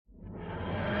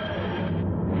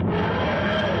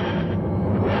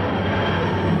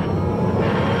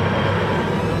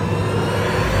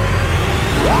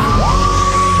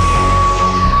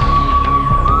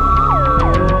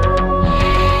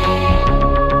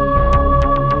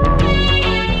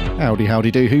Howdy,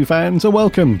 howdy do, Who fans, and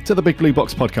welcome to the Big Blue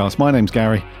Box podcast. My name's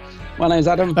Gary. My name's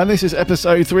Adam. And this is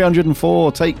episode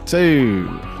 304, take 2.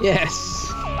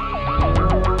 Yes.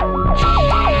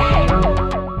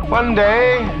 One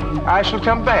day, I shall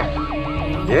come back.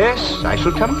 Yes, I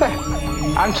shall come back.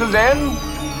 Until then,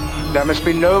 there must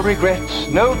be no regrets,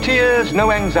 no tears,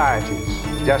 no anxieties.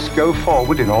 Just go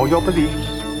forward in all your beliefs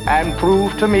and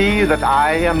prove to me that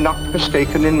I am not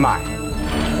mistaken in mine.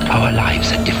 Our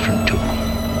lives are different to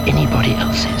anybody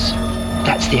else's.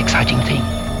 That's the exciting thing.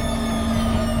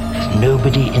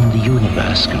 Nobody in the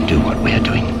universe can do what we're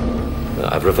doing.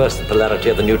 I've reversed the polarity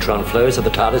of the neutron flow, so the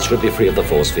TARDIS should be free of the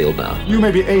force field now. You may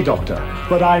be a doctor,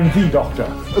 but I'm the doctor.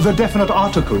 The definite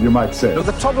article, you might say.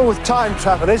 The trouble with time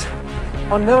travel is,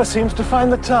 one never seems to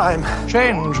find the time.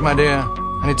 Change, my dear,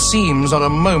 and it seems not a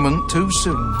moment too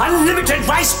soon. Unlimited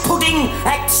rice pudding,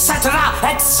 etc.,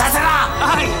 etc.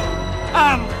 I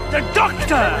am the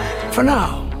Doctor! For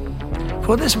now,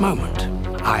 for this moment,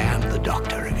 I am the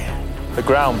Doctor again. The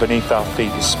ground beneath our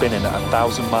feet is spinning at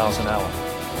 1,000 miles an hour.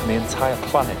 And the entire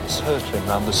planet is hurtling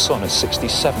around the sun at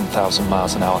 67,000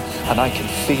 miles an hour, and I can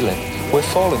feel it. We're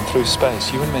falling through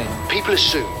space, you and me. People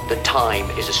assume that time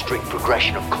is a strict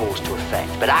progression of cause to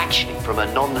effect, but actually, from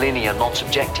a non-linear,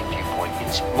 non-subjective viewpoint,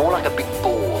 it's more like a big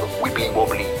ball of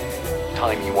wibbly-wobbly,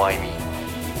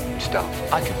 timey-wimey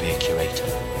stuff. I could be a curator.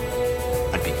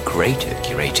 I'd be great at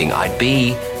curating. I'd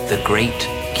be the great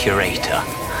curator.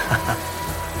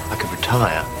 I could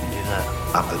retire and do that.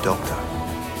 I'm the Doctor.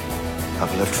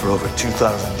 I've lived for over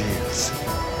 2,000 years,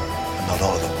 and not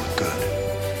all of them were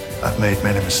good. I've made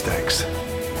many mistakes,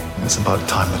 and it's about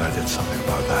time that I did something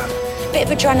about that.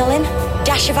 Bit of adrenaline,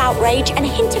 dash of outrage, and a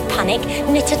hint of panic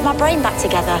knitted my brain back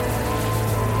together.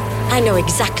 I know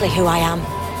exactly who I am.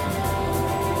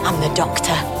 I'm the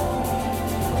Doctor.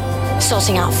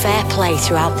 Sorting out fair play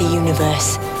throughout the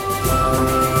universe.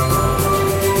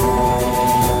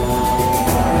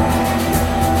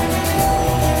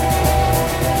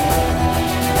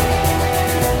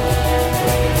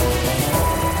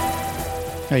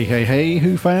 Hey, hey, hey,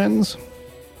 Who fans.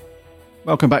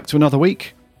 Welcome back to another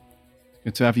week.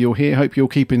 Good to have you all here. Hope you're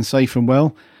keeping safe and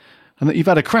well. And that you've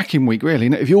had a cracking week, really.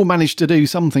 And if you all managed to do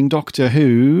something Doctor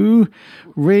Who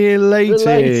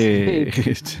related.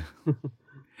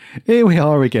 Here we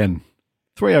are again.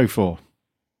 304.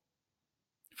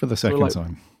 For the second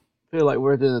time. I feel like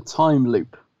we're in a time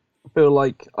loop. I feel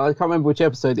like, I can't remember which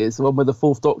episode it is, the one where the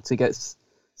fourth Doctor gets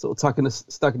sort of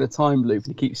stuck in a time loop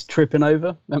and he keeps tripping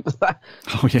over. Remember that?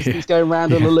 Oh, yeah. He's going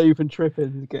round on a loop and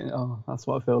tripping. That's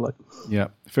what I feel like. Yeah.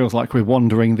 It feels like we're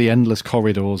wandering the endless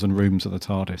corridors and rooms of the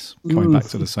TARDIS, coming back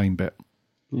to the same bit.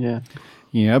 Yeah.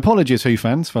 Yeah. Apologies, Who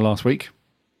fans, for last week.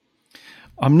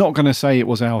 I'm not going to say it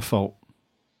was our fault.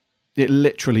 It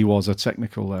literally was a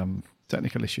technical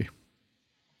issue.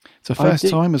 It's the first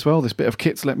time as well. This bit of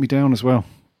kit's let me down as well.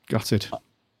 Gutted.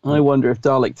 I wonder if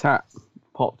Dalek Tat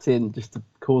popped in just to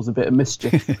cause a bit of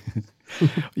mischief.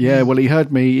 Yeah, well, he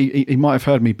heard me. He might have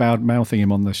heard me bad mouthing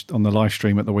him on the live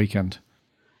stream at the weekend.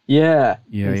 Yeah.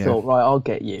 He thought, right, I'll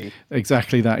get you.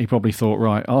 Exactly that. He probably thought,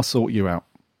 right, I'll sort you out.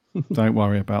 Don't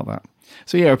worry about that.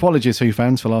 So yeah, apologies, Who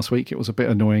fans, for last week. It was a bit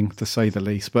annoying to say the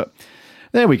least, but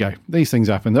there we go. These things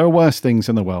happen. There are worse things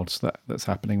in the world that's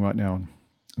happening right now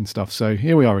and stuff. So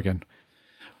here we are again.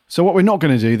 So what we're not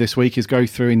going to do this week is go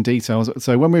through in details.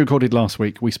 So when we recorded last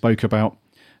week, we spoke about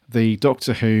the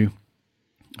Doctor Who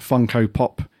Funko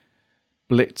Pop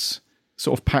Blitz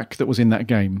sort of pack that was in that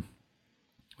game.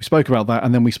 We spoke about that,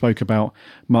 and then we spoke about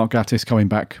Mark Gatiss coming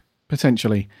back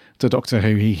potentially to Doctor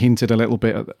Who. He hinted a little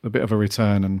bit at a bit of a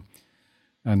return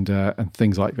and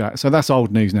things like that. So that's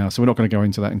old news now. So we're not going to go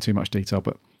into that in too much detail,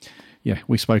 but yeah,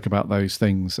 we spoke about those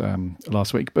things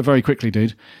last week. But very quickly,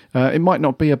 dude, it might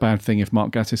not be a bad thing if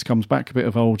Mark Gatiss comes back, a bit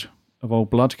of old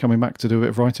blood coming back to do a bit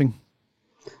of writing.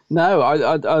 No,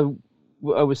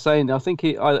 I was saying, I think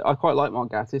I quite like Mark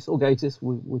Gatiss, or Gatiss,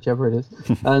 whichever it is.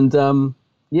 And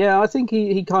I think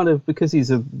he kind of, because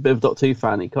he's a bit of Doctor Who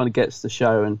fan, he kind of gets the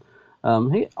show. And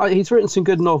he's written some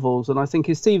good novels, and I think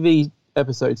his TV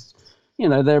episodes,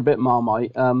 they're a bit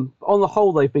Marmite. On the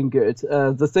whole, they've been good.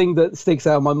 The thing that sticks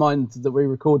out in my mind that we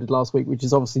recorded last week, which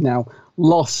is obviously now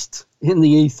lost in the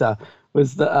ether,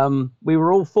 was that we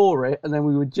were all for it, and then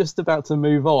we were just about to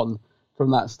move on from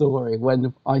that story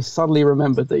when I suddenly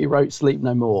remembered that he wrote Sleep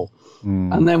No More.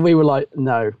 And then we were like,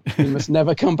 no, he must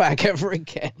never come back ever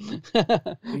again.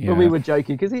 But we were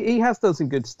joking, because he has done some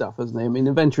good stuff, hasn't he? I mean,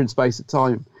 Adventure in Space at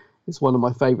Time is one of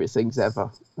my favourite things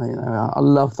ever. I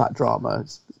love that drama.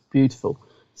 It's beautiful.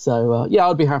 So,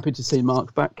 I'd be happy to see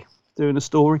Mark back doing a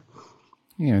story.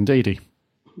 Yeah, indeedy.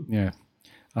 Yeah.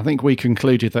 I think we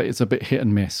concluded that it's a bit hit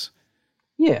and miss.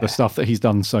 the stuff that he's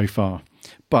done so far.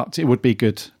 But it would be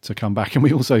good to come back. And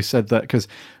we also said that because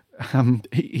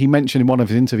he mentioned in one of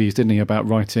his interviews, didn't he, about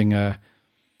writing a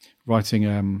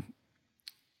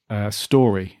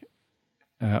story,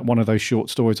 one of those short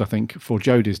stories, I think, for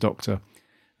Jodie's Doctor.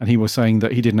 And he was saying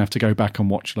that he didn't have to go back and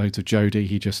watch loads of Jodie.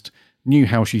 He just knew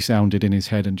how she sounded in his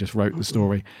head and just wrote the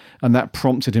story. And that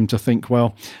prompted him to think,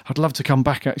 well, I'd love to come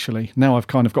back, actually. Now I've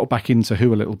kind of got back into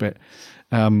Who a little bit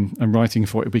and writing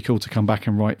for it. It'd be cool to come back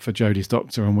and write for Jodie's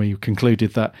Doctor. And we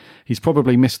concluded that he's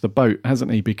probably missed the boat,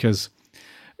 hasn't he? Because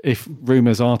if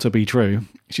rumours are to be true,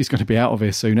 she's going to be out of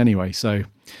here soon anyway. So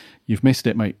you've missed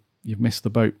it, mate. You've missed the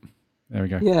boat. There we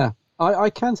go. Yeah, I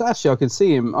can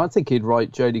see him. I think he'd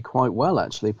write Jodie quite well,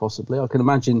 actually, possibly. I can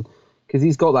imagine, because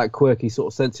he's got that quirky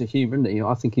sort of sense of humour, isn't he?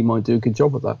 I think he might do a good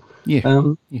job of that. Yeah.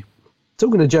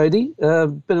 Talking to Jodie,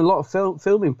 been a lot of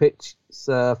filming pics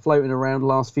floating around the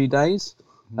last few days.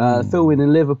 Filming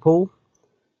in Liverpool.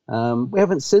 We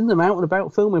haven't seen them out and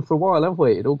about filming for a while, have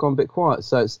we? It's all gone a bit quiet,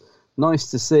 so it's nice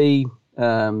to see.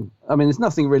 I mean, there's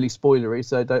nothing really spoilery,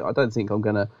 so I don't think I'm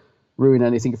going to ruin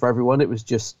anything for everyone. It was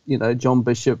just, John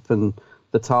Bishop and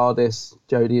the TARDIS,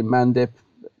 Jodie and Mandip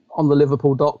on the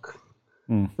Liverpool dock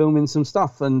filming some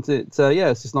stuff, and it's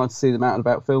just nice to see them out and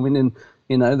about filming. And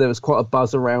there was quite a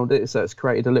buzz around it, so it's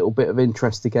created a little bit of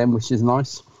interest again, which is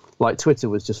nice. Like Twitter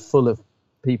was just full of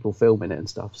people filming it and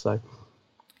stuff. So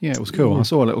yeah, it was cool. I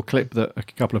saw a little clip that a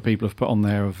couple of people have put on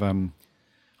there of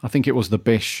I think it was the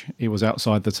Bish. He was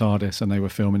outside the TARDIS and they were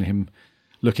filming him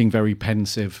looking very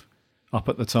pensive up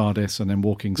at the TARDIS and then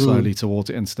walking slowly towards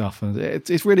it and stuff. And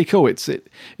it's really cool. It's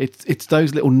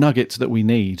those little nuggets that we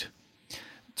need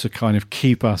to kind of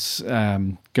keep us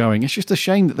going. It's just a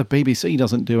shame that the BBC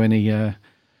doesn't do any. I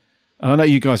know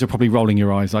you guys are probably rolling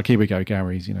your eyes like, here we go,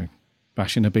 Gary's,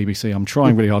 bashing the BBC. I'm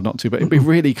trying really hard not to, but it'd be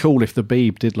really cool if the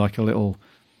Beeb did like a little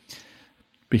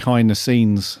behind the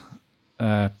scenes,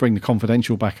 bring the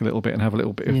Confidential back a little bit and have a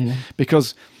little bit of,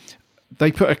 because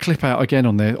they put a clip out again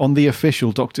on the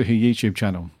official Doctor Who YouTube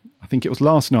channel. I think it was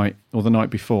last night or the night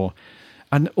before.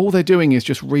 And all they're doing is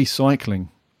just recycling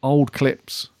old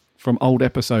clips from old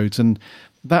episodes. And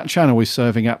that channel is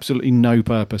serving absolutely no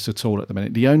purpose at all at the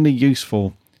minute. The only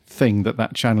useful thing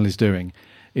that channel is doing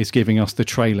is giving us the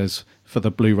trailers for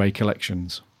the Blu-ray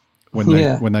collections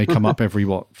when they come up every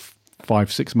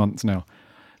 5-6 months now.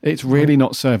 It's really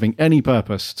not serving any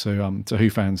purpose to Who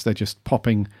fans. They're just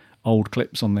popping old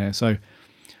clips on there. So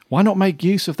why not make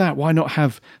use of that? Why not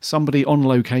have somebody on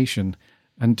location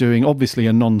and doing obviously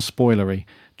a non-spoilery,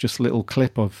 just little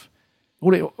clip of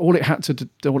all it had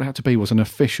to be was an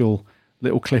official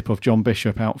little clip of John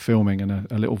Bishop out filming and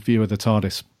a little view of the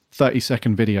TARDIS,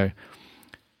 30-second video.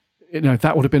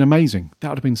 That would have been amazing. That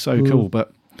would have been so cool.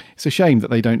 But it's a shame that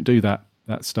they don't do that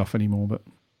stuff anymore. But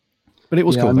it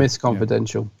was cool. I miss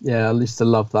Confidential. Yeah, I used to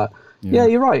love that. Yeah,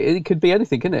 you're right. It could be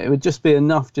anything, couldn't it? It would just be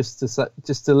enough just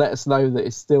to let us know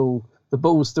that the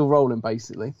ball's still rolling,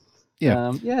 basically.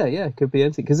 Yeah. It could be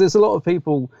anything. Because there's a lot of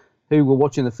people who were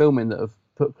watching the filming that have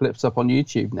put clips up on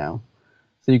YouTube now.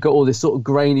 So you've got all this sort of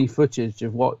grainy footage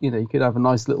of what, you could have a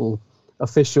nice little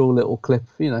official little clip,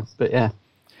 but yeah.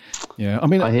 Yeah, I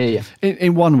mean, I hear you.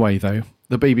 In one way, though,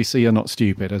 the BBC are not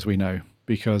stupid, as we know,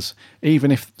 because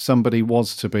even if somebody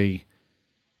was to be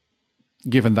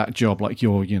given that job, like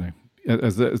you're,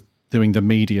 as doing the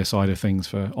media side of things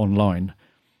for online,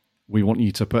 we want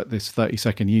you to put this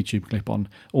 30-second YouTube clip on.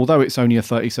 Although it's only a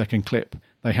 30-second clip,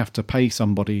 they have to pay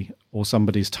somebody or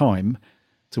somebody's time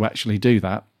to actually do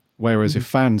that. Whereas if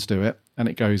fans do it and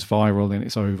it goes viral and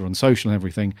it's over on social and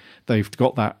everything, they've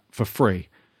got that for free.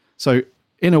 So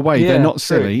in a way, they're not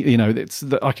silly. It's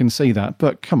I can see that.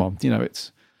 But come on,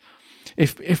 it's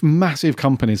if massive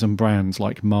companies and brands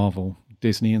like Marvel,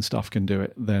 Disney and stuff can do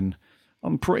it, then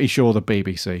I'm pretty sure the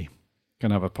BBC can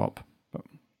have a pop. But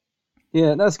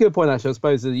yeah, that's a good point, actually. I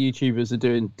suppose the YouTubers are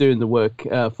doing the work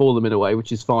for them in a way,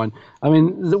 which is fine. I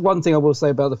mean, the one thing I will say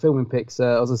about the filming pics,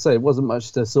 as I say, it wasn't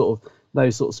much to sort of no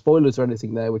sort of spoilers or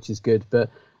anything there, which is good. But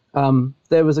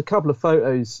there was a couple of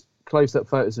photos, close-up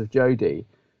photos of Jodie,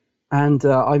 and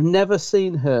I've never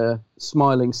seen her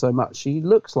smiling so much. She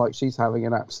looks like she's having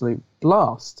an absolute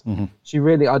blast. Mm-hmm. She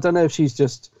really, I don't know if she's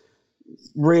just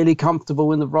really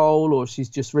comfortable in the role or she's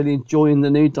just really enjoying the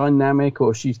new dynamic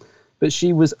but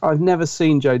I've never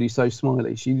seen Jodie so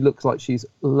smiley. She looks like she's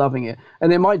loving it.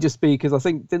 And it might just be because I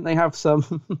think, didn't they have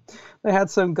they had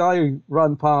some guy who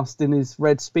run past in his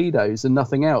red Speedos and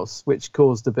nothing else, which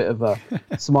caused a bit of a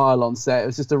smile on set. It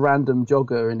was just a random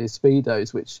jogger in his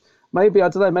Speedos, which maybe, I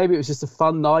don't know, maybe it was just a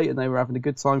fun night and they were having a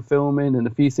good time filming and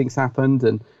a few things happened.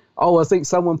 And, I think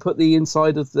someone put the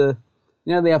inside of the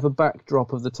they have a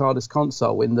backdrop of the TARDIS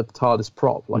console in the TARDIS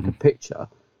prop, like a picture.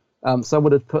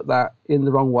 Someone had put that in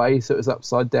the wrong way, so it was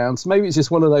upside down. So maybe it's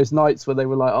just one of those nights where they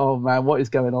were like, "Oh man, what is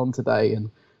going on today?"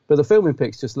 But the filming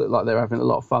pics just look like they're having a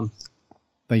lot of fun.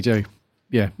 They do,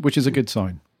 yeah, which is a good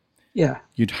sign. Yeah,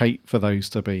 you'd hate for those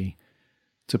to be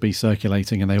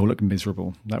circulating and they all look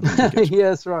miserable. That wouldn't be good. Yeah,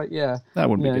 that's right. Yeah, that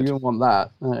wouldn't be good. You don't want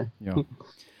that. No. Yeah.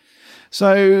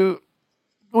 So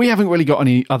we haven't really got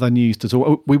any other news to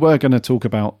talk. We were going to talk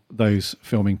about those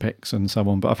filming pics and so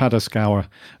on, but I've had a scour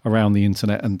around the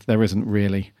internet and there isn't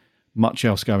really much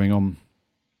else going on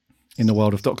in the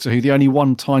world of Doctor Who. The only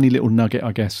one tiny little nugget,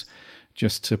 I guess,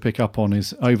 just to pick up on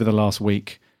is over the last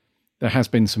week, there has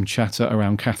been some chatter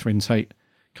around Catherine Tate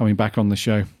coming back on the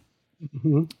show.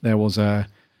 Mm-hmm. There was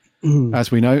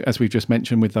as we know, as we've just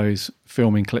mentioned with those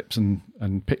filming clips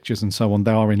and pictures and so on,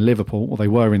 they are in Liverpool, or they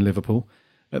were in Liverpool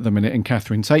at the minute, and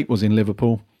Catherine Tate was in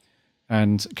Liverpool.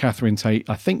 And Catherine Tate,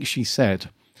 I think she said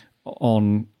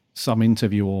on some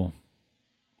interview, or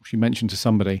she mentioned to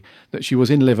somebody, that she was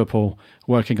in Liverpool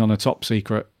working on a top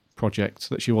secret project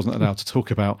that she wasn't allowed to talk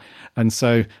about. And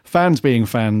so fans being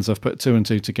fans have put two and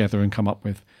two together and come up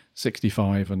with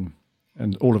 65, and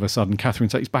all of a sudden Catherine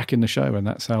Tate's back in the show, and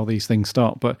that's how these things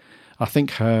start. But I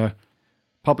think her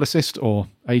publicist or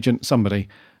agent, somebody,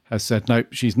 has said, no,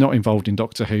 she's not involved in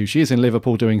Doctor Who. She is in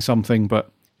Liverpool doing something,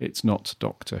 but it's not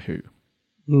Doctor Who.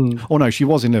 Mm. Or no, she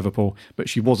was in Liverpool, but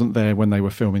she wasn't there when they were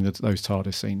filming those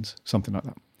TARDIS scenes, something like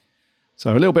that.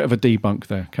 So a little bit of a debunk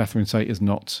there. Catherine Tate is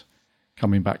not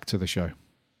coming back to the show.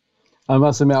 I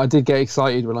must admit, I did get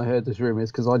excited when I heard this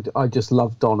rumours, because I just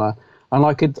love Donna. And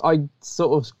I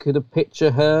sort of could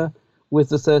picture her with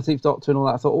the 13th Doctor and all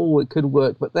that. I thought, oh, it could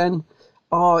work. But then,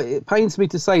 it pains me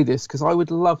to say this, because I would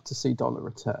love to see Donna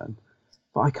return.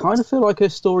 But I kind of feel like her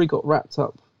story got wrapped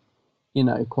up,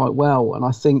 quite well. And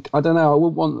I think, I don't know, I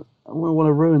wouldn't want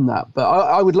to ruin that. But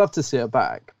I would love to see her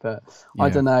back. But yeah. I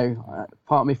don't know.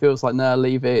 Part of me feels like, no,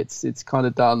 leave it. It's kind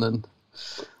of done, and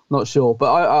not sure.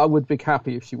 But I would be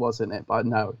happy if she was in it. But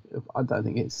no, I don't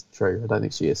think it's true. I don't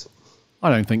think she is. I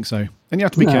don't think so. And you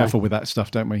have to be careful with that stuff,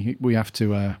 don't we? We have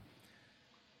to...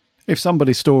 if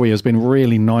somebody's story has been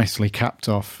really nicely capped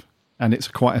off and it's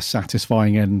quite a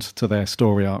satisfying end to their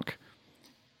story arc,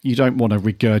 you don't want to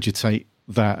regurgitate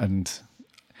that. And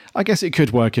I guess it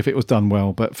could work if it was done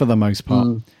well, but for the most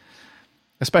part,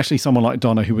 especially someone like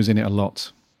Donna, who was in it a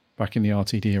lot back in the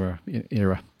RTD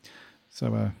era.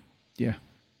 So, yeah.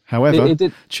 However,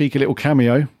 cheeky little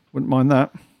cameo, wouldn't mind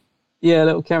that. Yeah, a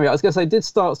little cameo. I was going to say, it did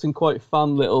start some quite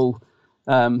fun little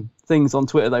things on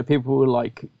Twitter, though. People were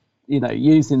like,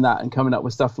 using that and coming up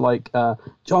with stuff like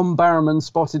John Barrowman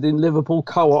spotted in Liverpool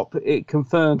Co-op, it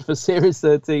confirmed for Series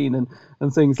 13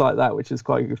 and things like that, which is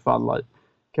quite good fun, like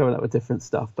coming up with different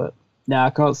stuff. But I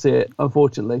can't see it,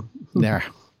 unfortunately. Nah.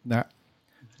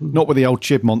 Not with the old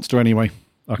Chib monster anyway.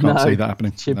 I can't see that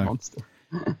happening. Chib monster.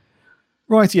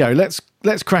 Rightio,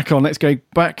 let's crack on. Let's go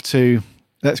back to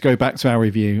our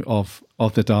review of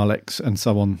the Daleks and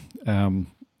so on,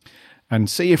 and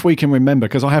see if we can remember,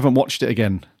 because I haven't watched it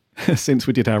again since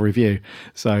we did our review.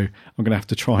 So I'm going to have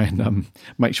to try and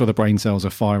make sure the brain cells are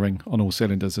firing on all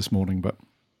cylinders this morning. But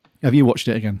have you watched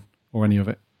it again, or any of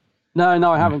it? No,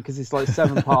 I haven't, because it's like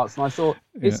 7 parts, and I thought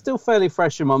it's still fairly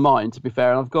fresh in my mind, to be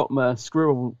fair. And I've got my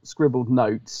scribbled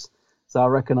notes, so I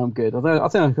reckon I'm good. I think I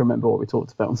can remember what we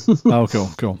talked about. Oh,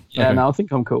 cool. Yeah, okay. No, I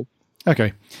think I'm cool.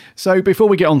 Okay, so before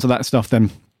we get on to that stuff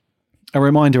then, a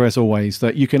reminder as always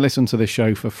that you can listen to this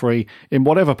show for free in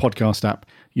whatever podcast app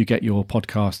you get your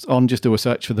podcasts on. Just do a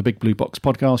search for the Big Blue Box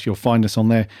Podcast. You'll find us on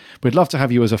there. We'd love to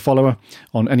have you as a follower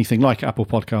on anything like Apple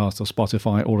Podcasts or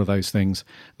Spotify, all of those things.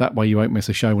 That way you won't miss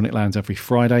a show when it lands every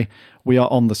Friday. We are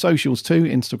on the socials too,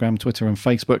 Instagram, Twitter and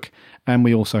Facebook. And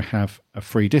we also have a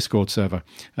free Discord server.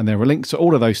 And there are links to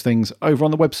all of those things over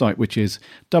on the website, which is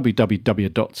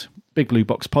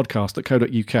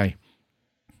www.bigblueboxpodcast.co.uk.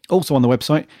 Also on the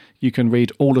website, you can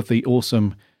read all of the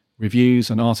awesome reviews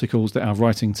and articles that our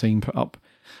writing team put up.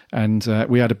 And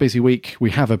we have a busy week,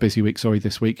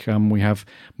 this week. We have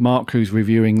Mark, who's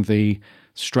reviewing the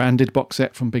Stranded box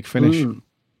set from Big Finish.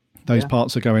 Those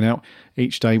parts are going out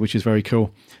each day, which is very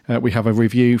cool. We have a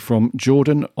review from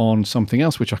Jordan on something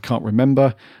else, which I can't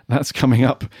remember. That's coming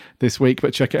up this week,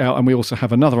 but check it out. And we also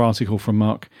have another article from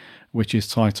Mark, which is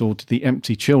titled The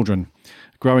Empty Children,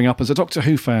 Growing Up as a Doctor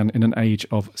Who Fan in an Age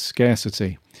of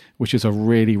Scarcity, which is a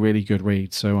really, really good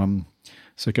read. So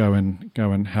go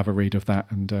and have a read of that.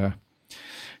 And the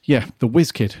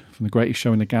Whiz Kid from The Greatest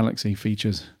Show in the Galaxy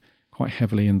features quite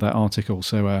heavily in that article.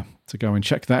 So to go and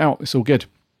check that out. It's all good.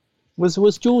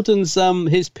 Was Jordan's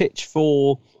his pitch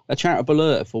for a charitable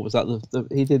Earth, or was that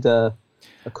he did a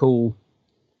cool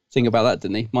thing about that,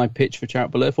 didn't he? My pitch for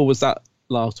Charitable Earth, or was that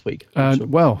last week? Sure.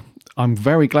 Well, I'm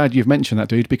very glad you've mentioned that,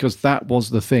 dude, because that was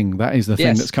the thing. That is the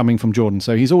thing that's coming from Jordan.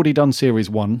 So he's already done Series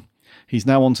 1. He's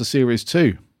now on to Series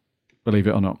 2, believe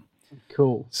it or not.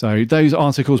 Cool. So those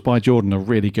articles by Jordan are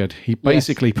really good. He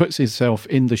basically puts himself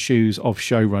in the shoes of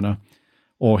showrunner,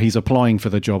 or he's applying for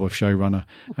the job of showrunner.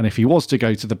 And if he was to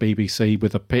go to the BBC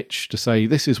with a pitch to say,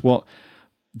 this is what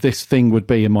this thing would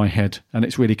be in my head, and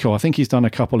it's really cool. I think he's done a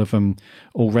couple of them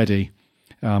already,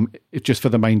 just for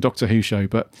the main Doctor Who show,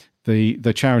 but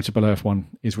the Charitable Earth one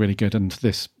is really good, and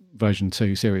this version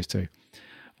 2, Series 2,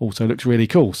 also looks really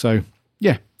cool. So,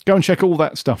 yeah, go and check all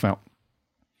that stuff out.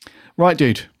 Right,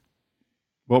 dude,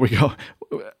 what we got?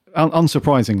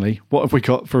 Unsurprisingly, what have we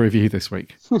got for review this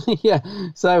week? Yeah,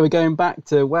 so we're going back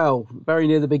to, very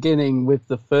near the beginning with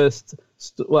the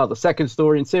the second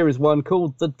story in Series 1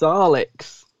 called The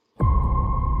Daleks.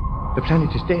 The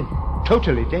planet is dead,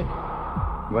 totally dead.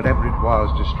 Whatever it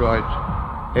was destroyed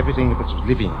everything that was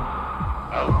living.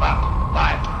 Over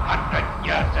 500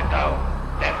 years ago,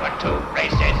 there were two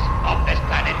races on this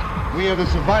planet. We are the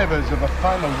survivors of a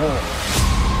final war.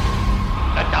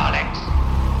 The Daleks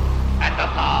and the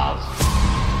Thals.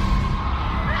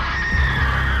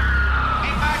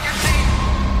 Emergency!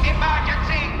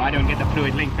 Emergency! If I don't get the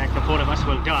fluid link back, the 4 of us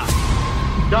will die.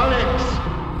 Daleks!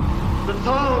 The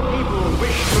Thal people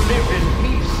wish to live in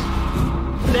peace.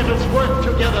 Let us work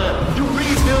together to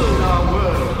rebuild our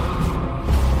world.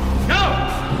 No!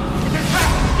 It's a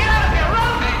trap! Get out of here!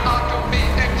 Run! They are to be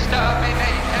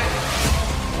exterminated.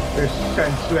 This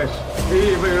senseless,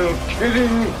 evil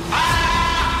killing.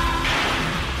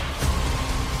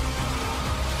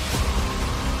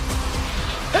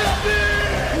 Help me!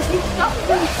 Help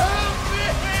me!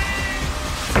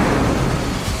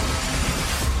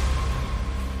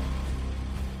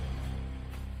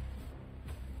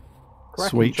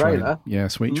 Sweet trailer. Yeah,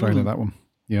 sweet trailer, that one.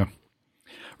 Yeah.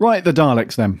 Right, The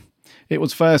Daleks then. It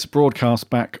was first broadcast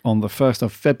back on the 1st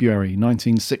of February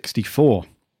 1964.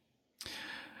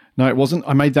 No, it wasn't.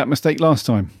 I made that mistake last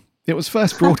time. It was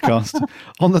first broadcast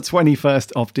on the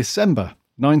 21st of December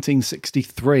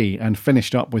 1963 and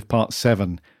finished up with part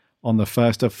 7 on the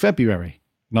 1st of February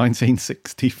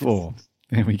 1964.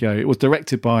 There we go. It was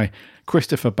directed by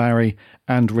Christopher Barry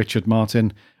and Richard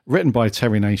Martin, written by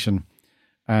Terry Nation,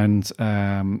 and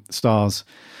stars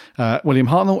William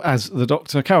Hartnell as the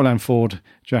Doctor, Carol Ann Ford,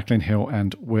 Jacqueline Hill,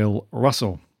 and Will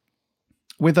Russell,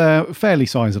 with a fairly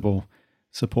sizable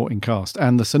supporting cast.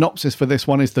 And the synopsis for this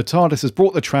one is: the TARDIS has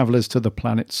brought the travellers to the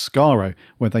planet Skaro,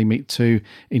 where they meet two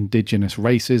indigenous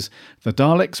races, the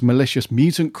Daleks, malicious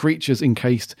mutant creatures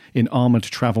encased in armoured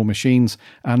travel machines,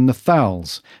 and the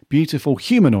Thals, beautiful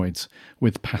humanoids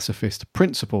with pacifist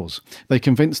principles. They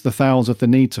convince the Thals of the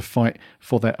need to fight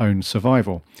for their own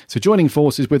survival. So joining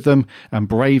forces with them and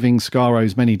braving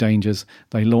Skaro's many dangers,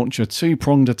 they launch a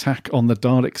two-pronged attack on the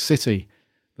Dalek city.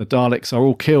 The Daleks are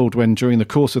all killed when, during the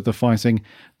course of the fighting,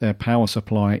 their power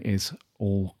supply is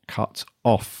all cut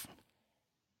off.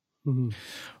 Mm-hmm.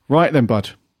 Right then,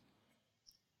 bud.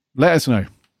 Let us know.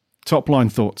 Top line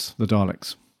thoughts, The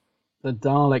Daleks. The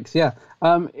Daleks, yeah.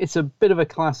 It's a bit of a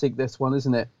classic, this one,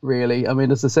 isn't it, really? I mean,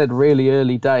 as I said, really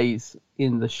early days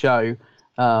in the show.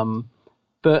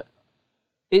 But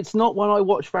it's not one I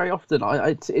watch very often.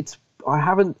 I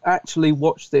haven't actually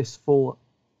watched this for,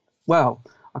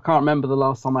 I can't remember the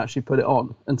last time I actually put it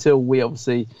on until we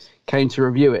obviously came to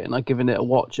review it and I've given it a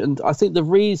watch. And I think the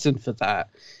reason for that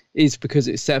is because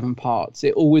it's 7 parts.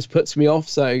 It always puts me off.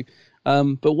 So,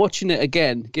 but watching it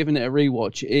again, giving it a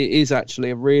rewatch, it is actually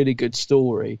a really good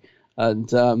story. And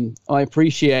I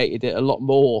appreciated it a lot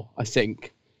more, I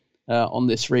think, on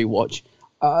this rewatch.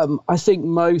 I think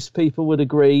most people would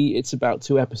agree it's about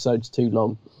 2 episodes too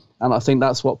long. And I think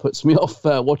that's what puts me off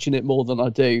watching it more than I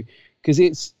do, because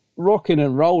it's rocking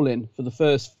and rolling for the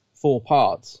first 4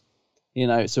 parts. You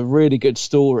know, it's a really good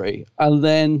story. And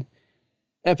then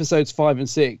episodes 5 and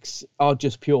 6 are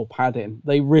just pure padding.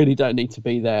 They really don't need to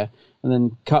be there. And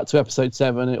then cut to episode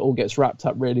 7, it all gets wrapped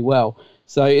up really well.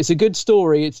 So it's a good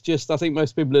story. It's just, I think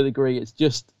most people would agree, it's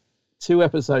just 2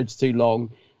 episodes too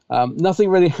long. Nothing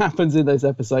really happens in those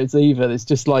episodes either. It's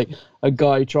just like a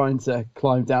guy trying to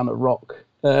climb down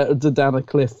a down a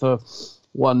cliff for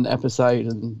one episode,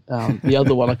 and the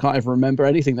other one I can't even remember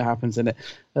anything that happens in it.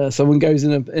 Someone goes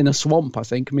in a swamp, I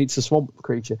think, meets a swamp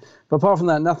creature. But apart from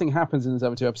that, nothing happens in those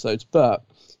other 2 episodes. But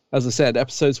as I said,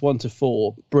 episodes 1 to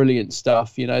 4, brilliant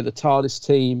stuff. You know, the TARDIS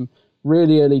team,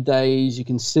 really early days. You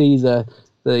can see the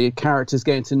characters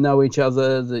getting to know each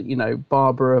other. That, you know,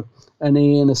 Barbara and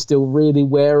Ian are still really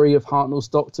wary of Hartnell's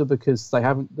Doctor because they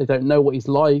don't know what he's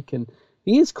like, and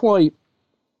he is quite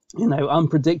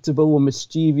unpredictable or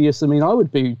mischievous. I mean, I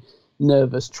would be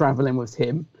nervous traveling with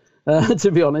him,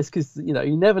 to be honest, because,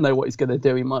 you never know what he's going to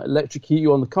do. He might electrocute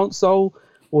you on the console,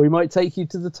 or he might take you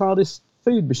to the TARDIS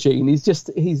food machine. He's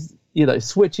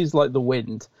switches like the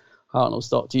wind, Hartnell's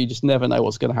Doctor. You just never know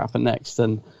what's going to happen next.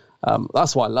 And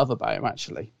that's what I love about him,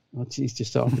 actually. He's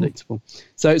just so unpredictable.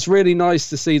 So it's really nice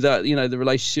to see that, the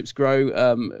relationships grow,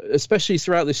 especially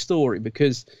throughout this story,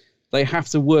 because they have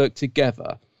to work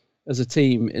together as a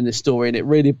team in this story, and it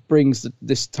really brings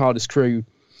this TARDIS crew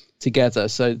together.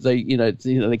 So they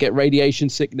get radiation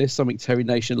sickness, something Terry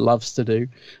Nation loves to do,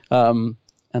 and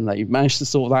they manage to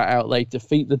sort that out. They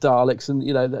defeat the Daleks, and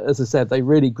as I said, they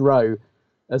really grow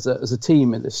as a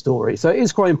team in this story. So it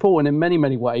is quite important in many,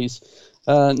 many ways,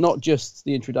 not just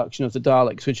the introduction of the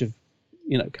Daleks, which have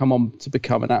come on to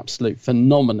become an absolute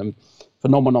phenomenon.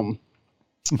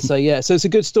 So so it's a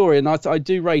good story, and I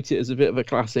do rate it as a bit of a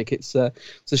classic. It's a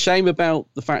shame about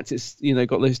the fact it's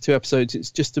got those 2 episodes. It's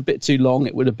just a bit too long.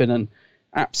 It would have been an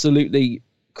absolutely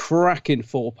cracking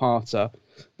 4-parter,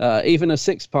 even a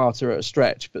 6-parter at a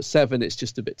stretch. But 7, it's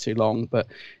just a bit too long. But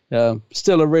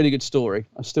still a really good story.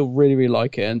 I still really, really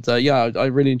like it, and I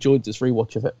really enjoyed this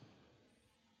rewatch of it.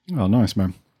 Oh, nice,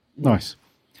 man. Nice.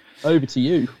 Over to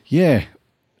you. Yeah.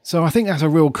 So I think that's a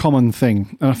real common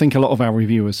thing, and I think a lot of our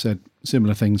reviewers said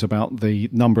similar things about the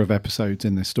number of episodes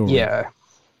in this story. Yeah.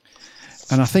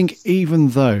 And I think even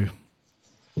though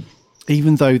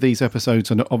these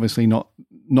episodes are obviously not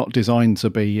designed to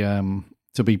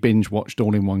be binge watched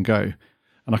all in one go,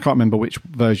 and I can't remember which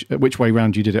way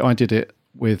round you did it. I did it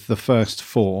with the first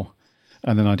 4,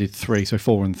 and then I did 3, so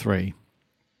 4 and 3.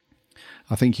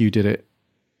 I think you did it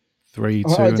 3, 2,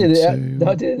 I did it. 2.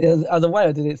 I did it the other way.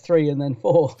 I did it 3 and then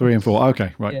 4. 3 and 4.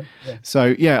 Okay, right. Yeah.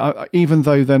 So even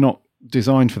though they're not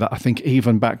designed for that, I think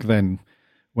even back then,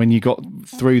 when you got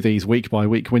through these week by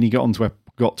week, when you got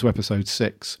to episode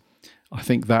 6, I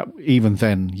think that even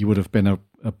then you would have been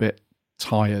a bit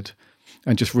tired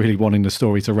and just really wanting the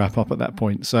story to wrap up at that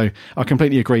point. So I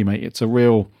completely agree, mate. It's a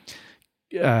real,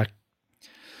 I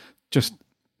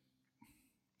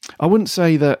wouldn't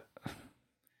say that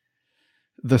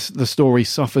the story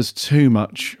suffers too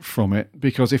much from it,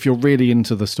 because if you're really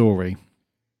into the story,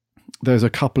 there's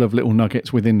a couple of little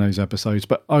nuggets within those episodes,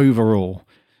 but overall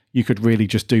you could really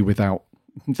just do without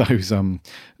those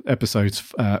episodes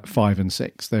 5 and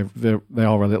 6. They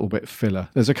are a little bit filler.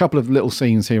 There's a couple of little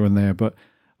scenes here and there, but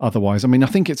otherwise, I mean, I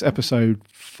think it's episode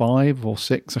 5 or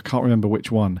 6, I can't remember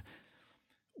which one,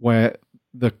 where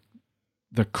the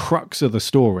crux of the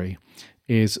story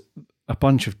is a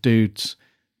bunch of dudes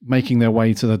making their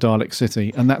way to the Dalek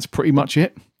city, and that's pretty much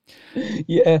it.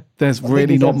 Yeah, there's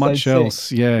really not much else.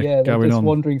 They're going just on,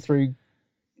 wandering through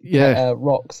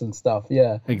rocks and stuff.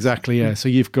 Yeah, exactly. Yeah, so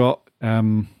you've got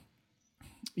Ian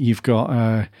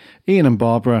and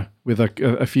Barbara with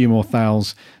a few more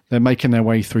Thals. They're making their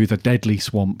way through the deadly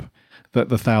swamp that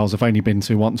the Thals have only been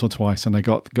to once or twice, and they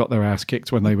got their ass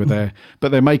kicked when they were there.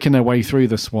 But they're making their way through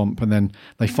the swamp, and then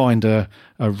they find a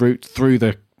route through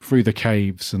the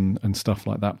caves and stuff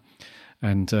like that,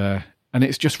 and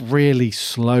it's just really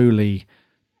slowly,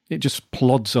 it just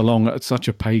plods along at such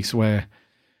a pace where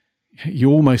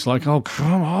you're almost like, oh,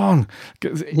 come on.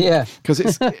 Yeah. Because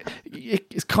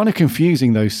it's kind of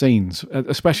confusing, those scenes,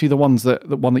 especially the one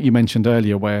that you mentioned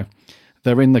earlier where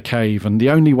they're in the cave, and the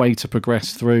only way to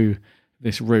progress through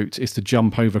this route is to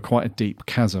jump over quite a deep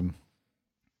chasm.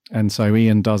 And so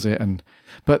Ian does it,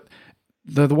 but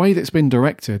the way that's been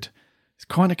directed, it's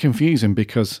kind of confusing,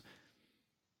 because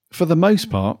for the most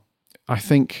part, I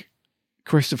think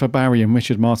Christopher Barry and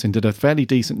Richard Martin did a fairly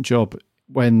decent job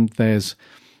when there's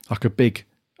like a big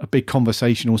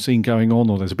conversational scene going on,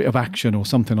 or there's a bit of action or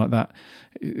something like that.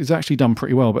 It's actually done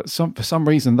pretty well. But for some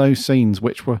reason, those scenes,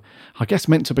 which were, I guess,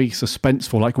 meant to be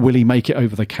suspenseful, like will he make it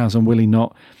over the chasm, will he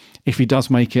not? If he does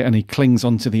make it and he clings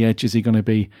onto the edge, is he going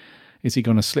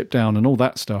to slip down and all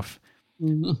that stuff?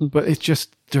 But it's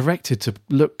just directed to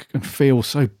look and feel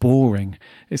so boring.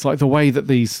 It's like the way that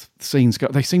these scenes go,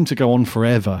 they seem to go on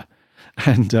forever,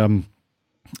 and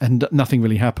nothing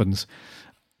really happens.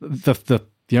 The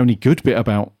only good bit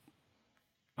about,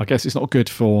 I guess it's not good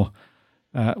for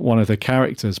one of the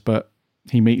characters, but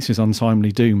he meets his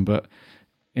untimely doom, but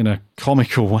in a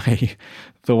comical way.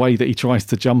 The way that he tries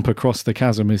to jump across the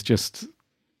chasm is just,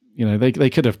 they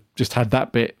could have just had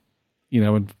that bit,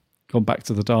 and gone back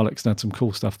to the Daleks and had some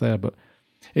cool stuff there. But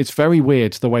it's very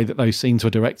weird the way that those scenes were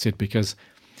directed, because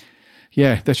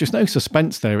there's just no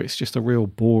suspense there. It's just a real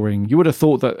boring. You would have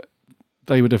thought that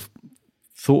they would have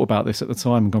thought about this at the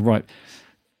time and gone, right,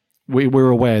 we're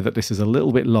aware that this is a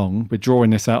little bit long, we're drawing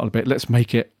this out a bit, let's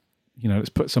make it let's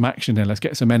put some action in, let's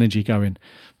get some energy going.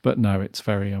 But no, it's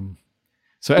very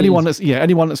so anyone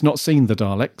that's not seen the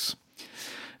Daleks,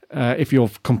 if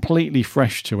you're completely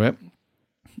fresh to it,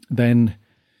 then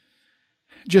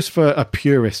just from a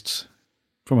purist's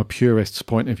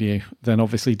point of view, then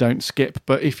obviously don't skip.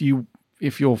 But if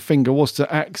your finger was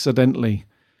to accidentally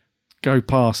go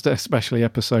past, especially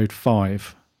episode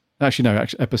 5,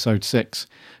 episode 6,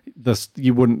 the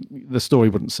story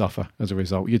wouldn't suffer as a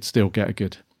result. You'd still get a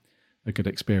good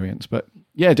experience. But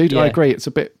yeah, dude, I agree. It's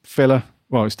a bit filler.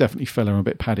 Well, it's definitely filler and a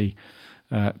bit paddy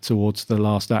towards the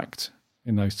last act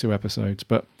in those 2 episodes.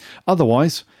 But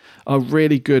otherwise, a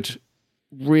really good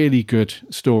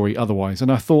story otherwise.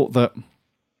 And I thought that,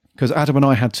 because Adam and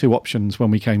I had 2 options when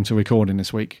we came to recording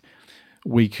this week,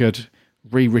 we could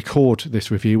re-record this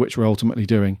review, which we're ultimately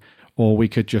doing, or we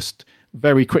could just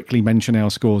very quickly mention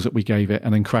our scores that we gave it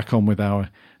and then crack on with our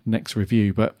next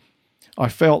review. But I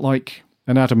felt like,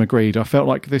 and Adam agreed, I felt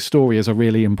like this story is a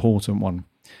really important one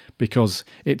because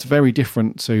it's very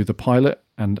different to the pilot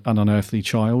and An Unearthly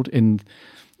Child in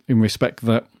respect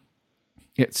that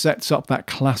it sets up that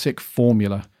classic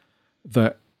formula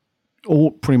that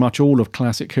pretty much all of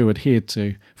Classic Who adhered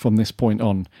to from this point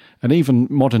on. And even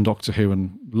modern Doctor Who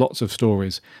and lots of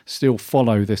stories still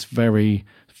follow this very,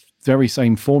 very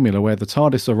same formula where the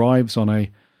TARDIS arrives on a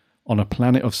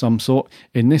planet of some sort.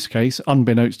 In this case,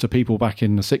 unbeknownst to people back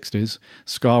in the 60s,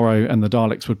 Skaro and the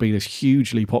Daleks would be this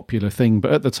hugely popular thing.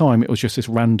 But at the time, it was just this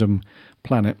random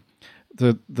planet.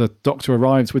 The Doctor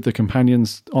arrives with the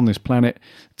companions on this planet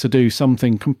to do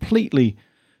something completely,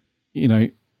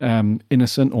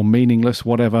 innocent or meaningless,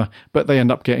 whatever, but they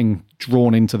end up getting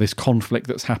drawn into this conflict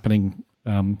that's happening,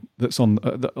 that's in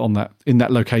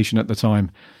that location at the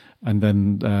time, and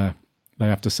then they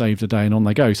have to save the day, and on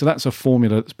they go. So that's a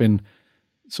formula that's been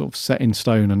sort of set in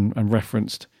stone and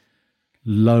referenced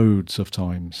loads of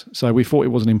times. So we thought it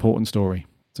was an important story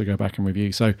to go back and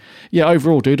review. So yeah,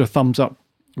 overall, dude, a thumbs up.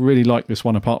 Really like this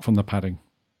one, apart from the padding.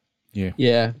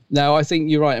 Yeah. No, I think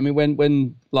you're right. I mean,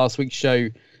 when last week's show,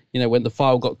 when the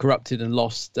file got corrupted and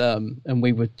lost, and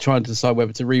we were trying to decide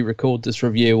whether to re-record this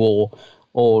review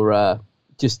or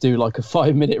just do like a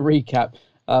 5-minute recap,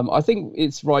 I think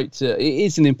it's right to. It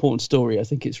is an important story. I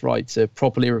think it's right to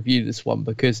properly review this one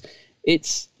because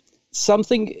it's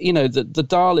something. The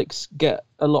Daleks get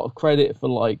a lot of credit for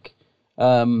like.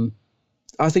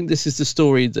 I think this is the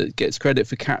story that gets credit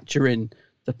for capturing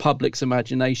the public's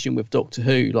imagination with Doctor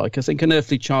Who. Like, I think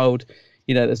Unearthly Child,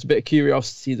 there's a bit of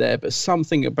curiosity there, but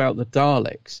something about the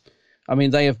Daleks. I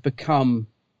mean, they have become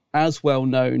as well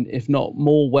known, if not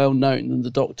more well known, than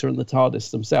the Doctor and the TARDIS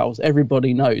themselves.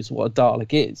 Everybody knows what a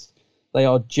Dalek is. They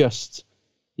are just,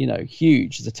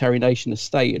 huge. The Terry Nation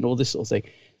estate and all this sort of thing.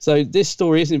 So this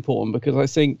story is important because I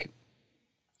think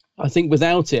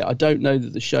without it, I don't know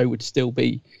that the show would still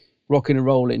be rocking and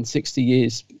rolling 60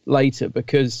 years later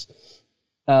because.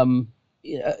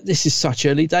 This is such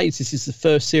early days. This is the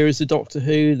first series of Doctor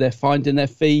Who. They're finding their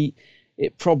feet. They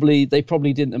probably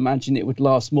didn't imagine it would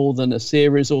last more than a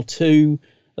series or 2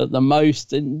 at the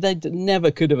most, and they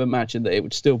never could have imagined that it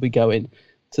would still be going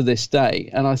to this day.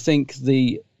 And I think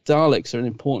the Daleks are an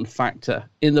important factor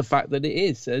in the fact that it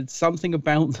is. There's something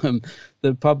about them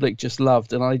the public just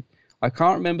loved, and I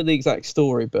can't remember the exact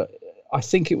story, but I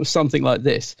think it was something like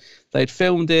this. They'd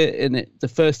filmed it, and the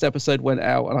first episode went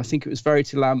out, and I think it was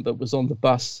Verity Lambert was on the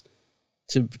bus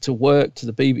to work to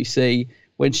the BBC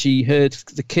when she heard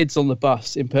the kids on the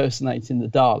bus impersonating the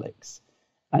Daleks,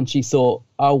 and she thought,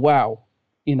 "Oh wow,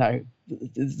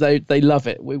 they love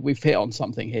it. We've hit on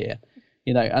something here,"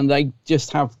 and they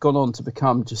just have gone on to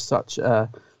become just such a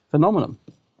phenomenon.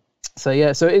 So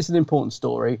yeah, so it is an important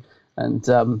story, and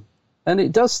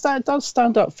it does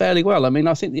stand up fairly well. I mean,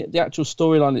 I think the actual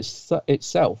storyline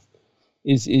itself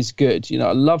is good.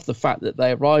 I love the fact that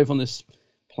they arrive on this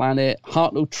planet.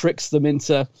 Hartnell tricks them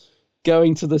into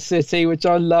going to the city, which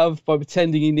I love, by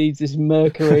pretending he needs this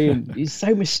mercury, and he's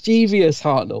so mischievous,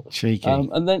 Hartnell. Cheeky.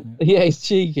 And then he's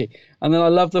cheeky. And then I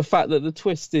love the fact that the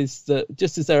twist is that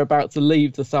just as they're about to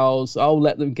leave the Thals, I'll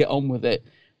let them get on with it,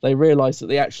 they realise that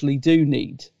they actually do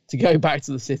need to go back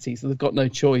to the city, so they've got no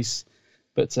choice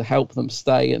but to help them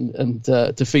stay and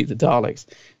defeat the Daleks.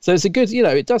 So it's a good,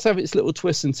 it does have its little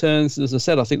twists and turns. As I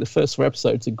said, I think the first 4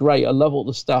 episodes are great. I love all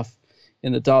the stuff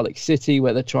in the Dalek city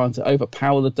where they're trying to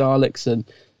overpower the Daleks, and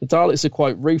the Daleks are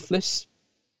quite ruthless,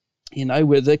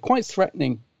 where they're quite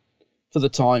threatening for the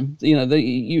time.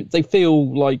 They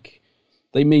feel like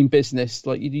they mean business.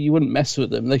 Like you wouldn't mess with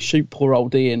them. They shoot poor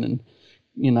old Ian,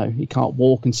 and he can't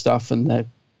walk and stuff, and they're,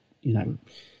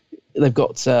 they've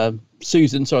got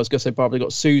Susan. So I was going to say Barbara. They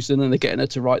got Susan, and they're getting her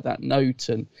to write that note,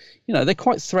 and they're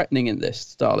quite threatening in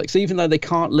this Daleks, even though they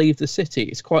can't leave the city.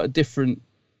 It's quite a different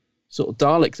sort of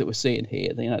Daleks that we're seeing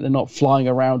here. They're not flying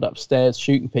around upstairs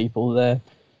shooting people. They're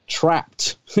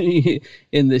trapped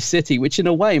in this city, which in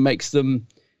a way makes them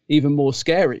even more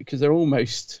scary because they're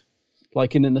almost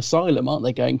like in an asylum, aren't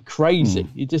they? Going crazy.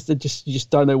 You just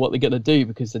don't know what they're going to do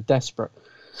because they're desperate.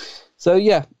 So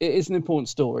yeah, it is an important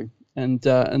story, and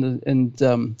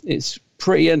it's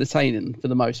pretty entertaining for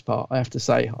the most part. I have to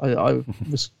say, I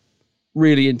was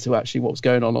really into actually what was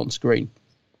going on screen.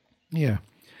 Yeah,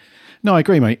 no, I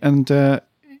agree, mate. And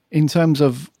in terms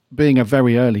of being a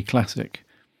very early classic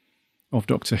of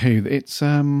Doctor Who, it's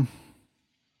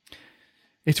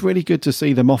really good to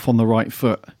see them off on the right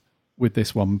foot with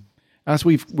this one. As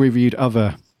we've reviewed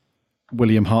other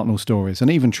William Hartnell stories and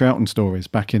even Troughton stories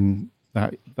back in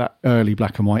that early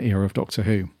black and white era of Doctor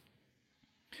Who,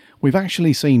 we've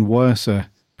actually seen worse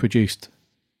produced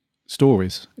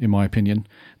stories, in my opinion.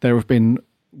 There have been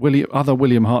other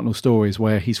William Hartnell stories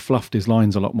where he's fluffed his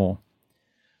lines a lot more.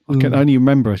 I can only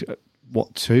remember,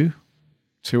 two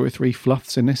or three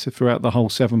fluffs in this throughout the whole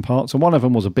 7 parts, and one of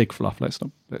them was a big fluff. Let's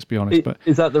be honest. But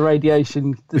is that the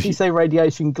radiation? Does he say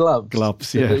radiation gloves?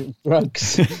 Gloves, yeah.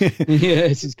 Drugs. Yeah,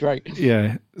 this is great.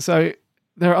 Yeah. So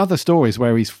there are other stories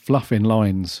where he's fluffing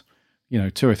lines,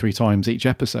 2 or 3 times each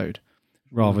episode,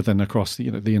 rather than across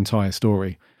the entire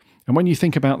story. And when you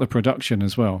think about the production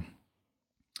as well,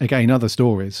 again, other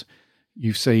stories,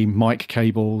 you see mic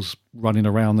cables running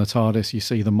around the TARDIS. You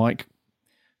see the mic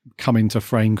come into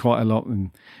frame quite a lot, and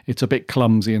it's a bit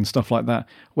clumsy and stuff like that.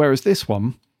 Whereas this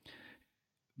one,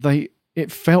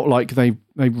 it felt like they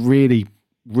really,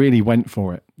 really went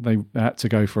for it. They had to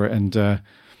go for it, and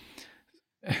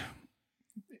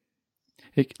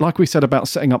like we said about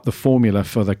setting up the formula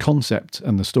for the concept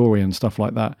and the story and stuff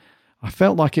like that, I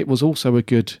felt like it was also a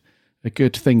good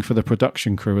thing for the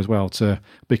production crew as well,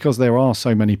 because there are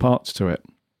so many parts to it.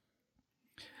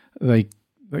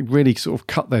 They really sort of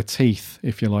cut their teeth,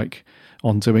 if you like,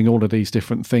 on doing all of these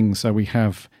different things. So we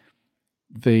have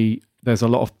there's a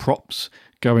lot of props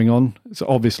going on. So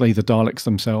obviously the Daleks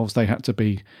themselves, they had to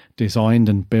be designed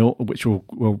and built, which we'll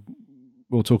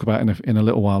talk about in a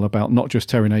little while, about not just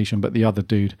Terry Nation, but the other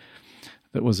dude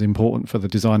that was important for the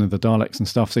design of the Daleks and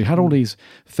stuff. So you had all these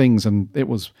things, and it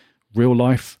was real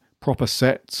life proper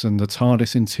sets and the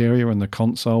TARDIS interior and the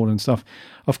console and stuff,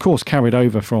 of course carried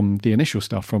over from the initial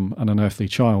stuff from An Unearthly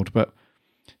Child, but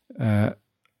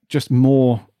just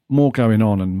more going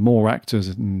on and more actors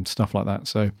and stuff like that.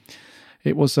 So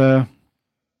it was I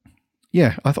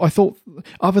thought,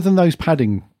 other than those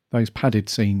padded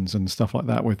scenes and stuff like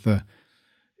that, with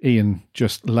Ian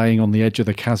just laying on the edge of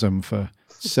the chasm for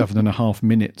 7.5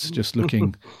 minutes, just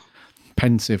looking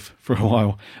pensive for a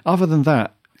while, other than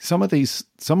that, some of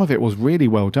it was really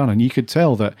well done, and you could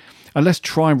tell that. And let's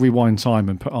try and rewind time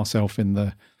and put ourselves in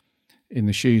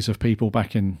the shoes of people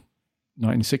back in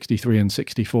 1963 and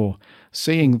 64.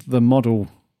 Seeing the model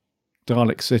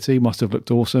Dalek City must have looked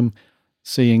awesome.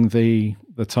 Seeing the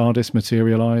TARDIS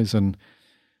materialize and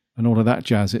all of that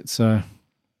jazz, it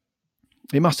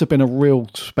must have been a real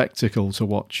spectacle to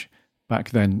watch back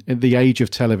then, in the age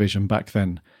of television back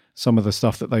then. Some of the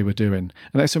stuff that they were doing.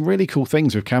 And there's some really cool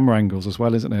things with camera angles as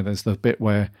well, isn't there? There's the bit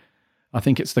where, I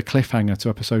think it's the cliffhanger to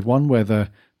episode 1, where the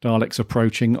Dalek's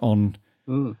approaching on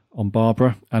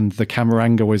Barbara, and the camera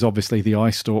angle is obviously the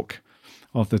eye stalk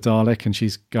of the Dalek, and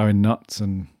she's going nuts.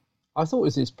 And I thought it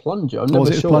was his plunger. I'm was never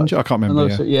it his sure. plunger? I can't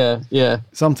remember. Yeah.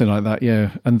 Something like that,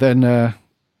 yeah. And then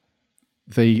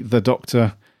the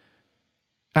Doctor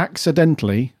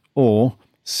accidentally or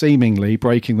seemingly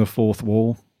breaking the fourth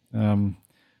wall.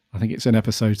 I think it's in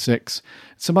episode 6.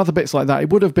 Some other bits like that. It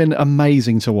would have been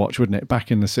amazing to watch, wouldn't it, back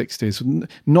in the 60s,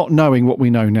 not knowing what we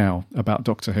know now about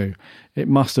Doctor Who. It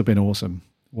must have been awesome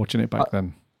watching it back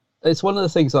then. It's one of the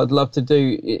things I'd love to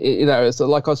do. It's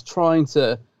like I was trying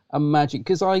to imagine,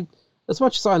 because as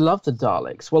much as I love the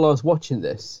Daleks, while I was watching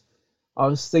this, I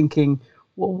was thinking,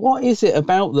 well, what is it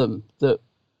about them that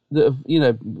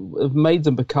have made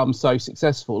them become so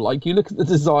successful? Like, you look at the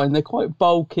design, they're quite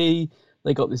bulky.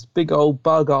 They got this big old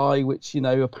bug eye, which,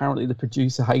 apparently the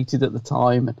producer hated at the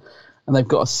time. And they've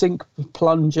got a sink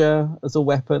plunger as a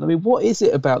weapon. I mean, what is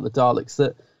it about the Daleks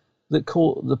that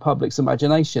caught the public's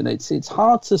imagination? It's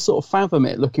hard to sort of fathom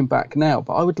it looking back now,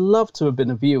 but I would love to have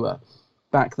been a viewer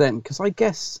back then, because I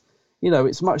guess,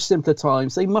 it's much simpler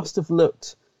times. They must have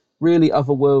looked really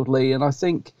otherworldly. And I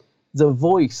think the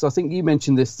voice, I think you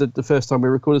mentioned this the first time we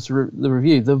recorded the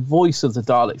review, the voice of the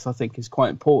Daleks, I think, is quite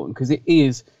important, because it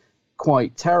is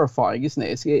quite terrifying, isn't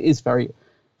it? It is very,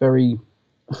 very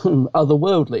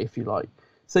otherworldly, if you like.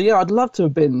 So yeah, I'd love to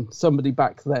have been somebody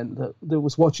back then that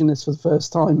was watching this for the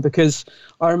first time, because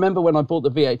I remember when I bought the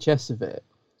VHS of it,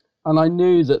 and I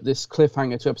knew that this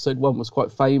cliffhanger to episode 1 was quite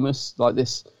famous, like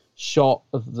this shot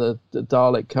of the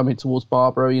Dalek coming towards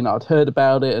Barbara. You know, I'd heard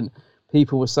about it, and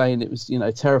people were saying it was, you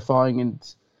know, terrifying,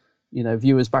 and you know,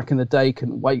 viewers back in the day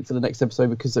couldn't wait for the next episode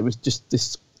because there was just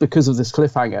this, because of this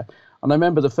cliffhanger. And I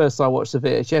remember the first time I watched the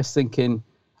VHS thinking,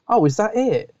 oh, is that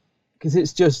it? Because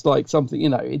it's just like something, you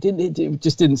know, it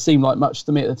just didn't seem like much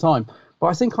to me at the time. But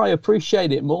I think I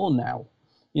appreciate it more now.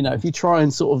 You know, if you try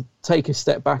and sort of take a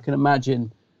step back and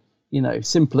imagine, you know,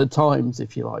 simpler times,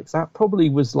 if you like, that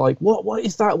probably was like, what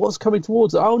is that? What's coming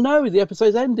towards it? Oh no, the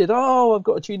episode's ended. Oh, I've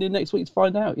got to tune in next week to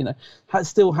find out. You know,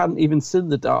 still hadn't even seen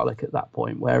the Dalek at that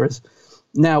point. Whereas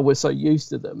now we're so used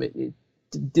to them, it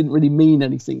didn't really mean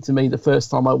anything to me the first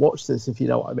time I watched this, if you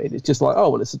know what I mean. It's just like, oh,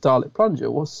 well, it's a Dalek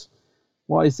plunger.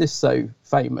 Why is this so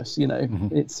famous? You know,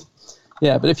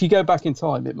 yeah. But if you go back in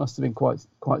time, it must have been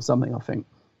quite something, I think.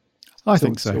 I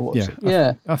think so. Yeah.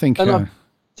 Yeah. I think.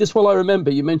 Just while I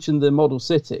remember, you mentioned the model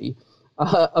city,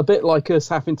 a bit like us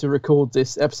having to record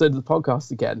this episode of the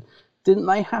podcast again. Didn't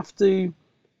they have to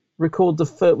record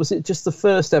was it just the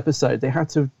first episode? They had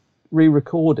to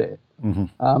re-record it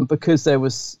because there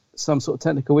was some sort of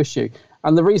technical issue.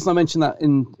 And the reason I mention that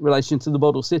in relation to the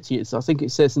model city is I think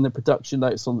it says in the production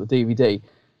notes on the DVD,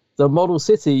 the model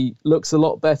city looks a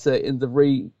lot better in the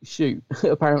reshoot,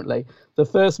 apparently. The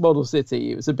first model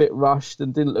city, it was a bit rushed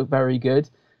and didn't look very good.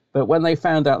 But when they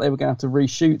found out they were going to have to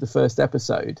reshoot the first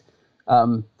episode,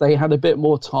 they had a bit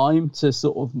more time to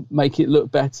sort of make it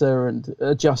look better and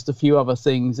adjust a few other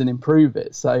things and improve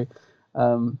it. So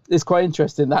it's quite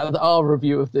interesting that our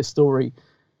review of this story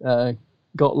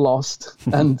got lost,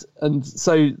 and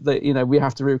so that, you know, we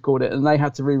have to re-record it, and they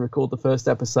had to re-record the first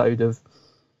episode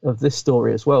of this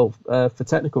story as well for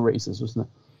technical reasons, wasn't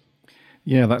it?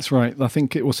 Yeah, that's right. I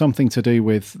think it was something to do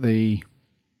with the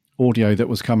audio that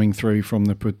was coming through from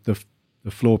the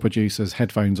floor producer's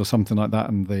headphones or something like that,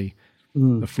 and the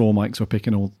floor mics were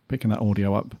picking that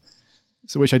audio up.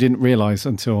 So, which I didn't realise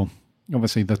until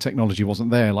obviously the technology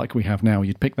wasn't there like we have now.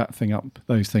 You'd pick that thing up,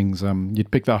 those things, you'd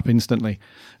pick that up instantly,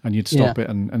 and you'd stop it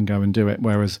and go and do it.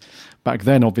 Whereas back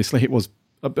then, obviously, it was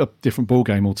a different ball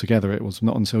game altogether. It was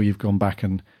not until you've gone back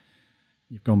and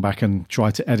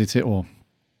tried to edit it or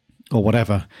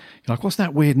whatever, you're like, what's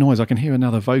that weird noise? I can hear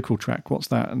another vocal track. What's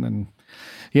that? And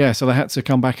then, so they had to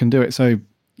come back and do it. So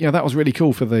yeah, that was really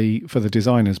cool for the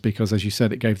designers, because as you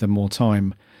said, it gave them more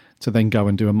time to then go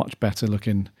and do a much better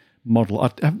looking model.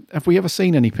 Have we ever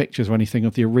seen any pictures or anything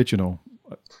of the original?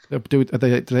 Do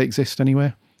they exist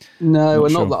anywhere? No,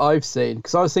 not that I've seen.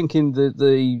 Because I was thinking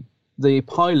the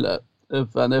pilot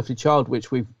of An Earthly Child,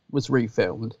 which was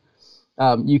refilmed,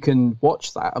 you can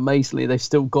watch that. Amazingly, they've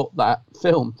still got that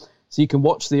film. So you can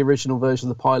watch the original version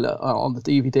of the pilot on the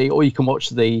DVD, or you can watch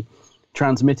the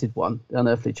transmitted one, An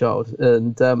Earthly Child,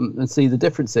 and see the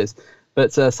differences.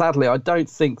 But sadly, I don't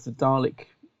think the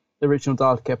original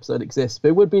Dalek episode exists. But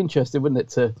it would be interesting, wouldn't it,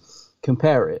 to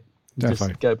compare it? Defo.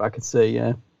 Just go back and see,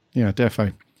 yeah. Yeah,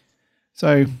 defo.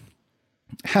 So,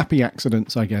 happy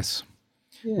accidents, I guess,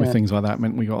 with things like that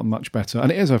meant we got much better. And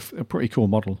it is a pretty cool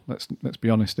model, let's be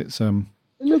honest. It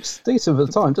looks decent for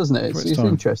the time, doesn't it? It's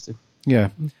interesting. Yeah.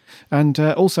 And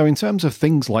also in terms of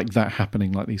things like that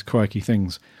happening, like these quirky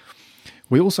things,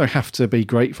 we also have to be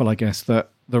grateful, I guess, that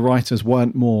the writers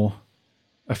weren't more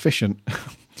efficient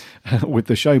with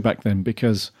the show back then,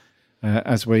 because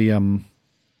as many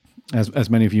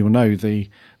of you will know, the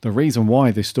reason why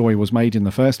this story was made in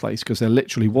the first place, because there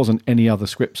literally wasn't any other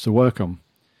scripts to work on.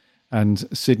 And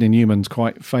Sidney Newman's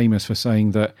quite famous for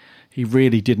saying that he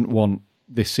really didn't want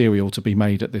this serial to be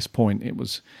made at this point. It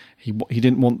was he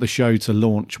didn't want the show to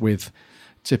launch with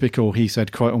typical, he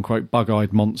said, quote unquote,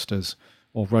 bug-eyed monsters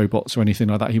or robots or anything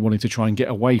like that. He wanted to try and get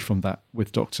away from that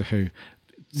with Doctor Who,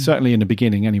 certainly in the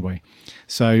beginning anyway.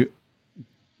 So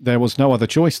there was no other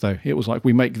choice, though. It was like,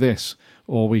 we make this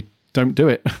or we don't do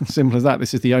it. Simple as that.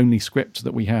 This is the only script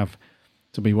that we have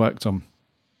to be worked on.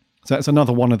 So that's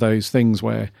another one of those things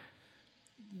where,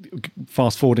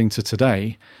 fast forwarding to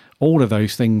today, all of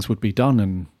those things would be done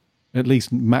and at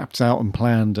least mapped out and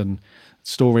planned, and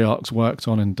story arcs worked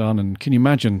on and done. And can you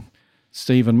imagine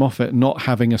Stephen Moffat not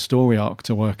having a story arc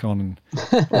to work on, and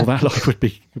all that like would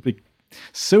be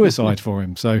suicide for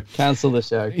him. So cancel the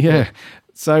show. Yeah.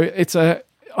 So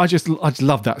I just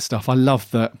love that stuff. I love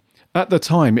that. At the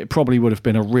time, it probably would have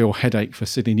been a real headache for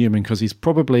Sidney Newman, because he's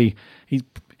from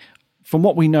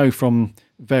what we know from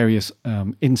various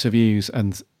interviews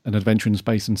and An Adventure in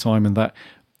Space and Time, and that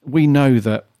we know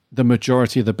that the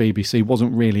majority of the BBC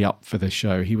wasn't really up for this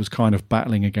show. He was kind of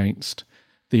battling against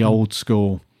the old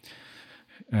school,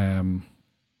 BBC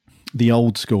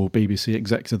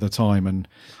execs of the time, and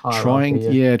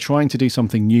trying to do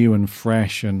something new and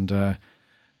fresh. And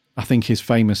I think his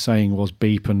famous saying was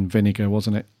 "beep and vinegar,"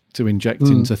 wasn't it, to inject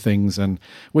into things, and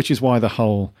which is why the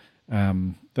whole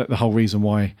reason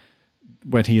why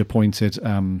when he appointed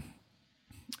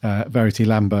Verity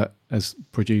Lambert as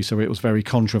producer, it was very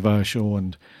controversial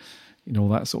and all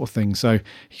that sort of thing. So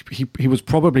he was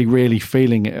probably really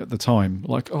feeling it at the time,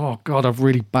 like, oh God, I've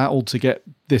really battled to get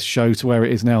this show to where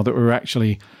it is now, that we're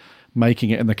actually making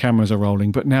it and the cameras are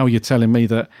rolling. But now you're telling me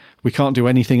that we can't do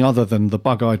anything other than the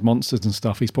bug-eyed monsters and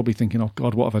stuff. He's probably thinking, oh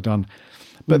God, what have I done?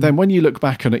 But then when you look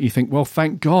back on it, you think, well,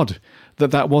 thank God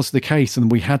that was the case, and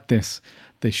we had this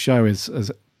show as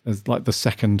like the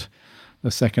second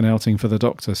outing for the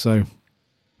Doctor. So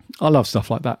I love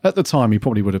stuff like that. At the time, he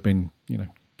probably would have been,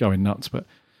 going nuts. But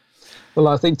well,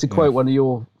 I think to quote one of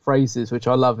your phrases, which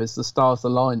I love, is the stars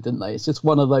aligned, didn't they? It's just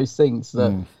one of those things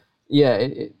that,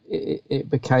 it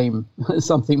became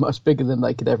something much bigger than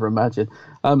they could ever imagine.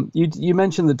 You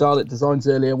mentioned the Dalek designs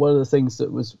earlier. One of the things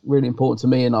that was really important to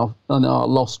me in our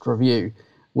Lost review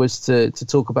was to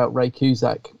talk about Ray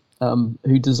Cusack,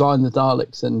 who designed the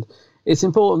Daleks. And it's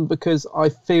important because I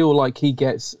feel like he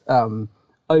gets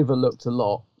overlooked a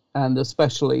lot, and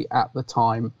especially at the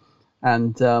time.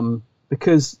 And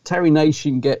because Terry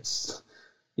Nation gets,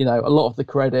 a lot of the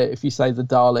credit, if you say the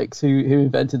Daleks, who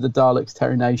invented the Daleks,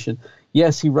 Terry Nation.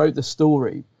 Yes, he wrote the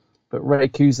story, but Ray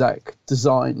Cusack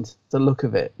designed the look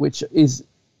of it, which is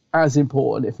as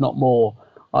important, if not more,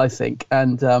 I think.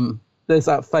 And there's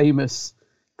that famous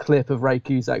clip of Ray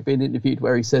Cusack being interviewed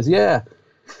where he says,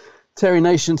 Terry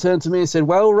Nation turned to me and said,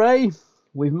 well, Ray,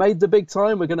 we've made the big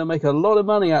time. We're going to make a lot of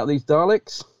money out of these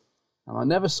Daleks. And I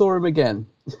never saw him again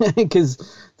because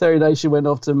Terry Nation went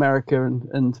off to America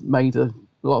and made a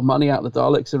lot of money out of the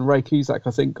Daleks. And Ray Cusack,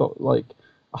 I think, got like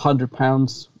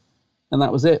 £100, and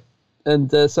that was it.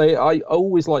 And so I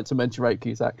always like to mention Ray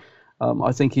Cusack.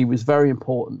 I think he was very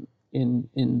important in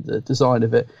the design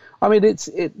of it. I mean,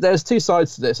 there's two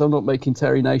sides to this. I'm not making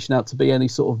Terry Nation out to be any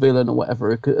sort of villain or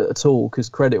whatever at all, because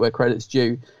credit where credit's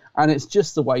due. And it's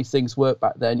just the way things worked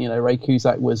back then. Ray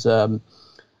Cusack was,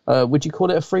 would you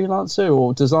call it a freelancer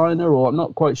or designer, or I'm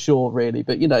not quite sure really,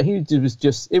 but it was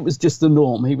just the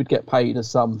norm. He would get paid a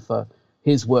sum for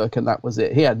his work, and that was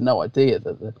it. He had no idea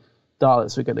that the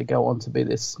Daleks were going to go on to be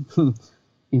this,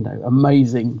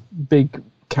 amazing big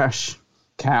cash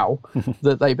cow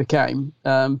that they became.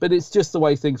 But it's just the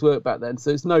way things worked back then. So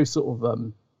it's no sort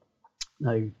of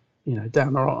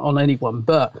downer on anyone.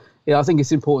 But I think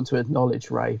it's important to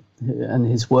acknowledge Ray and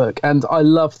his work. And I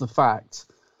love the fact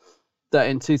that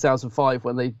in 2005,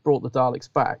 when they brought the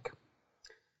Daleks back,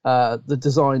 the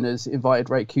designers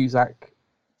invited Ray Cusack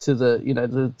to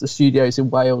the studios in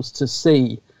Wales to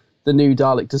see the new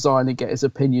Dalek design and get his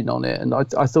opinion on it. And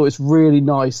I thought it's really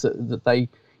nice that they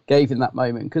gave him that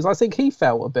moment, because I think he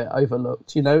felt a bit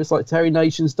overlooked. It's like Terry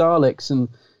Nation's Daleks and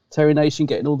Terry Nation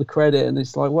getting all the credit, and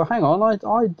it's like, well, hang on, I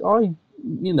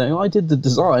did the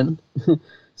design.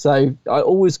 So I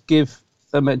always give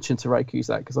a mention to Ray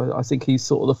Cusack, because I think he's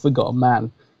sort of the forgotten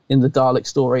man in the Dalek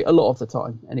story a lot of the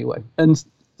time anyway. And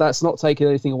that's not taking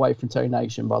anything away from Terry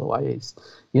Nation, by the way. He's,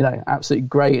 absolutely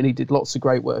great, and he did lots of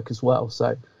great work as well.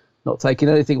 So not taking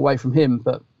anything away from him,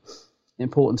 but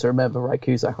important to remember Ray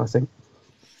Cusack, I think.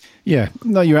 Yeah,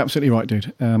 no, you're absolutely right,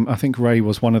 dude. I think Ray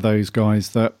was one of those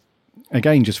guys that,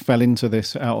 again, just fell into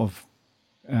this out of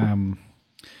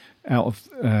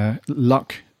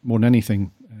luck more than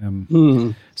anything.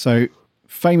 So,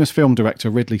 famous film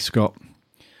director Ridley Scott,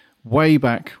 way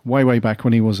back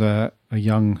when he was a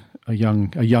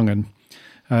young'un,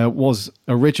 was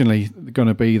originally going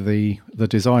to be the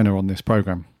designer on this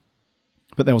program,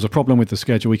 but there was a problem with the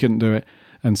schedule. He couldn't do it,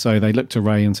 and so they looked to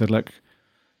Ray and said, "Look,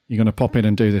 you're going to pop in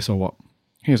and do this or what?"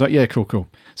 He was like, "Yeah, cool."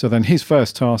 So then his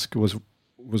first task was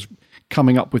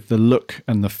coming up with the look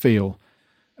and the feel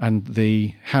and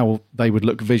how they would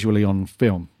look visually on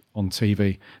film, on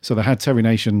TV. So they had Terry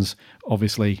Nation's,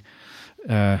 obviously,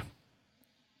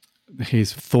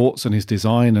 his thoughts and his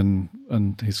design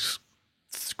and his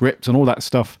script and all that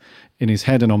stuff in his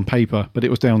head and on paper, but it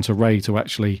was down to Ray to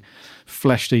actually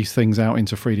flesh these things out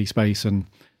into 3D space and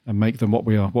make them what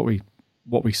we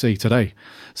see today.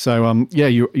 So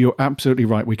you're absolutely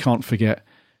right. We can't forget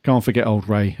old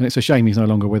Ray, and it's a shame he's no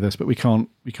longer with us, but we can't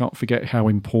forget how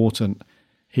important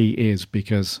he is,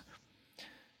 because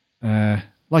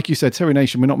like you said, Terry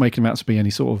Nation, we're not making him out to be any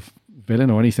sort of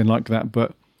villain or anything like that,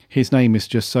 but his name is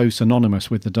just so synonymous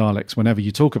with the Daleks. Whenever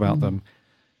you talk about them,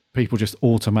 people just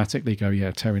automatically go,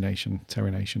 yeah, Terry Nation.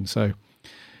 So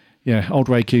yeah, old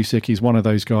Ray Cusack, he's one of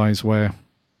those guys where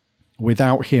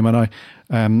without him, and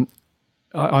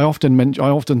I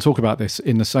often talk about this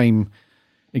in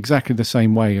exactly the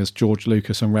same way as George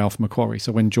Lucas and Ralph McQuarrie.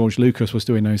 So when George Lucas was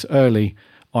doing those early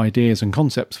ideas and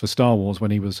concepts for Star Wars,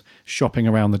 when he was shopping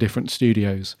around the different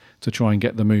studios to try and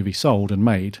get the movie sold and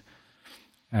made,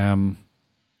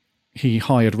 he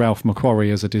hired Ralph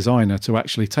McQuarrie as a designer to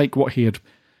actually take what he had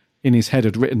in his head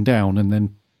had written down and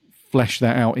then flesh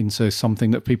that out into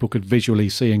something that people could visually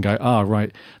see and go,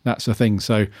 right, that's the thing.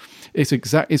 So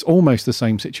it's almost the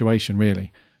same situation,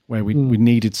 really, where we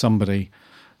needed somebody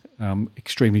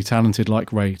extremely talented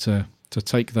like Ray to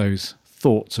take those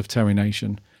thoughts of Terry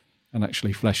Nation and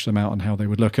actually flesh them out and how they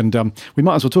would look. And we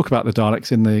might as well talk about the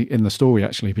Daleks in the story,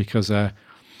 actually, because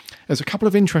there's a couple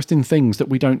of interesting things that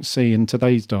we don't see in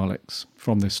today's Daleks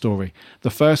from this story. The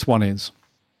first one is,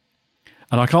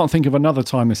 and I can't think of another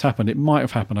time this happened. It might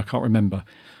have happened, I can't remember.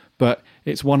 But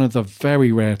it's one of the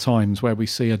very rare times where we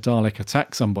see a Dalek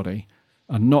attack somebody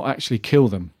and not actually kill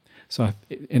them. So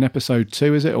in episode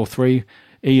 2, is it, or 3,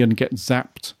 Ian gets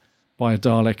zapped by a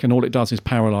Dalek, and all it does is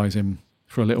paralyse him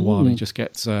for a little while. He just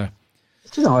gets... I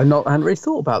hadn't really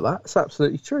thought about that. It's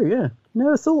absolutely true, yeah.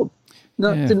 Never thought. No,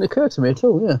 it didn't occur to me at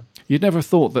all, yeah. You'd never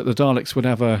thought that the Daleks would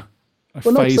have a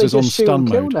phasers on stun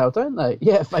mode. Kill now, don't they?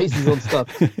 Yeah, phasers on stun.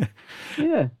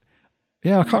 Yeah.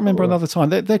 Yeah, I can't remember another time.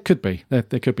 There could be. There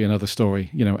could be another story.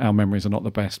 You know, our memories are not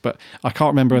the best, but I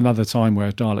can't remember another time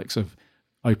where Daleks have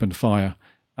opened fire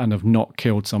and have not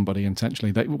killed somebody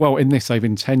intentionally. In this, they've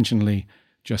intentionally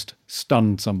just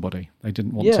stunned somebody. They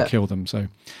didn't want to kill them. So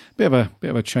bit of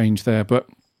a change there. But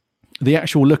the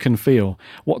actual look and feel,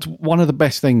 one of the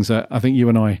best things that I think you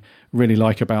and I really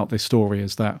like about this story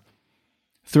is that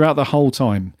throughout the whole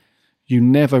time, you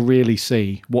never really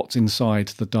see what's inside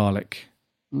the Dalek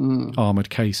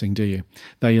armoured casing, do you?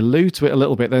 They allude to it a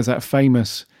little bit. There's that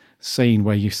famous scene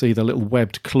where you see the little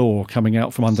webbed claw coming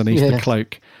out from underneath the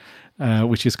cloak,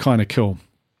 which is kind of cool,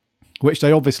 which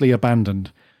they obviously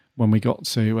abandoned when we got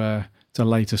to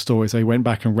later stories. They went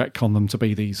back and retconned them to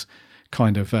be these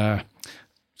kind of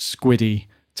squiddy,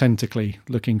 tentacly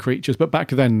looking creatures, but back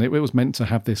then it was meant to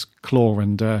have this claw.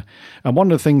 And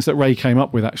one of the things that Ray came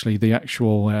up with, actually, the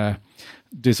actual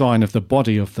design of the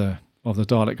body of the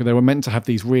Dalek, they were meant to have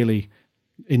these really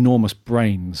enormous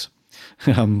brains.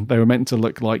 They were meant to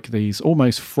look like these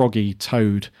almost froggy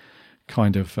toad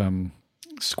kind of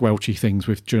squelchy things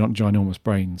with ginormous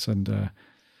brains, and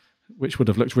which would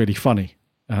have looked really funny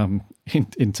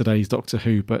in today's Doctor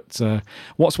Who. But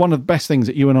what's one of the best things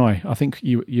that you and I think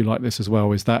you like this as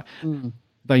well, is that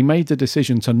they made the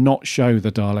decision to not show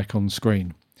the Dalek on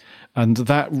screen. And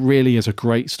that really is a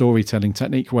great storytelling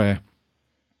technique, where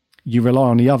you rely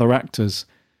on the other actors'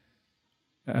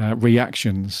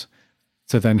 reactions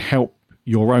to then help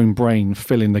your own brain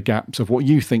fill in the gaps of what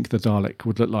you think the Dalek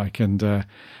would look like. And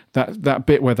that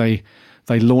bit where they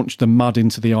launched the mud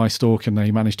into the eye stalk and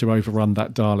they managed to overrun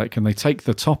that Dalek, and they take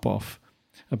the top off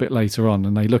a bit later on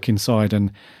and they look inside,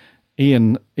 and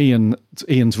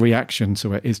Ian's reaction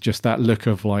to it is just that look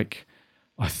of like,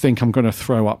 I think I'm going to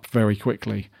throw up very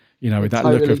quickly. You know, that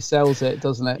totally look of, sells it,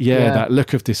 doesn't it? Yeah, that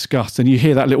look of disgust. And you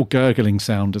hear that little gurgling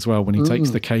sound as well when he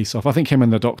takes the case off. I think him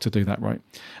and the Doctor do that, right?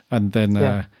 And then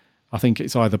I think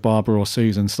it's either Barbara or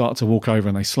Susan start to walk over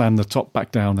and they slam the top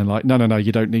back down and like, no,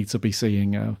 you don't need to be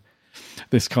seeing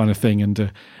this kind of thing.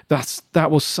 And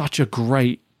that was such a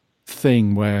great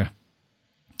thing where,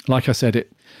 like I said,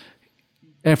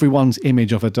 everyone's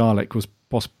image of a Dalek was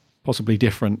possibly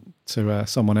different to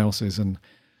someone else's. And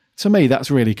to me, that's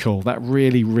really cool. That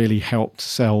really, really helped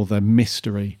sell the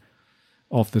mystery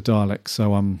of the Daleks.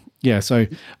 So, so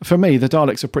for me, the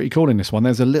Daleks are pretty cool in this one.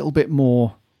 There's a little bit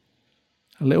more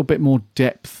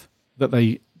depth that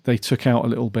they took out a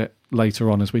little bit later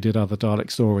on as we did other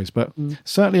Dalek stories. But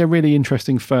certainly a really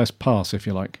interesting first pass, if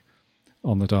you like,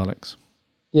 on the Daleks.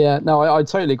 Yeah, no, I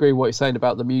totally agree with what you're saying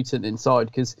about the mutant inside,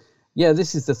 because,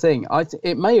 this is the thing.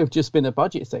 It may have just been a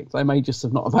budget thing. They may just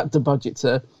have not have had the budget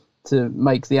to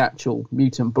make the actual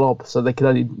mutant blob, so they could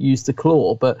only use the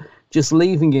claw. But just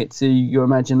leaving it to your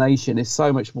imagination is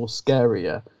so much more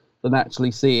scarier than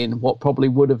actually seeing what probably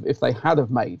would have, if they had have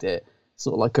made it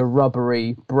sort of like a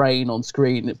rubbery brain on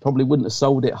screen, it probably wouldn't have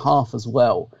sold it half as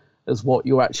well as what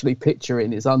you're actually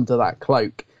picturing is under that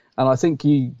cloak. And I think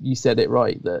you said it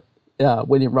right, that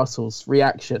William Russell's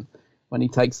reaction when he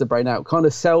takes the brain out kind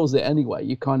of sells it anyway.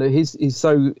 You kind of, he's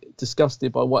so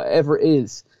disgusted by whatever it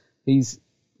is he's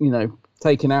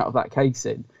taken out of that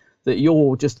casing, that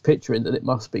you're just picturing that it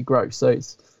must be gross. So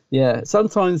it's,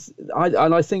 sometimes,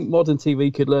 I think modern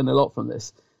TV could learn a lot from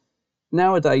this.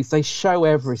 Nowadays, they show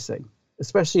everything,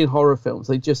 especially in horror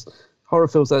films. Horror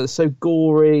films that are so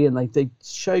gory, and they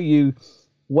show you,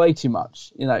 way too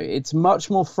much. It's much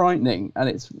more frightening and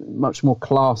it's much more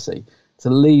classy to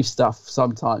leave stuff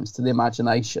sometimes to the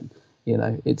imagination.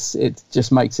 It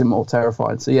just makes it more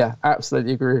terrifying. So yeah,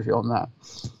 absolutely agree with you on that.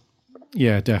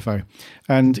 Yeah, defo.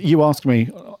 And you asked me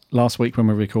last week when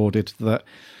we recorded that.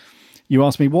 You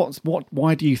asked me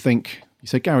why do you think? You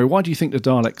said, Gary, why do you think the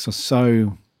Daleks are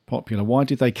so popular? Why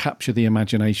did they capture the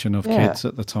imagination of kids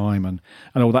at the time and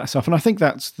all that stuff? And I think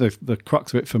that's the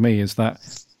crux of it for me, is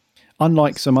that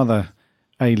unlike some other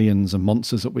aliens and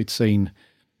monsters that we'd seen,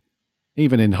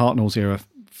 even in Hartnell's era,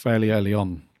 fairly early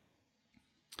on,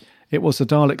 it was the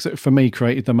Daleks that, for me,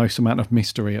 created the most amount of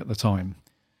mystery at the time.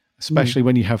 Especially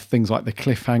when you have things like the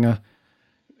cliffhanger.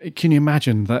 Can you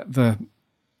imagine that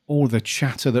all the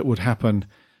chatter that would happen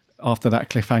after that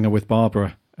cliffhanger with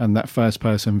Barbara and that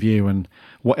first-person view and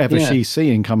whatever she's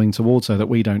seeing coming towards her that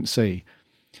we don't see?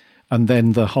 And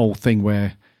then the whole thing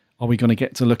where, are we going to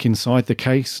get to look inside the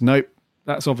case? Nope,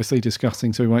 that's obviously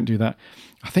disgusting, so we won't do that.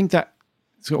 I think that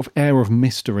sort of air of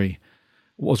mystery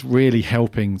was really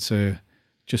helping to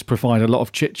just provide a lot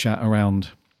of chit-chat around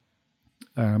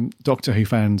Doctor Who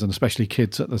fans and especially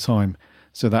kids at the time.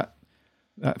 So that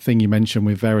thing you mentioned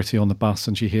with Verity on the bus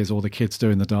and she hears all the kids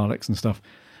doing the Daleks and stuff,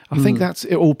 I think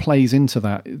it all plays into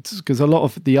that. It's because a lot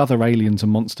of the other aliens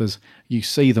and monsters, you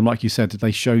see them, like you said,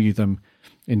 they show you them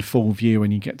in full view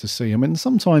and you get to see them. And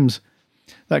sometimes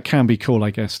that can be cool, I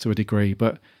guess, to a degree.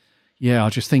 But yeah, I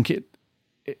just think it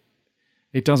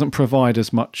doesn't provide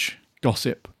as much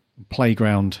gossip,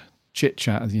 playground chit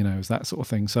chat, as that sort of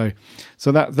thing. So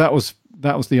that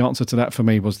was the answer to that for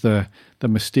me, was the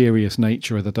mysterious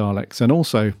nature of the Daleks. And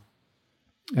also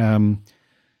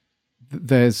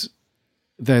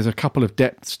there's a couple of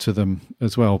depths to them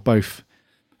as well, both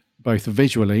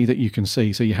visually that you can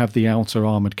see. So you have the outer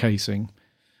armored casing,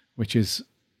 which is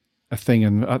a thing,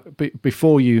 and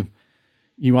before you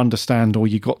understand, or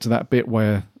you got to that bit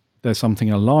where there's something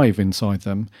alive inside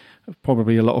them,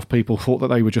 probably a lot of people thought that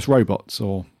they were just robots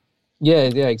or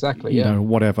exactly,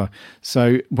 whatever.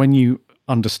 So when you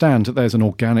understand that there's an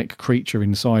organic creature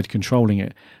inside controlling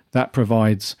it, that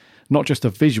provides not just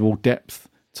a visual depth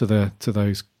to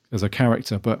those as a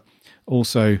character, but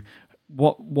also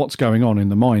what's going on in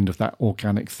the mind of that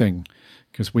organic thing,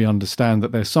 because we understand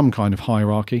that there's some kind of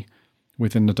hierarchy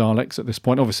within the Daleks at this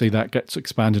point. Obviously that gets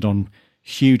expanded on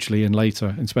hugely in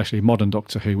later, especially modern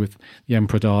Doctor Who, with the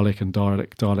Emperor Dalek and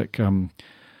Dalek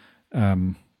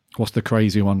what's the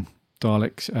crazy one?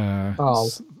 Dalek.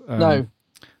 No.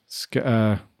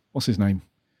 What's his name?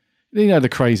 The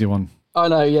crazy one. Oh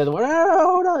no, yeah, the one.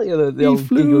 Oh no, the he old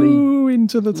flew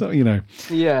into the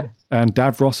Yeah. And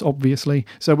Davros, obviously.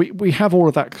 So we have all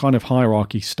of that kind of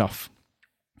hierarchy stuff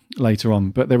later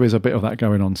on, but there is a bit of that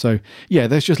going on. So yeah,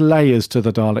 there's just layers to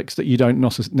the Daleks that you don't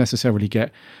necessarily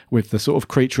get with the sort of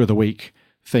creature of the week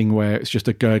thing, where it's just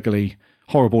a gurgly,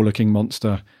 horrible looking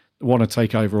monster want to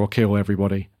take over or kill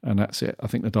everybody, and that's it. I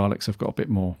think the Daleks have got a bit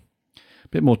more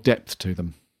depth to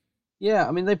them. Yeah,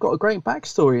 I mean, they've got a great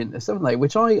backstory in this, haven't they?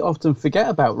 Which I often forget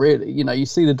about, really. You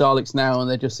see the Daleks now and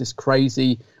they're just this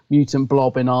crazy mutant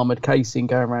blob in armoured casing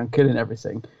going around killing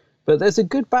everything. But there's a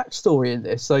good backstory in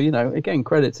this. So, again,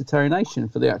 credit to Terry Nation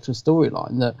for the actual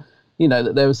storyline that,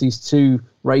 that there was these two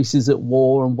races at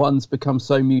war and one's become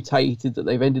so mutated that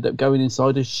they've ended up going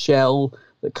inside a shell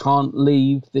that can't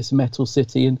leave this metal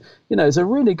city. And, there's a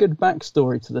really good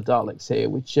backstory to the Daleks here,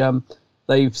 which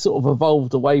they've sort of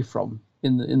evolved away from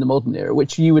in the modern era,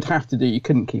 which you would have to do. You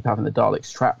couldn't keep having the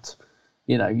Daleks trapped,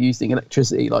 using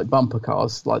electricity like bumper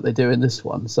cars like they do in this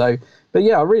one. So, but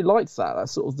yeah, I really liked that.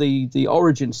 That's sort of the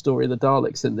origin story of the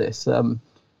Daleks in this. I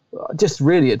just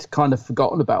really had kind of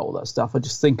forgotten about all that stuff. I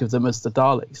just think of them as the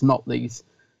Daleks, not these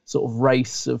sort of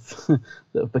race of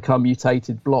that have become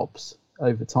mutated blobs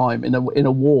over time in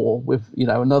a war with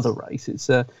another race. It's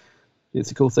a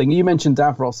cool thing. You mentioned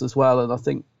Davros as well, and I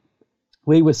think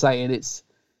we were saying it's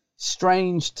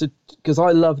strange because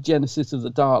I love Genesis of the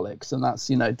Daleks, and that's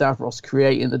Davros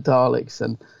creating the Daleks,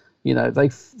 and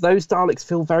those Daleks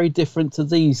feel very different to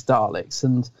these Daleks,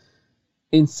 and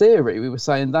in theory we were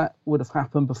saying that would have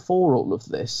happened before all of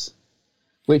this,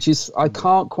 which is I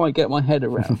can't quite get my head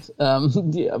around.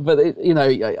 But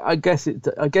I guess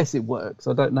it works.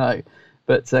 I don't know,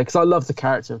 but because I love the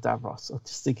character of Davros, I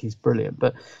just think he's brilliant.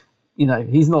 But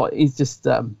he's just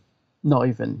not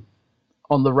even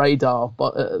on the radar,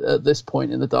 but at this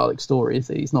point in the Dalek story, is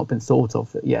he's not been thought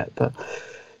of yet. But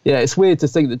yeah, it's weird to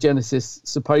think that Genesis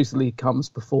supposedly comes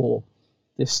before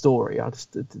this story.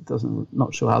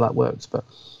 Not sure how that works, but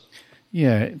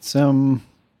yeah, it's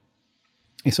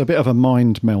a bit of a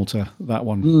mind melter, that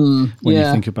one, when you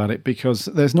think about it, because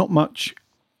there's not much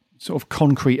sort of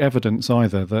concrete evidence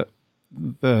either that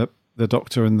the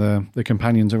Doctor and the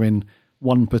companions are in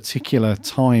one particular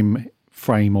time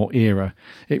frame or era,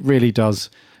 it really does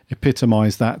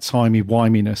epitomise that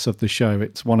timey-wiminess of the show.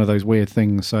 It's one of those weird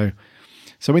things. So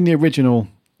in the original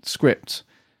script,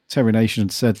 Terry Nation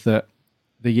had said that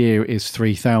the year is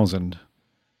 3000,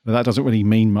 but that doesn't really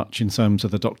mean much in terms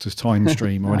of the Doctor's time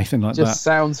stream or anything like that. Just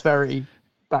sounds very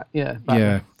back.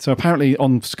 Yeah. So apparently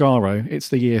on Skaro, it's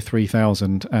the year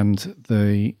 3000, and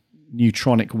the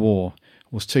Neutronic War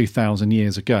was 2000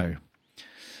 years ago.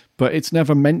 But it's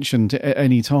never mentioned at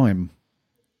any time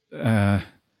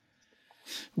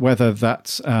whether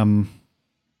that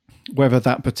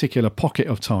particular pocket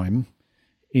of time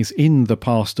is in the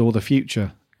past or the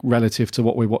future relative to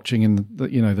what we're watching in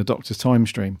the Doctor's time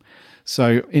stream.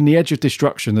 So in the Edge of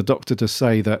Destruction, the Doctor does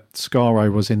say that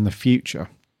Skaro was in the future.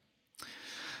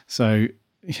 So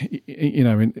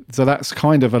so that's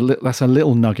kind of that's a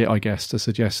little nugget, I guess, to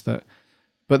suggest that.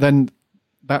 But then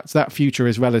that future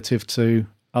is relative to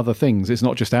other things. It's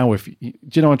not just our. Do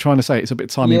you know what I'm trying to say? It's a bit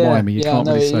timey-wimey. You can't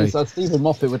really say. Stephen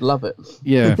Moffat would love it.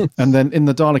 Yeah, and then in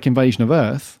the Dalek invasion of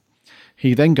Earth,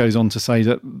 he then goes on to say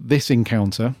that this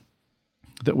encounter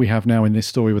that we have now in this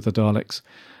story with the Daleks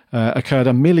occurred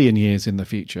 1 million years in the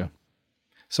future.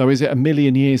 So is it 1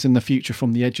 million years in the future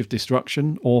from the Edge of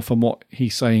Destruction, or from what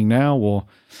he's saying now, or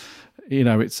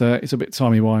it's a bit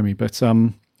timey-wimey. But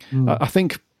I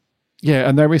think,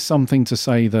 and there is something to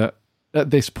say that at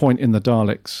this point in the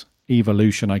Daleks'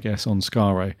 evolution, I guess, on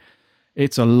Skaro,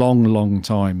 it's a long, long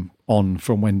time on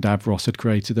from when Davros had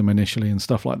created them initially and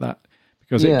stuff like that.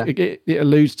 Because it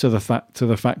alludes to the fact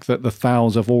that the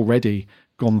Thals have already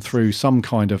gone through some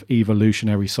kind of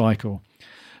evolutionary cycle,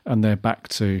 and they're back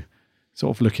to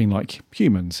sort of looking like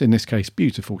humans, in this case,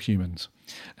 beautiful humans.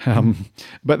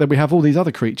 But then we have all these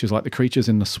other creatures, like the creatures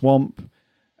in the swamp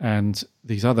and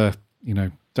these other,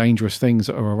 dangerous things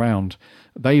that are around.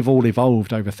 They've all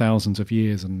evolved over thousands of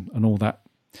years and all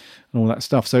that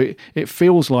stuff. So it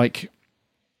feels like,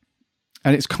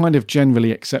 and it's kind of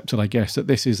generally accepted, I guess, that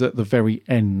this is at the very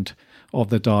end of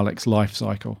the Daleks' life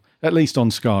cycle, at least on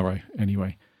Skaro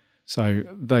anyway. So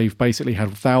they've basically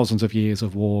had thousands of years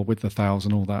of war with the Thals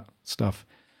and all that stuff.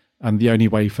 And the only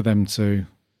way for them to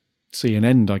see an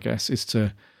end, I guess, is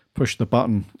to push the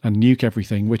button and nuke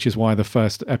everything, which is why the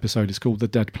first episode is called The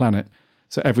Dead Planet.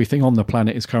 So everything on the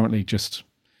planet is currently just,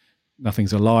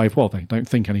 nothing's alive. Well, they don't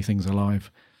think anything's alive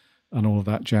and all of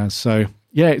that jazz. So,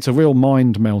 yeah, it's a real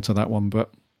mind melter, that one. But,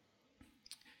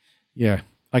 yeah,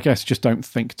 I guess just don't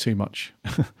think too much.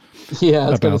 Yeah, I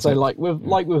was going to say, like with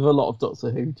a lot of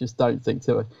Doctor Who, just don't think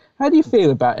too much. How do you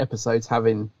feel about episodes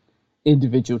having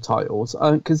individual titles?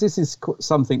 Because this is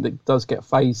something that does get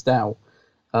phased out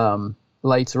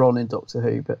later on in Doctor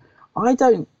Who, but I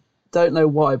don't know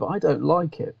why, but I don't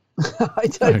like it. I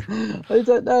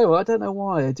don't know. I don't know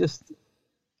why.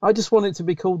 I just want it to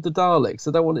be called the Daleks.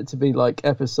 I don't want it to be like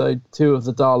episode 2 of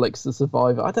the Daleks, the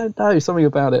Survivor. I don't know. Something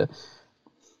about it.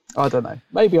 I don't know.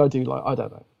 Maybe I do like. I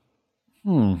don't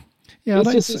know. Yeah,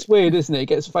 it's weird, isn't it? It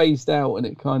gets phased out, and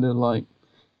it kind of like,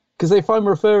 because if I'm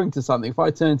referring to something, if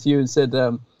I turned to you and said,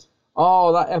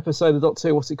 "Oh, that episode of Doctor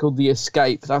Who, what's it called? The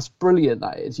Escape. That's brilliant.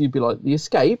 That is." You'd be like, "The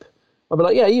Escape." I'd be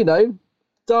like, "Yeah,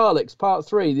 Daleks Part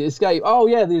 3, The Escape." Oh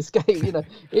yeah, The Escape.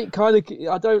 It kind of.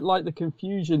 I don't like the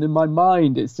confusion in my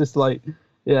mind. It's just like,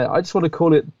 yeah, I just want to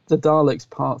call it the Daleks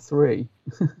Part 3.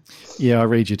 Yeah, I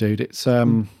read you, dude. It's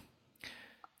Do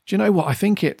you know what? I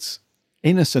think it's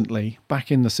innocently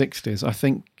back in the 60s. I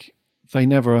think they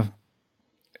never.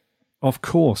 Of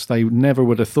course, they never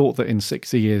would have thought that in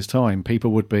 60 years' time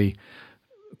people would be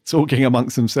talking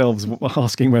amongst themselves,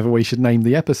 asking whether we should name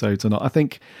the episodes or not. I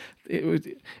think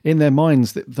in their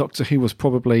minds that Doctor Who was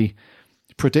probably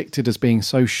predicted as being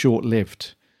so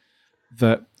short-lived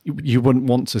that you wouldn't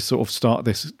want to sort of start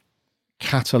this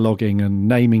cataloguing and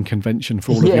naming convention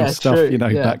for all of your stuff. True.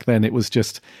 Back then it was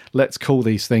just, let's call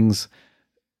these things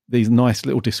these nice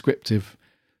little descriptive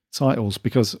titles,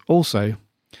 because also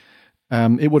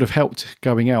it would have helped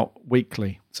going out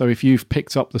weekly. So if you've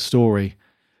picked up the story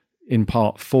in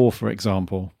part 4, for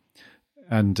example,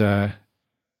 and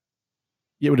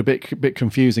it would have been a bit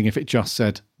confusing if it just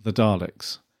said the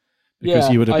Daleks, because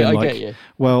you would have been like,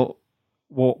 well,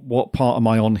 what part am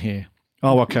I on here?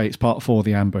 Oh, okay, it's part 4,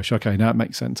 the ambush. Okay, now it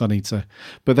makes sense. I need to.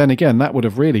 But then again, that would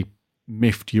have really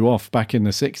miffed you off back in the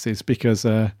 60s, because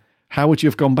how would you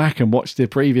have gone back and watched the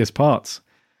previous parts?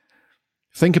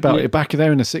 Think about it. Back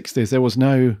there in the 60s, there was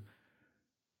no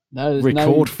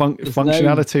record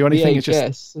functionality or anything. VHS,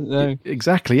 it's just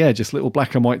exactly, yeah, just little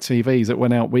black and white TVs that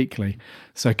went out weekly.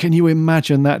 So can you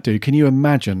imagine that, dude? Can you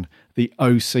imagine the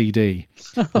OCD?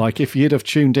 Like if you'd have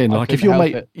tuned in, like if your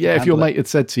mate, if your mate had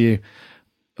said to you,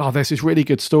 "Oh, there's this really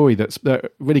good story that's a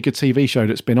really good TV show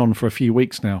that's been on for a few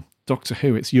weeks now, Doctor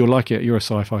Who. You'll like it. You're a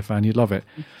sci-fi fan. You'd love it.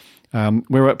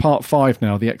 We're at part 5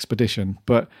 now, The Expedition,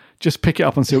 but just pick it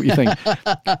up and see what you think."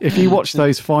 If you watch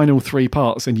those final 3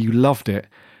 parts and you loved it,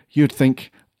 you'd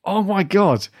think, "Oh my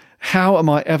God, how am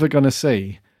I ever going to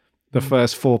see the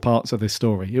first 4 parts of this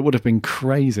story?" It would have been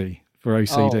crazy for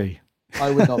OCD. I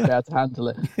would not be able to handle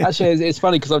it. Actually, it's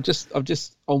funny because I've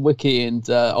just on Wiki, and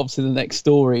obviously the next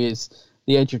story is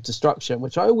The Edge of Destruction,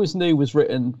 which I always knew was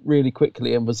written really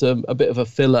quickly and was a bit of a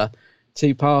filler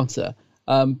 2-parter.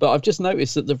 But I've just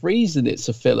noticed that the reason it's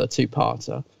a filler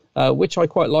 2-parter, which I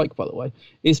quite like, by the way,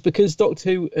 is because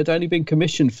Doctor Who had only been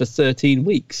commissioned for 13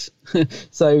 weeks.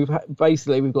 So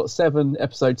basically we've got 7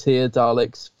 episodes here,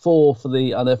 Daleks, 4 for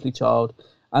The Unearthly Child.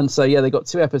 And so, yeah, they got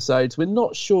 2 episodes. We're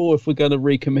not sure if we're going to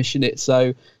recommission it.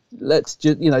 So let's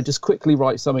just quickly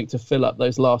write something to fill up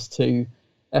those last 2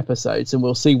 episodes and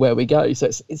we'll see where we go. So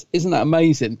isn't that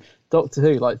amazing? Doctor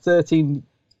Who, like 13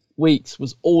 weeks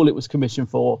was all it was commissioned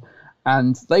for.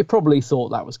 And they probably thought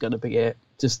that was going to be it.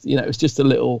 Just, it was just a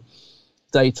little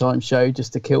daytime show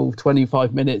just to kill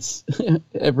 25 minutes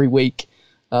every week.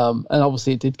 And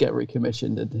obviously it did get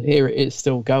recommissioned and here it is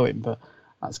still going, but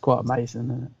that's quite amazing,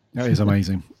 isn't it? That is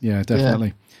amazing. Yeah, definitely.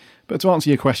 Yeah. But to answer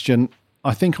your question,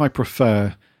 I think I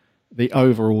prefer the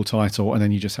overall title and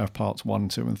then you just have parts 1,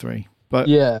 2 and 3. But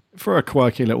for a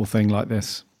quirky little thing like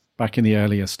this, back in the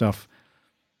earlier stuff,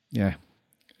 it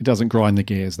doesn't grind the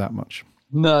gears that much.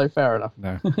 No, fair enough.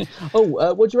 No.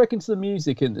 What do you reckon to the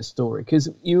music in this story? Because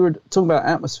you were talking about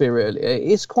atmosphere earlier.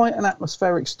 It's quite an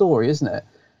atmospheric story, isn't it?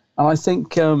 And I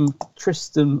think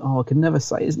Tristan, I can never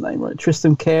say his name right,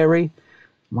 Tristan Carey,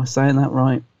 am I saying that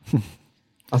right?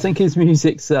 I think his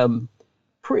music's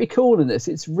pretty cool in this.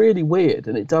 It's really weird,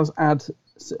 and it does add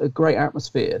a great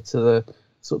atmosphere to the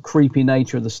sort of creepy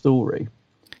nature of the story.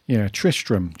 Yeah,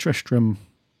 Tristram. It's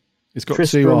got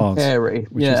Tristram 2 R's, Carey.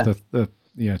 which is the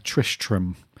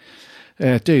Tristram.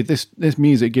 Dude, this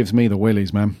music gives me the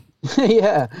willies, man.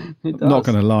 Yeah, it does. Not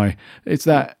going to lie. It's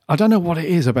that, I don't know what it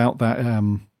is about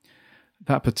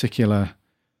that particular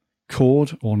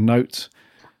chord or note.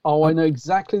 Oh, I know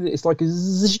exactly. It's like a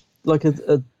zzz, like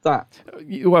a that.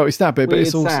 Well, it's that bit, but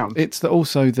it's also sound. It's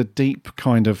also the deep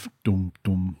kind of dum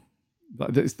dum.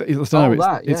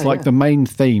 It's like the main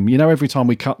theme. Every time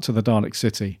we cut to the Dalek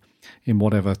City in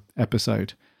whatever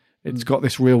episode, it's got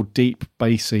this real deep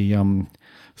bassy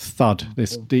thud,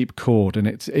 this deep chord, and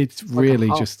it's really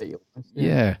like just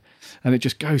and it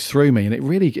just goes through me, and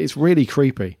it's really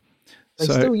creepy. They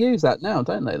still use that now,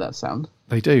 don't they? That sound.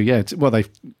 They do, yeah. They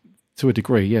to a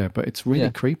degree, yeah, but it's really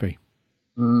creepy.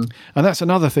 And that's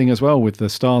another thing as well with the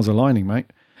stars aligning, mate.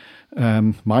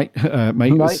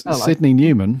 Sidney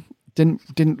Newman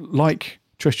didn't like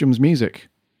Tristram's music.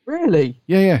 Really?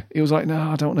 Yeah. He was like, no,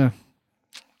 I don't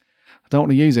want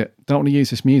to use it. Don't want to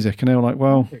use this music. And they were like,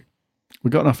 well,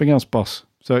 we've got nothing else, boss.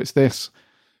 So it's this,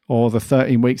 or the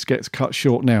 13 weeks gets cut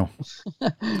short now.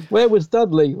 Where was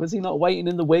Dudley? Was he not waiting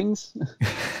in the wings?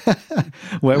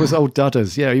 Where was old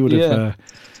Dudders? Yeah, he would have.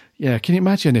 Can you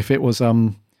imagine if it was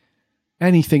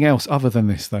anything else other than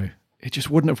this, though? It just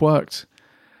wouldn't have worked.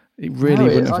 It really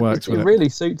wouldn't have worked. It really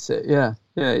suits it. Yeah.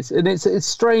 It's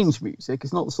strange music.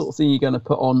 It's not the sort of thing you're going to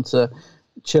put on to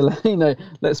chill.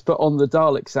 Let's put on the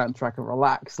Dalek soundtrack and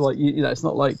relax. Like it's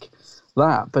not like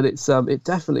that. But it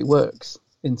definitely works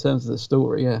in terms of the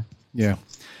story. Yeah. Yeah,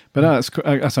 but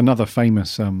that's another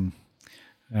famous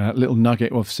little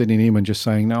nugget of Sidney Newman just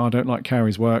saying, "No, I don't like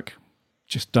Carey's work.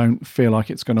 Just don't feel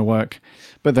like it's going to work."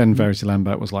 But then Verity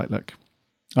Lambert was like, "Look,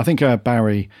 I think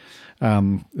Barry,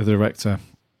 the director."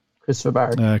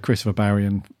 Christopher Barry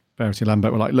and Verity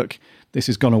Lambert were like, look, this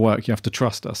is going to work. You have to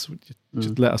trust us.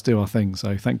 Just let us do our thing.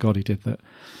 So thank God he did that.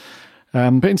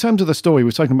 But in terms of the story,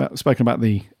 we've spoken about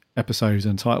the episodes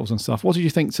and titles and stuff. What did you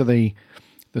think to the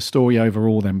story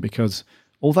overall then? Because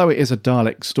although it is a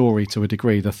Dalek story to a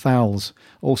degree, the Thals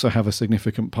also have a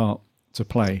significant part to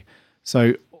play.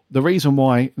 So the reason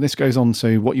why, this goes on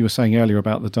to what you were saying earlier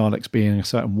about the Daleks being a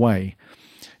certain way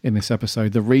in this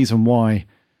episode, the reason why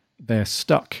they're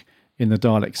stuck in the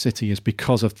Dalek City is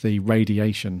because of the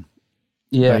radiation.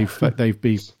 Yeah,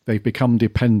 they've become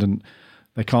dependent.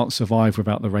 They can't survive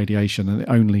without the radiation, and it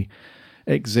only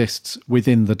exists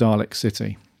within the Dalek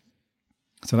City.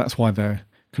 So that's why they're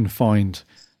confined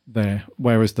there.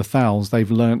 Whereas the Thals,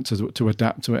 they've learnt to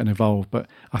adapt to it and evolve, but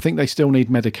I think they still need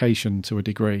medication to a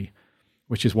degree,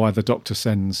 which is why the Doctor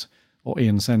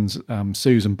Ian sends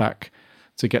Susan back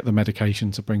to get the medication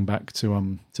to bring back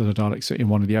to the Dalek City in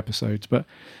one of the episodes. But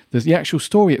the actual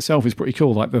story itself is pretty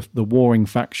cool. Like the warring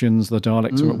factions, the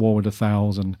Daleks are at war with the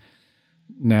Thals, and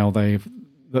now the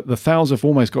Thals have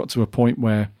almost got to a point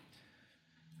where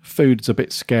food's a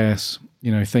bit scarce.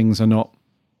 You know, things are not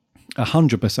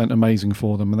 100% amazing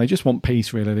for them, and they just want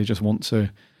peace. Really, they just want to.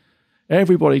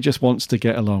 Everybody just wants to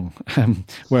get along.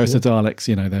 Whereas the Daleks,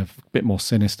 you know, they're a bit more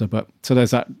sinister. But so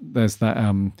there's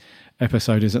that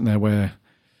episode, isn't there, where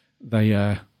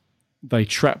they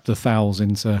trap the Thals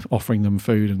into offering them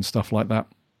food and stuff like that.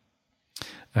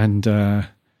 And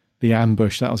the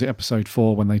ambush, that was episode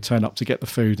 4, when they turn up to get the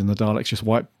food and the Daleks just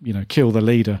kill the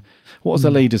leader. What was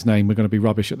the leader's name? We're going to be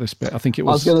rubbish at this bit. I think it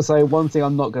was... I was going to say, one thing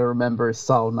I'm not going to remember is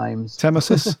Sal names.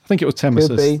 Temesis? I think it was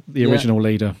Temesis, the original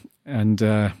leader.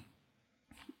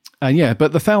 And yeah,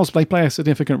 but the Thals, they play a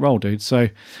significant role, dude. So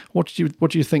what do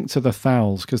you think to the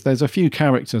Thals? Because there's a few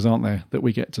characters, aren't there, that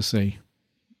we get to see.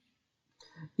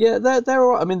 Yeah,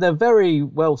 they're very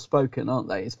well spoken, aren't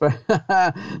they? It's very,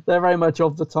 they're very much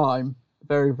of the time.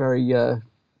 Very, very,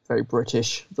 very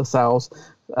British, the Thals.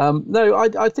 No,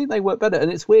 I think they work better,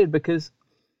 and it's weird because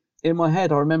in my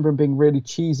head I remember them being really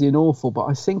cheesy and awful, but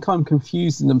I think I'm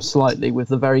confusing them slightly with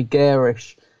the very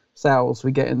garish Thals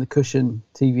we get in the Cushion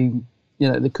TV.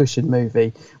 The Cushion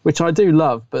movie, which I do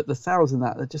love, but the Thals in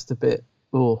that, they're just a bit,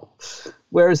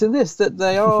 Whereas in this, that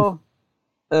they are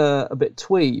a bit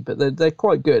twee, but they're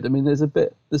quite good. I mean, there's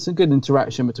some good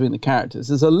interaction between the characters.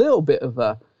 There's a little bit of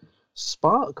a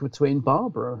spark between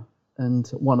Barbara and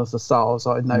one of the Thals,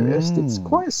 I noticed. It's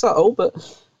quite subtle, but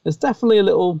there's definitely a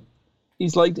little...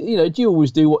 He's like, do you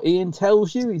always do what Ian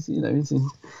tells you? He's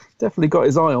definitely got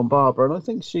his eye on Barbara, and I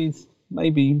think she's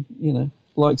maybe,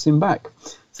 likes him back.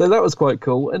 So that was quite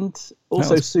cool. And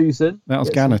also Susan. That was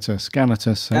Ganatus.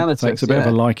 Ganatus takes a bit of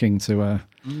a liking to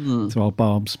our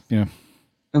Barbs. Yeah.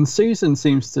 And Susan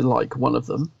seems to like one of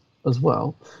them as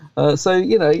well. So,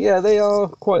 they are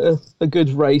quite a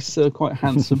good race, quite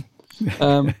handsome.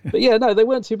 But yeah, no, they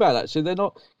weren't too bad, actually. They're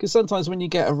not, because sometimes when you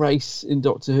get a race in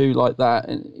Doctor Who like that,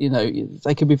 and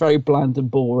they can be very bland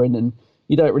and boring and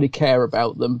you don't really care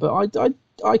about them. But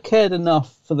I cared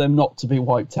enough for them not to be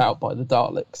wiped out by the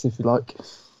Daleks, if you like.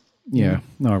 Yeah,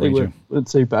 no, I read you. Weren't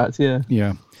too bad, yeah.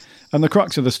 Yeah, and the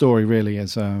crux of the story really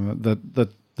is the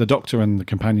Doctor and the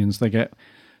companions.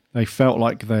 They felt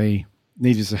like they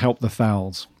needed to help the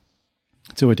Thals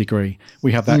to a degree.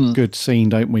 We have that good scene,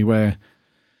 don't we, where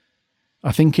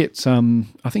I think it's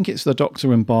the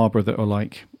Doctor and Barbara that are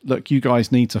like, look, you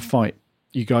guys need to fight.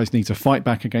 You guys need to fight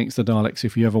back against the Daleks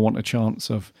if you ever want a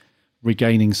chance of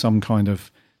regaining some kind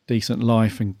of decent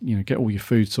life and get all your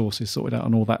food sources sorted out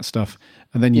and all that stuff.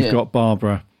 And then you've got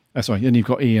Barbara, then you've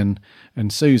got Ian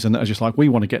and Susan that are just like, we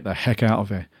want to get the heck out of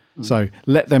here. So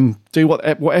let them do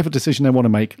whatever decision they want to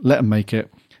make. Let them make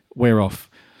it. We're off.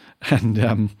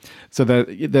 And so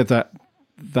there's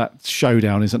that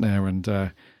showdown, isn't there?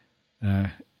 And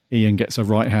Ian gets a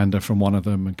right-hander from one of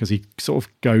them because he sort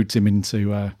of goads him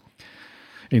into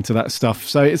that stuff.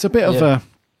 So it's a bit of a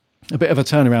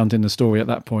turnaround in the story at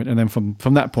that point. And then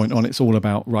from that point on, it's all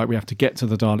about, right, we have to get to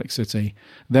the Dalek City.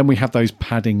 Then we have those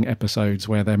padding episodes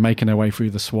where they're making their way through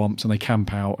the swamps and they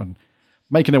camp out and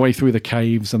making their way through the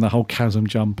caves and the whole chasm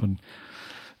jump and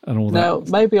all that. Now,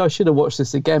 maybe I should have watched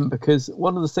this again, because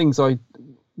one of the things I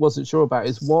wasn't sure about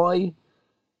is why...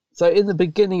 So in the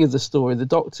beginning of the story, the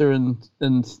Doctor and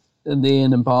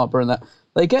Ian and Barbara and that,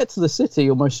 they get to the city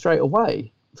almost straight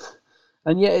away.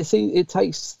 And yet it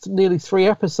takes nearly 3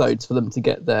 episodes for them to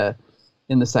get there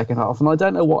in the second half. And I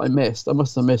don't know what I missed. I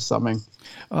must have missed something.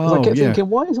 I kept thinking,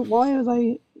 why are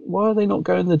they not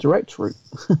going the direct route?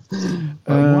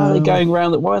 Why are they going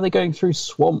around? Why are they going through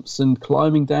swamps and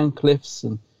climbing down cliffs?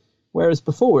 And whereas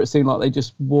before it seemed like they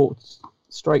just walked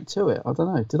straight to it. I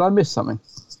don't know. Did I miss something?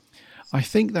 I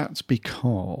think that's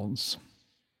because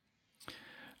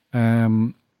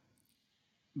they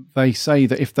say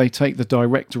that if they take the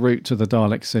direct route to the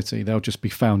Dalek City, they'll just be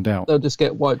found out. They'll just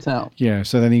get wiped out. Yeah,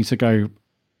 so they need to go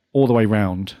all the way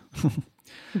round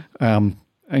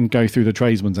and go through the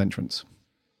tradesman's entrance.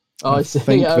 Oh, I see. I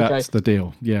think that's the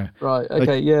deal. Yeah. Right.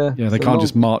 Okay. Yeah. Yeah. They can't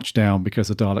just march down because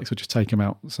the Daleks would just take them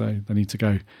out. So they need to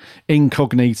go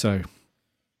incognito.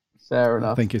 Fair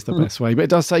enough. I think it's the best way. But it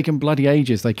does take them bloody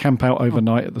ages. They camp out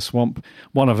overnight at the swamp.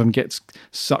 One of them gets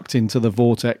sucked into the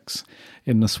vortex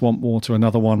in the swamp water.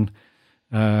 Another one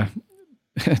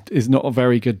is not a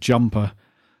very good jumper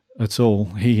at all.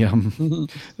 He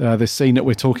this scene that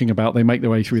we're talking about, they make their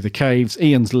way through the caves.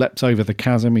 Ian's leapt over the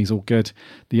chasm. He's all good.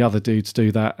 The other dudes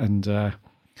do that. And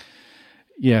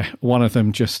one of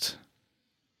them just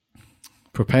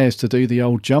prepares to do the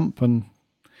old jump and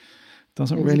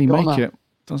doesn't really make it.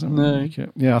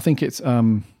 Yeah, I think it's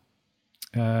Elion,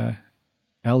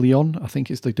 I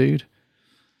think it's the dude.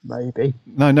 Maybe.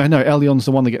 No. Elion's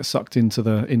the one that gets sucked into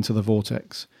the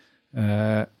vortex.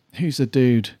 Who's the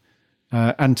dude?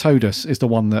 Antodus is the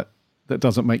one that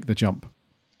doesn't make the jump.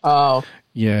 Oh.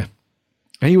 Yeah.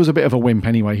 He was a bit of a wimp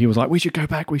anyway. He was like, we should go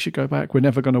back. We're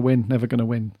never going to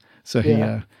win. So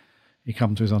he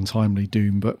comes to his untimely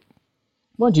doom. But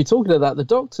mind you, talking of that, the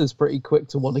Doctor's pretty quick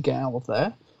to want to get out of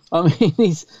there. I mean,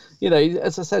 he's,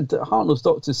 as I said, Hartnell's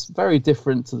Doctor's very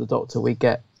different to the Doctor we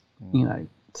get,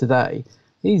 today.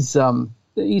 He's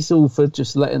all for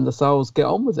just letting the Thals get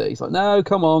on with it. He's like, no,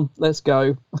 come on, let's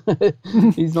go.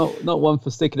 He's not one for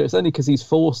sticking it. It's only because he's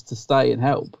forced to stay and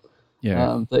help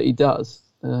that he does.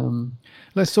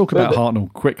 Let's talk about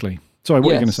Hartnell quickly. Sorry,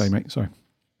 what are you going to say, mate? Sorry.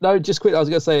 No, just quick. I was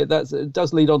going to say it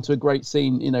does lead on to a great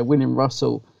scene. William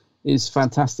Russell is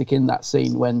fantastic in that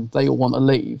scene when they all want to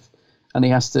leave, and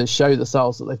he has to show the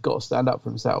Thals that they've got to stand up for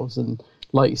themselves. And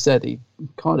like you said, he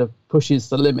kind of pushes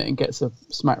the limit and gets a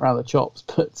smack round the chops.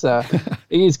 But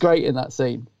he is great in that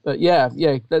scene. But yeah,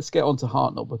 let's get on to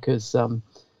Hartnell because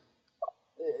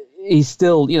he's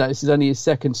still, this is only his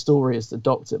second story as the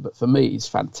Doctor, but for me, he's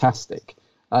fantastic.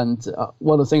 And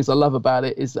one of the things I love about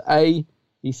it is that A,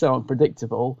 he's so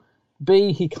unpredictable.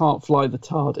 B, he can't fly the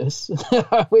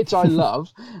TARDIS, which I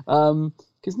love.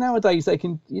 Because nowadays they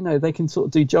can sort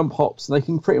of do jump hops. And they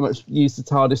can pretty much use the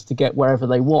TARDIS to get wherever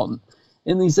they want.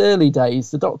 In these early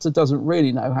days, the Doctor doesn't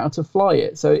really know how to fly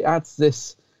it. So it adds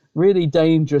this really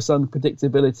dangerous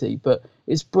unpredictability. But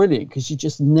it's brilliant because you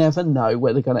just never know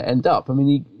where they're going to end up. I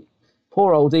mean,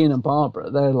 poor old Ian and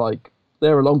Barbara,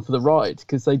 they're along for the ride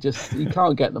because you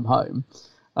can't get them home.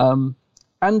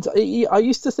 And I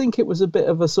used to think it was a bit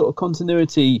of a sort of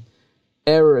continuity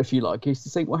error, if you like. I used to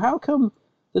think, well, how come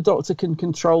the Doctor can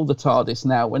control the TARDIS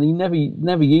now when he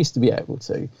never used to be able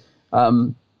to?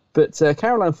 But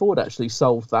Caroline Ford actually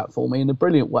solved that for me in a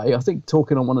brilliant way. I think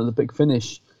talking on one of the Big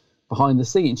Finish behind the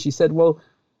scenes, she said, well,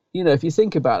 if you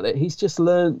think about it, he's just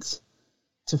learnt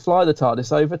to fly the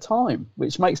TARDIS over time,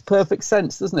 which makes perfect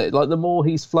sense, doesn't it? Like the more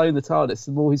he's flown the TARDIS,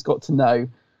 the more he's got to know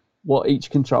what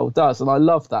each control does. And I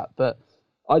love that. But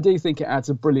I do think it adds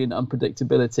a brilliant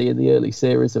unpredictability in the early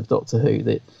series of Doctor Who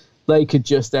that they could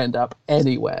just end up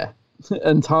anywhere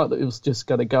and Hartnell was just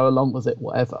going to go along with it,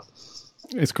 whatever.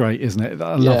 It's great, isn't it?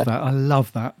 I love that. I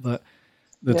love that the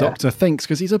Doctor thinks,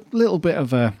 because he's a little bit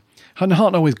of a... And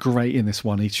Hartnell is great in this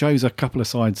one. He shows a couple of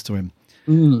sides to him.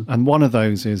 And one of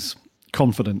those is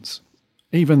confidence.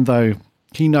 Even though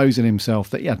he knows in himself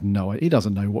that he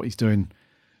doesn't know what he's doing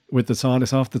with the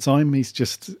TARDIS half the time.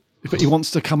 But he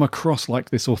wants to come across like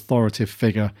this authoritative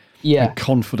figure, and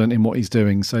confident in what he's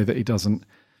doing, so that he doesn't.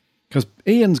 Because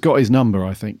Ian's got his number,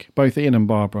 I think. Both Ian and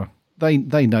Barbara, they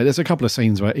know. There's a couple of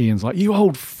scenes where Ian's like, "You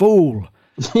old fool!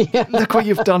 Look what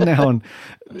you've done now." And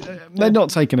they're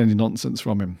not taking any nonsense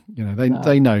from him.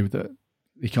 They know that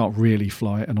he can't really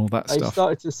fly it and all that stuff. They've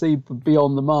started to see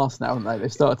beyond the mask now, haven't they?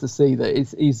 They've started to see that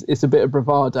it's a bit of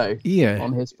bravado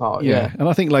on his part. Yeah. And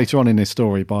I think later on in this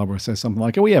story, Barbara says something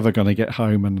like, "Are we ever going to get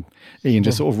home?" And Ian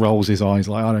just sort of rolls his eyes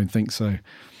like, "I don't think so."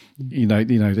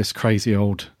 This crazy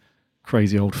old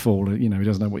fool. He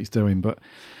doesn't know what he's doing. But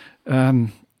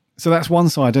so that's one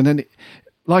side, and then,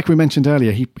 like we mentioned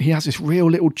earlier, he has this real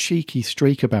little cheeky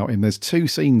streak about him. There's two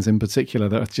scenes in particular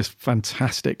that are just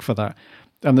fantastic for that.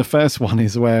 And the first one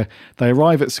is where they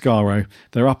arrive at Skaro.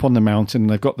 They're up on the mountain. And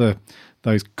they've got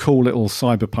those cool little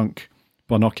cyberpunk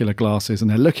binocular glasses, and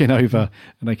they're looking over,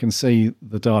 and they can see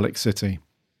the Dalek city.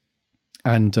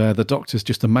 And the Doctor's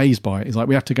just amazed by it. He's like,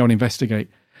 "We have to go and investigate,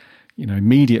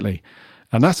 immediately."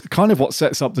 And that's kind of what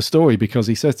sets up the story, because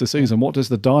he says to Susan, "What does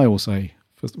the dial say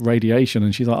for radiation?"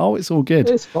 And she's like, "Oh, it's all good.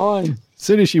 It's fine." As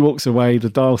soon as she walks away, the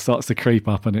dial starts to creep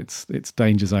up, and it's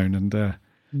danger zone. And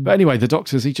but anyway, the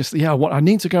Doctor's, I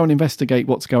need to go and investigate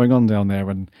what's going on down there.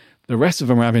 And the rest of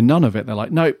them are having none of it. They're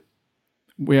like, "No,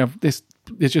 we have this.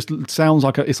 It just sounds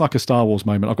like it's like a Star Wars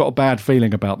moment. I've got a bad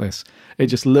feeling about this. It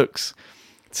just looks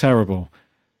terrible.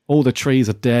 All the trees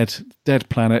are dead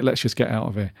planet. Let's just get out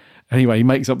of here." Anyway, he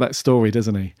makes up that story,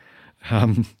 doesn't he?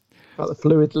 About the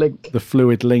fluid link. The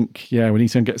fluid link, we need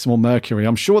to get some more mercury.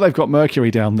 I'm sure they've got mercury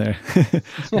down there.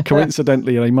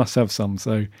 Coincidentally, they must have some.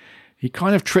 So he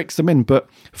kind of tricks them in, but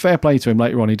fair play to him.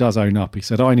 Later on, he does own up. He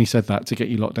said, "I only said that to get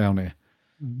you locked down here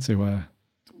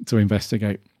to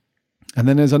investigate." And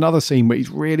then there's another scene where he's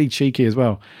really cheeky as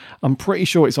well. I'm pretty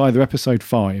sure it's either episode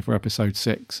 5 or episode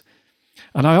 6.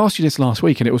 And I asked you this last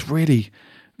week, and it was really,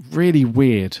 really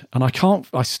weird. And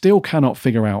I still cannot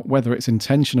figure out whether it's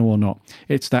intentional or not.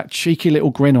 It's that cheeky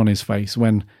little grin on his face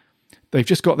when they've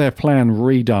just got their plan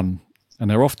redone and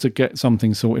they're off to get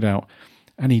something sorted out.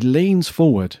 And he leans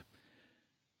forward,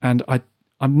 and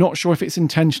I'm not sure if it's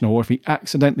intentional or if he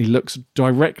accidentally looks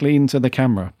directly into the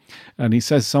camera, and he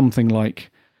says something like,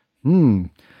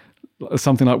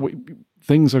 something like,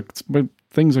 things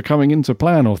are coming into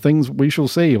plan, or things we shall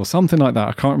see, or something like that.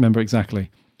 I can't remember exactly.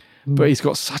 But he's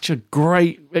got such a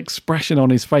great expression on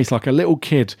his face, like a little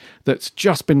kid that's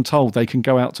just been told they can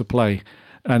go out to play,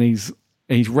 and he's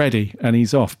ready and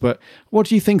he's off. But what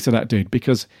do you think to that dude?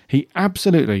 Because he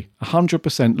absolutely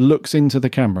 100% looks into the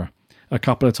camera a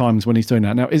couple of times when he's doing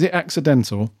that. Now, is it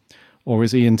accidental, or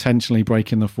is he intentionally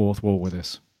breaking the fourth wall with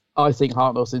this? I think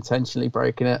Hartnell's intentionally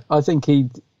breaking it. I think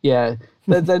they're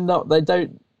not, they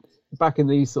don't, back in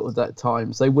these sort of that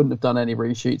times, they wouldn't have done any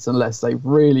reshoots unless they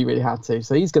really, really had to.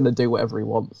 So he's going to do whatever he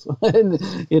wants,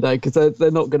 because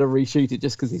they're not going to reshoot it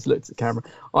just because he's looked at the camera.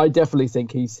 I definitely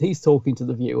think he's talking to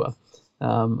the viewer,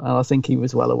 and I think he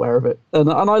was well aware of it.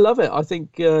 And I love it. I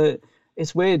think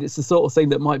it's weird. It's the sort of thing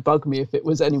that might bug me if it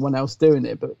was anyone else doing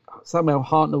it, but somehow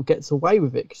Hartnell gets away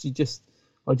with it because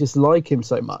I just like him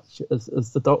so much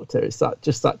as the Doctor. It's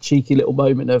that cheeky little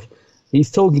moment of, he's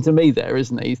talking to me there,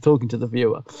 isn't he? He's talking to the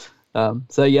viewer.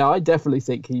 So yeah, I definitely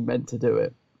think he meant to do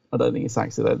it. I don't think it's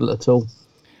accidental at all.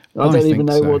 I don't even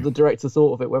know what the director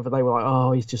thought of it, whether they were like,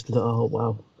 oh, he's just, oh,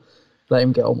 well, let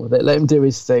him get on with it. Let him do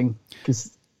his thing.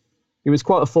 Because he was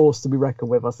quite a force to be reckoned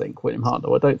with, I think, William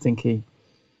Hartnell. I don't think he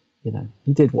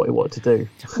did what he wanted to do.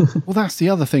 Well, that's the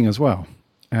other thing as well.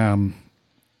 After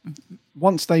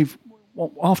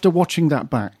watching that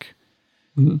back,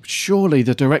 surely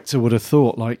the director would have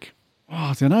thought, like,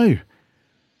 I don't know.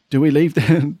 Do we leave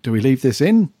this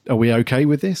in? Are we okay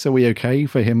with this? Are we okay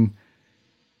for him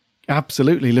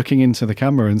absolutely looking into the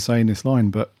camera and saying this line?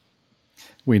 But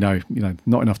we know,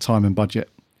 not enough time and budget.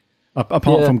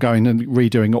 Apart from going and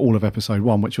redoing all of episode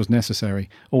 1, which was necessary,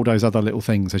 all those other little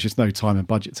things, there's just no time and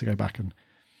budget to go back and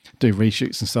do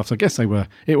reshoots and stuff. So I guess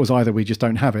it was either we just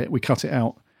don't have it, we cut it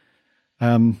out,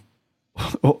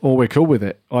 or we're cool with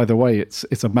it. Either way,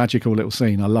 it's a magical little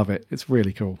scene. I love it. It's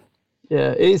really cool.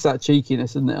 Yeah, it is that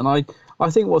cheekiness, isn't it? And I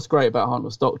think what's great about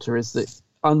Hartnell's Doctor is that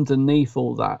underneath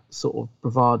all that sort of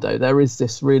bravado, there is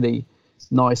this really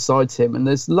nice side to him. And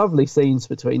there's lovely scenes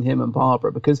between him and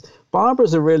Barbara, because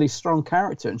Barbara's a really strong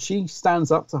character and she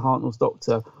stands up to Hartnell's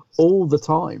Doctor all the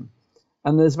time.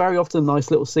 And there's very often nice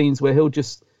little scenes where he'll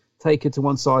just take her to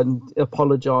one side and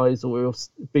apologise, or he'll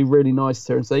be really nice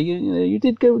to her and say, you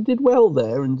did well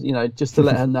there. And, just to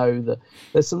let her know that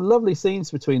there's some lovely scenes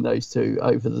between those two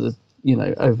over the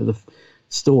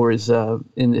stories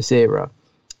in this era.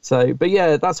 So, but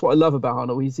yeah, that's what I love about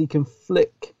Hartnell, is he can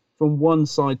flick from one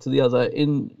side to the other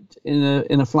in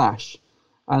a flash,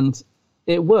 and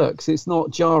it works. It's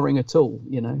not jarring at all.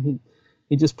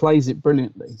 He just plays it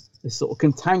brilliantly. This sort of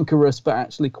cantankerous but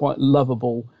actually quite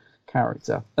lovable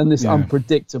character, and this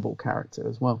unpredictable character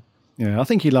as well. Yeah, I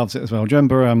think he loves it as well. Do you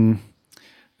remember?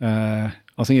 I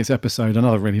think it's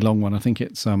another really long one. I think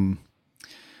it's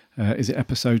is it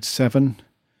episode 7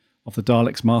 of the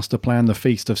Daleks Master Plan, The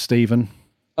Feast of Stephen?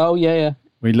 Oh, yeah.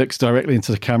 Where he looks directly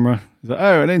into the camera. He's like,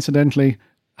 and incidentally,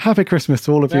 Happy Christmas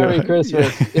to all of you. Merry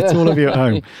Christmas. Yeah. To all of you at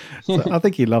home. So I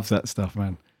think he loves that stuff,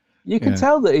 man. You can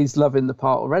tell that he's loving the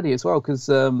part already as well, because,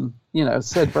 as I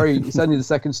said, it's only the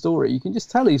second story. You can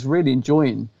just tell he's really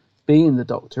enjoying being the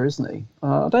Doctor, isn't he?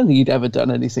 I don't think he'd ever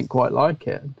done anything quite like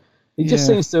it. He just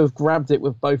seems to have grabbed it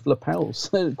with both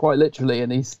lapels, quite literally,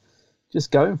 and he's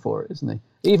just going for it, isn't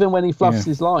he? Even when he fluffs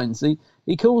his lines,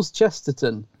 he calls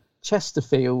Chesterton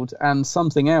Chesterfield and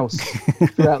something else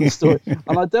throughout the story.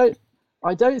 And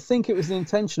I don't think it was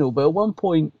intentional, but at one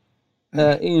point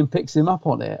Ian picks him up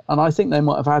on it, and I think they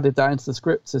might have added that into the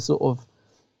script to sort of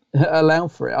allow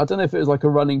for it. I don't know if it was like a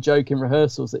running joke in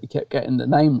rehearsals that he kept getting the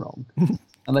name wrong,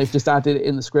 and they've just added it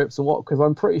in the scripts or what, because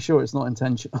I'm pretty sure it's not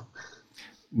intentional.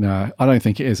 No, I don't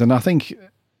think it is. And I think,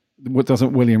 what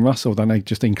doesn't William Russell, then they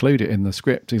just include it in the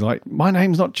script. He's like, my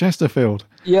name's not Chesterfield.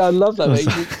 Yeah, I love that.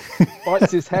 He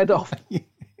bites his head off.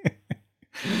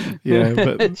 Yeah,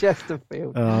 but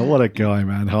Chesterfield. What a guy,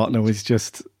 man. Hartnell is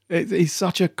just, he's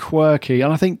such a quirky,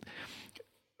 and I think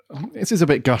this is a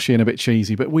bit gushy and a bit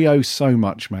cheesy, but we owe so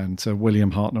much, man, to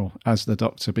William Hartnell as the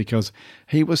Doctor, because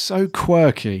he was so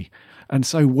quirky and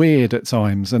so weird at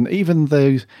times, and even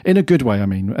though, in a good way, I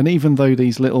mean, and even though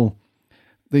these little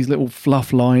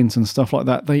fluff lines and stuff like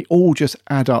that, they all just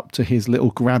add up to his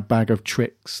little grab bag of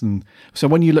tricks. And so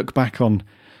when you look back on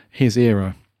his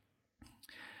era,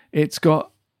 it's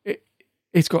got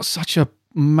such a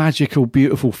magical,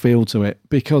 beautiful feel to it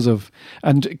because of,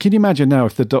 and can you imagine now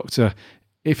if the Doctor,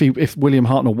 if William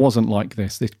Hartnell wasn't like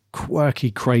this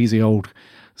quirky, crazy old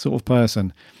sort of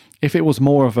person. If it was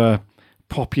more of a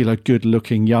popular,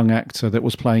 good-looking young actor that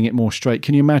was playing it more straight,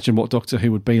 can you imagine what Doctor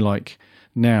Who would be like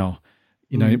now?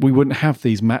 You know, we wouldn't have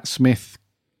these Matt Smith,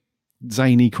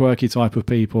 zany, quirky type of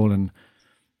people, and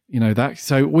you know that.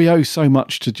 So we owe so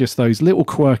much to just those little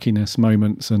quirkiness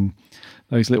moments and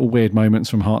those little weird moments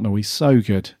from Hartnell. He's so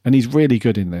good, and he's really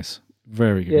good in this.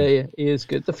 Very good. Yeah, he is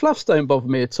good. The fluffs don't bother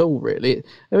me at all, really.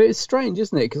 I mean, it's strange,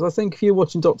 isn't it? Because I think if you're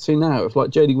watching Doctor Who now, if like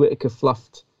Jodie Whittaker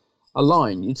fluffed a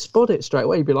line, you'd spot it straight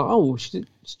away. You'd be like, "Oh, she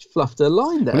fluffed her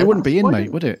line there." Well, it wouldn't be in,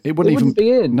 mate, would it? It wouldn't even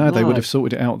be in. No, they would have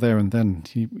sorted it out there and then.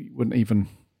 You wouldn't even,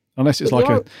 unless it's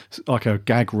like a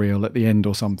gag reel at the end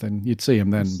or something. You'd see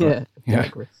them then. But,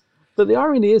 gag reel. But the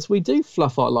irony is, we do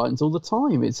fluff our lines all the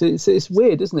time. It's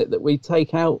weird, isn't it, that we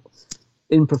take out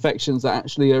imperfections that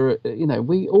actually are. You know,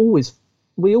 we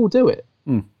all do it.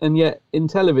 And yet in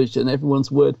television,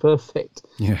 everyone's word perfect.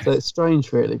 Yeah. So it's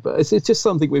strange, really. But it's just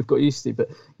something we've got used to. But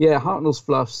yeah, Hartnell's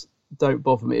fluffs don't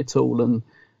bother me at all. And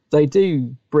they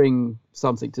do bring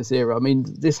something to Zero. I mean,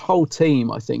 this whole team,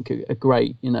 I think, are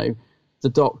great. You know, the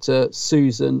Doctor,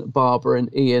 Susan, Barbara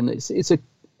and Ian.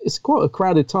 It's quite a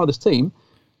crowded TARDIS team.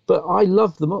 But I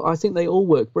love them all. I think they all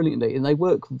work brilliantly. And they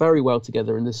work very well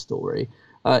together in this story.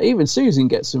 Even Susan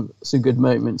gets some good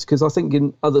moments. Because I think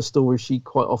in other stories, she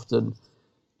quite often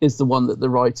is the one that the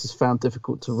writers found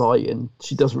difficult to write, and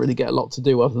she doesn't really get a lot to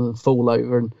do other than fall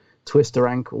over and twist her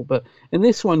ankle. But in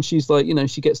this one, she's like, you know,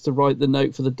 she gets to write the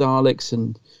note for the Daleks,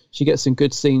 and she gets some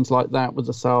good scenes like that with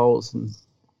the Thals, and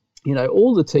you know,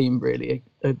 all the team really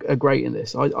are great in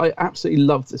this. I absolutely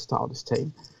love this TARDIS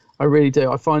team. I really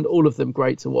do. I find all of them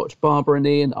great to watch. Barbara and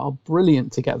Ian are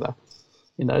brilliant together.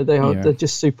 You know, they're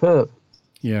just superb.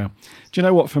 Yeah. Do you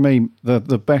know what? For me, the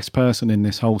best person in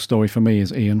this whole story for me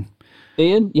is Ian.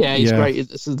 Ian? Yeah, he's great.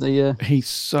 This is the.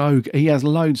 He has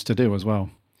loads to do as well.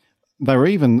 There are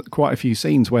even quite a few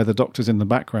scenes where the Doctor's in the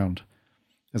background.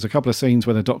 There's a couple of scenes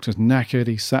where the Doctor's knackered.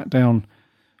 He's sat down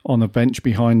on a bench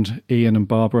behind Ian and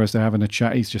Barbara as they're having a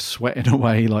chat. He's just sweating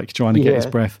away, like trying to get his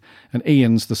breath. And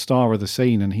Ian's the star of the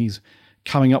scene, and he's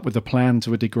coming up with the plan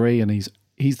to a degree. And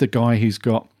he's the guy who's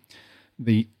got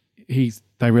they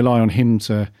rely on him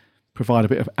to provide a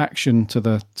bit of action to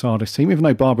the TARDIS team, even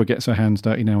though Barbara gets her hands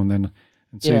dirty now and then,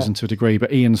 and Susan to a degree.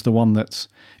 But Ian's the one that's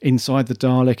inside the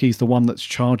Dalek. He's the one that's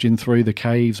charging through the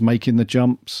caves, making the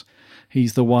jumps.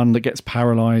 He's the one that gets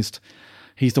paralysed.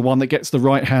 He's the one that gets the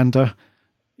right-hander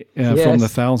from the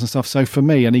Thals and stuff. So for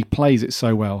me, and he plays it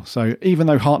so well. So even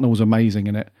though Hartnell was amazing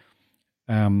in it,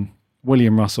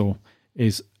 William Russell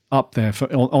is up there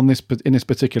in this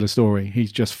particular story.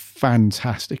 He's just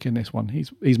fantastic in this one.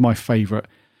 He's my favourite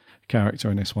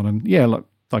character in this one. And yeah,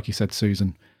 like you said,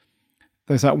 Susan,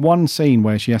 there's that one scene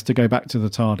where she has to go back to the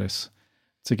TARDIS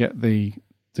to get the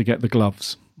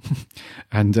gloves,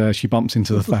 and she bumps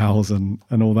into the Thals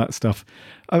and all that stuff.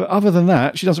 Other than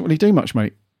that, she doesn't really do much,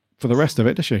 mate, for the rest of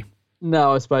it, does she?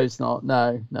 No, I suppose not.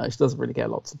 No, she doesn't really get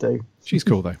a lot to do. She's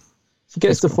cool though. She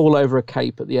gets to fall over a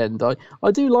cape at the end.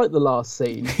 I do like the last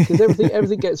scene because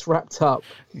everything gets wrapped up,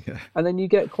 and then you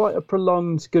get quite a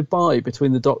prolonged goodbye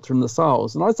between the Doctor and the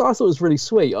Thals. And I thought it was really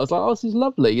sweet. I was like, oh, this is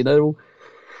lovely, you know,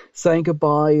 saying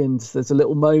goodbye. And there's a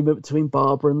little moment between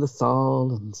Barbara and the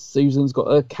Thal, and Susan's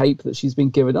got her cape that she's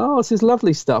been given. Oh, this is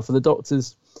lovely stuff. And the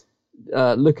Doctor's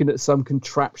looking at some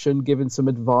contraption, giving some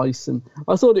advice, and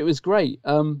I thought it was great.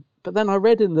 But then I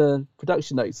read in the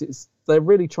production notes, they're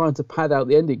really trying to pad out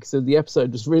the ending because the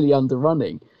episode was really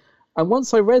underrunning. And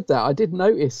once I read that, I did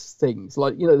notice things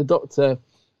like, you know, the Doctor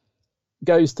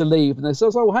goes to leave and then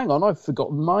says, "Oh, hang on, I've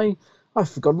forgotten my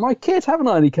kit, haven't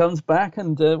I?" And he comes back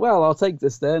and, well, I'll take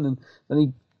this then. And then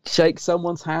he shakes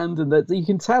someone's hand, and that you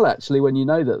can tell actually when you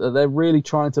know that they're really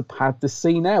trying to pad the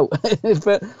scene out.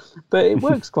 but it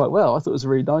works quite well. I thought it was a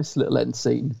really nice little end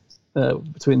scene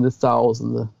between the Thals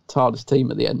and the TARDIS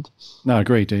team at the end. No, I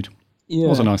agree, dude. Yeah. It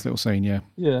was a nice little scene, yeah.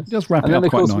 Yeah. It does wrap it up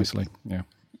quite nicely. Yeah.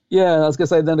 Yeah, I was going to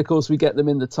say, then of course we get them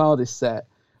in the TARDIS set,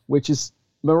 which is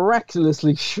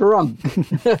miraculously shrunk.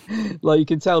 Like you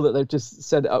can tell that they've just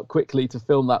set it up quickly to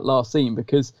film that last scene,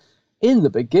 because in the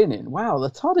beginning, wow, the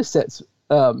TARDIS set's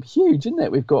huge, isn't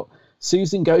it? We've got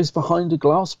Susan goes behind a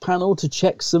glass panel to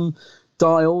check some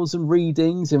dials and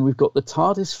readings, and we've got the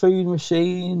TARDIS food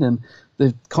machine, and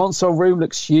the console room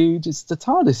looks huge. The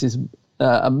TARDIS is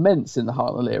immense in the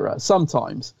Hartnell era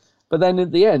sometimes, but then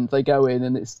at the end they go in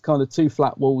and it's kind of two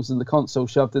flat walls and the console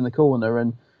shoved in the corner,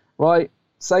 and right,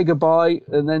 say goodbye,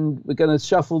 and then we're going to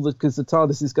shuffle because the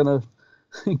TARDIS is going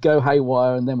to go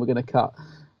haywire, and then we're going to cut.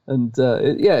 And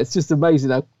it's just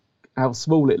amazing how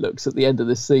small it looks at the end of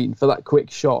this scene for that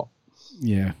quick shot.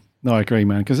 Yeah, no, I agree,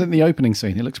 man, because in the opening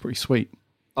scene it looks pretty sweet.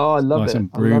 Oh, I love nice it.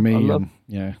 and broomy. I love, and,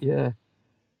 yeah. Yeah.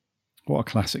 What a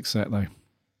classic set, though.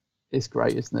 It's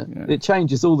great, isn't it? Yeah. It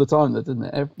changes all the time, though, doesn't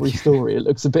it? Every story, it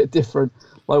looks a bit different.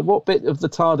 Like, what bit of the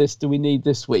TARDIS do we need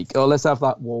this week? Oh, let's have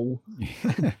that wall.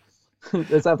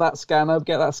 Let's have that scanner.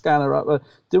 Get that scanner up.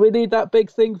 Do we need that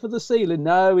big thing for the ceiling?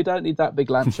 No, we don't need that big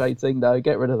lampshade thing. No,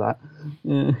 get rid of that.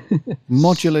 Yeah.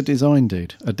 Modular design,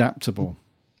 dude. Adaptable.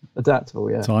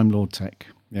 Adaptable, yeah. Time Lord tech.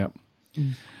 Yep.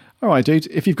 All right, dude.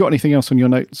 If you've got anything else on your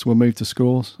notes, we'll move to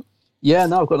scores. Yeah,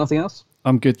 no, I've got nothing else.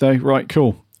 I'm good, though. Right,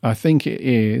 cool. I think it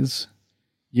is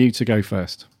you to go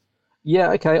first.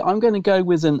 Yeah, okay. I'm going to go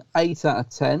with an 8 out of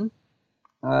 10.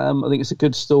 I think it's a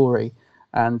good story.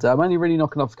 And I'm only really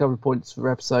knocking off a couple of points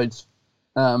for episodes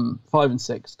 5 and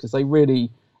 6 because they really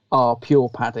are pure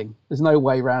padding. There's no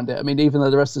way around it. I mean, even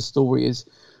though the rest of the story is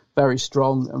very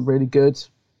strong and really good,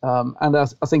 and I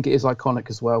think it is iconic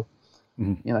as well.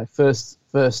 Mm-hmm. You know,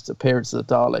 first appearance of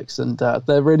the Daleks, and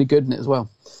they're really good in it as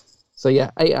well. So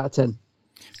yeah, 8 out of 10.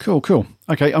 Cool.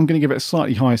 Okay, I'm going to give it a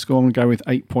slightly higher score. I'm going to go with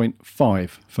 8.5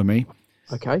 for me.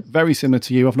 Okay. Very similar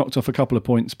to you. I've knocked off a couple of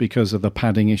points because of the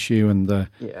padding issue and the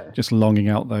just longing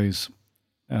out those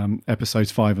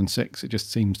episodes 5 and 6. It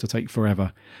just seems to take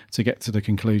forever to get to the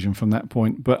conclusion from that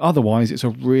point. But otherwise, it's a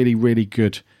really, really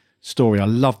good story. I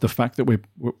love the fact that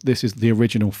this is the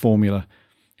original formula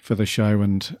for the show,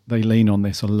 and they lean on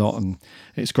this a lot, and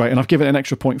it's great. And I've given it an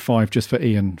extra 0.5 just for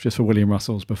Ian, just for William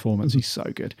Russell's performance. He's so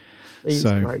good. He's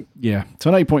great. Yeah,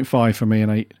 so an 8.5 from me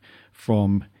and 8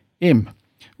 from him.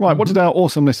 Right, what did our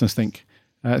awesome listeners think?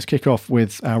 Let's kick off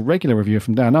with our regular reviewer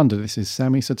from Down Under. This is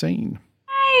Sammy Satine.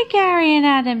 Hey, Gary and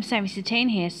Adam, Sammy Satine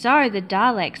here. So, the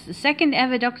Daleks, the second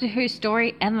ever Doctor Who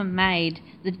story ever made.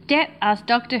 The debt us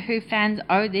Doctor Who fans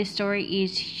owe this story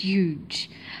is huge.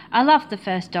 I love the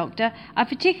first Doctor. I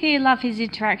particularly love his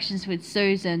interactions with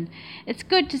Susan. It's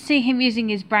good to see him using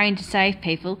his brain to save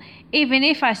people, even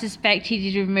if I suspect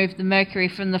he did remove the mercury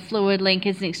from the fluid link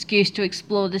as an excuse to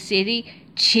explore the city.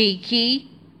 Cheeky.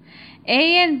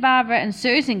 Ian, Barbara and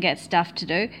Susan get stuff to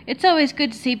do. It's always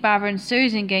good to see Barbara and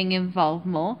Susan getting involved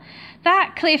more.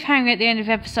 That cliffhanger at the end of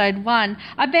episode 1,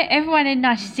 I bet everyone in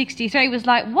 1963 was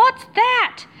like, what's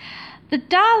that? The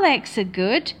Daleks are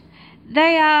good.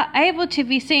 They are able to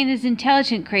be seen as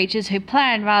intelligent creatures who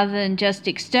plan rather than just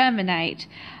exterminate.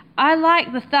 I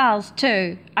like the Thals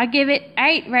too. I give it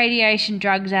 8 radiation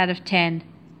drugs out of 10.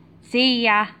 See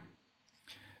ya.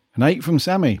 An 8 from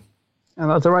Sammy. And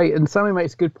that's all right. And Sammy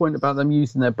makes a good point about them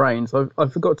using their brains. I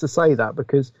forgot to say that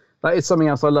because that is something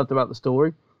else I loved about the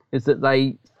story, is that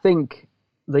they think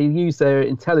they use their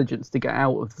intelligence to get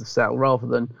out of the cell rather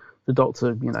than the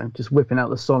Doctor, just whipping out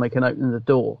the sonic and opening the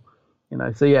door.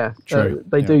 So yeah,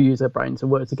 they do use their brains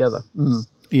and work together. Mm.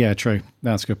 Yeah, true.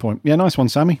 That's a good point. Yeah, nice one,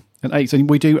 Sammy. An 8. So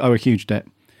we do owe a huge debt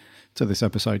to this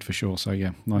episode for sure. So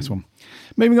yeah, nice one.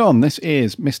 Moving on, this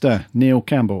is Mr. Neil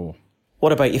Campbell.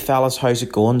 What about you fellas? How's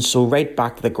it going? So right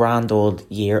back to the grand old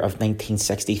year of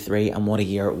 1963, and what a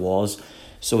year it was.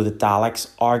 So the Daleks,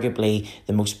 arguably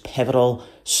the most pivotal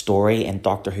story in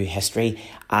Doctor Who history,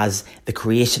 as the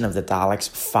creation of the Daleks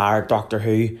fired Doctor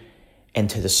Who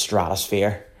into the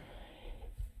stratosphere.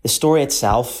 The story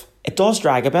itself, it does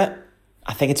drag a bit.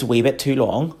 I think it's a wee bit too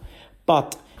long,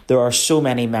 but there are so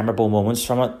many memorable moments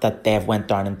from it that they've went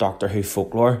down in Doctor Who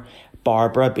folklore.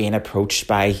 Barbara being approached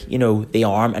by, the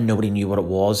arm and nobody knew what it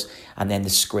was, and then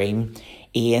the scream.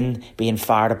 Ian being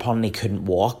fired upon and he couldn't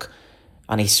walk,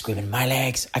 and he's screaming, my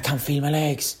legs, I can't feel my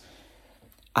legs.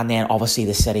 And then obviously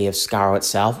the city of Skaro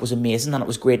itself was amazing, and it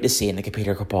was great to see in the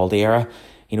Peter Capaldi era.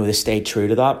 They stayed true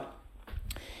to that.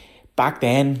 Back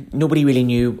then, nobody really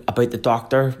knew about the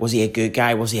Doctor. Was he a good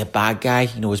guy? Was he a bad guy?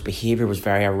 His behaviour was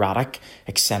very erratic,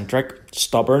 eccentric,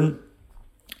 stubborn.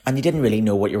 And you didn't really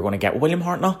know what you were going to get with William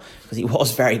Hartnell, because he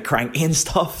was very cranky and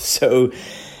stuff. So,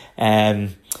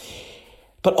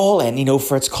 but all in,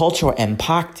 for its cultural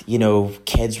impact,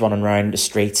 kids running around the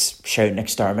streets shouting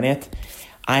exterminate,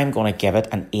 I'm going to give it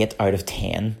an 8 out of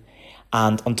 10.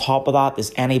 And on top of that,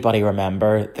 does anybody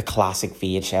remember the classic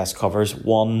VHS covers?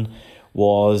 One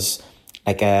was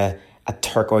like a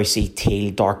turquoisey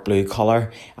teal dark blue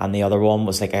colour, and the other one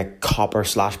was like a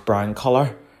copper/brown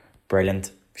colour.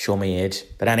 Brilliant. Show me age.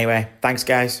 But anyway, thanks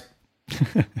guys.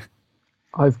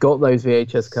 I've got those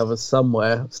VHS covers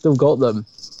somewhere. Still got them.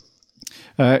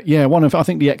 I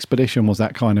think the Expedition was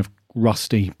that kind of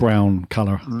rusty brown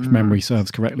colour, if memory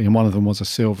serves correctly, and one of them was a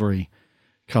silvery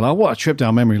colour. Oh, what a trip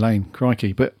down memory lane,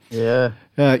 crikey. But yeah,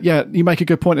 you make a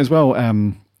good point as well.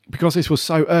 Because this was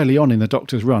so early on in the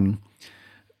Doctor's run,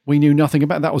 we knew nothing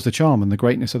about, that was the charm and the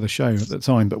greatness of the show at the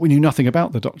time, but we knew nothing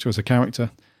about the Doctor as a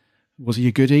character. Was he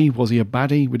a goodie? Was he a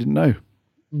baddie? We didn't know.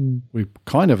 We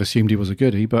kind of assumed he was a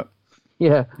goodie, but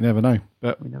yeah, you never know.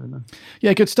 But we never know.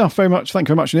 Yeah, good stuff. Very much. Thank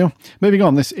you very much, Neil. Moving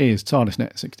on, this is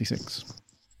TARDISNet 66.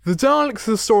 The Daleks is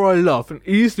a story I love and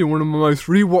easily one of my most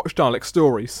rewatched Dalek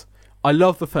stories. I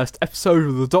love the first episode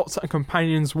with the Doctor and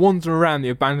companions wandering around the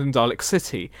abandoned Dalek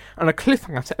city, and a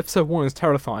cliffhanger to episode 1 is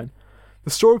terrifying. The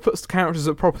story puts the characters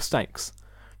at proper stakes.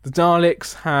 The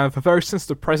Daleks have a very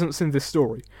sensitive presence in this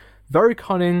story, very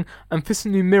cunning and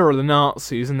fittingly mirror the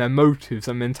Nazis in their motives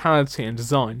and mentality and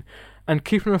design, and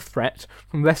keeping a threat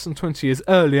from less than 20 years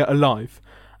earlier alive.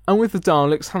 And with the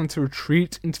Daleks having to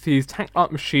retreat into these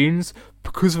tank-like machines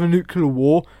because of a nuclear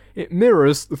war, it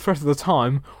mirrors the threat of the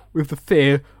time with the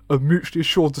fear of mutually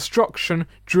assured destruction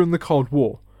during the Cold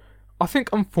War. I think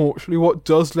unfortunately what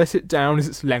does let it down is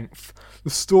its length. The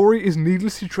story is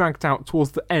needlessly dragged out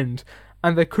towards the end,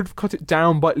 and they could have cut it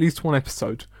down by at least 1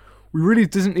 episode. We really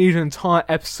didn't need an entire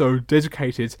episode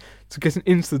dedicated to getting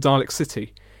into the Dalek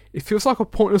city. It feels like a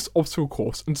pointless obstacle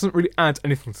course and doesn't really add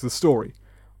anything to the story.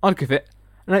 I'd give it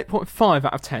an 8.5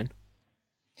 out of 10.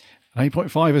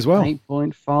 8.5 as well.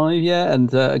 8.5, yeah,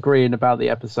 and agreeing about the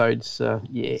episodes,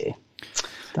 yeah.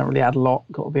 Don't really add a lot,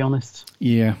 got to be honest.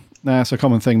 Yeah, that's a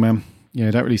common thing, man.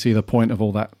 Yeah, don't really see the point of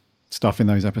all that stuff in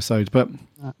those episodes, but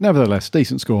nevertheless,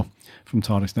 decent score from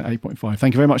TARDISNet 8.5.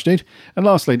 Thank you very much, dude. And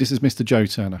lastly, this is Mr. Joe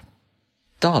Turner.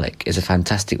 Dalek is a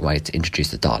fantastic way to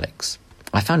introduce the Daleks.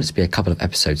 I found it to be a couple of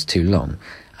episodes too long,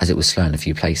 as it was slow in a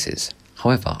few places.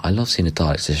 However, I love seeing the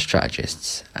Daleks as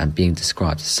strategists and being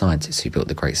described as scientists who built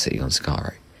the great city on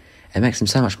Skaro. It makes them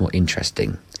so much more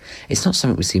interesting. It's not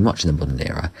something we see much in the modern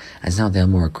era, as now they are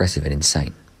more aggressive and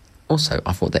insane. Also,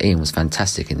 I thought that Ian was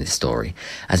fantastic in this story,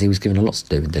 as he was given a lot to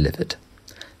do and delivered.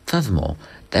 Furthermore,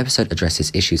 the episode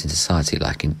addresses issues in society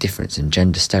like indifference and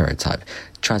gender stereotype,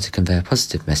 trying to convey a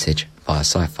positive message via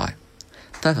sci-fi.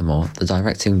 Furthermore, the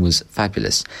directing was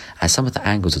fabulous, as some of the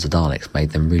angles of the Daleks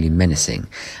made them really menacing,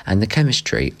 and the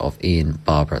chemistry of Ian,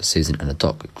 Barbara, Susan and the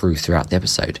Doc grew throughout the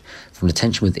episode, from the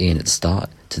tension with Ian at the start,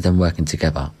 to them working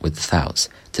together with the Thals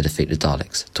to defeat the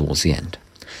Daleks towards the end.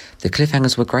 The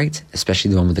cliffhangers were great,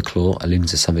 especially the one with the claw alluding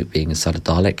to something being inside a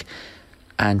Dalek,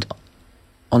 and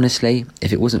honestly,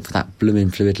 if it wasn't for that blooming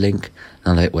fluid link,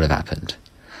 none of it would have happened.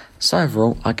 So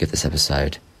overall, I'd give this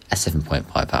episode a 7.5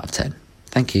 out of 10.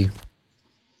 Thank you.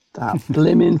 That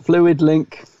blimmin' fluid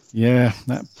link. Yeah,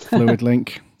 that fluid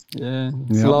link. Yeah,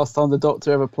 it's the last time the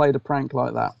Doctor ever played a prank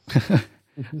like that.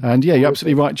 And yeah, you're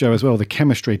absolutely right, Joe, as well. The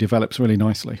chemistry develops really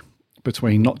nicely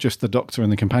between not just the Doctor and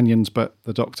the companions, but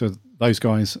the Doctor, those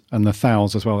guys, and the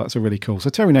Thals as well. That's a really cool. So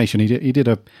Terry Nation, he did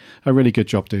a really good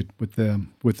job, dude, with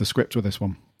the script with this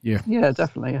one. Yeah. Yeah,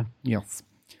 definitely, yeah. Yes.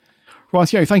 Right,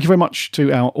 thank you very much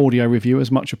to our audio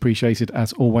reviewers. Much appreciated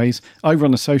as always. Over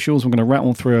on the socials, I'm going to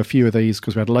rattle through a few of these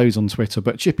because we had loads on Twitter.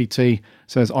 But Chippy T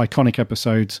says, iconic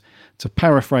episodes. To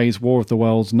paraphrase War of the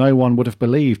Worlds, no one would have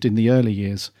believed in the early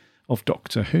years of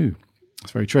Doctor Who.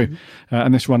 That's very true.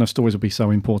 And this run of stories will be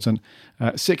so important.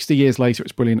 60 years later,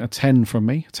 it's brilliant. A 10 from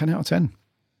me. 10 out of 10.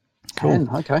 Cool.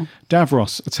 10, okay.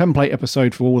 Davros, a template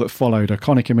episode for all that followed.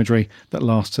 Iconic imagery that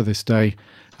lasts to this day.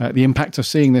 The impact of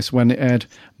seeing this when it aired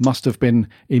must have been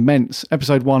immense.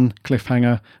 Episode 1,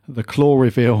 cliffhanger, the claw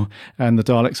reveal, and the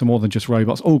Daleks are more than just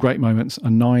robots. All great moments.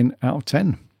 A 9 out of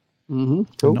 10. Mm-hmm.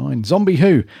 Cool. 9. Zombie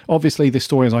Who. Obviously, this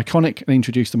story is iconic and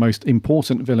introduced the most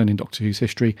important villain in Doctor Who's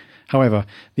history. However,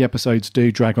 the episodes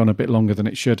do drag on a bit longer than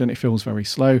it should, and it feels very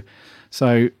slow.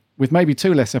 So, with maybe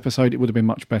 2 less episodes, it would have been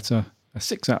much better. A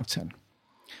 6 out of 10.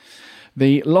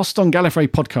 The Lost on Gallifrey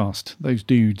podcast. Those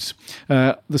dudes.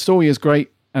 The story is great,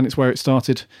 and it's where it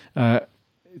started.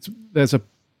 There's a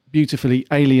beautifully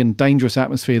alien, dangerous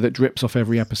atmosphere that drips off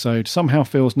every episode. Somehow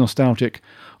feels nostalgic,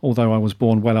 although I was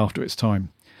born well after its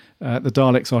time. The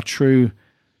Daleks are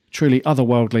truly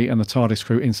otherworldly, and the TARDIS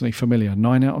crew instantly familiar.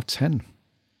 9 out of 10.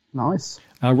 Nice.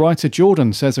 Our writer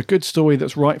Jordan says, a good story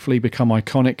that's rightfully become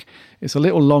iconic. It's a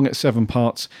little long at 7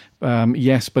 parts,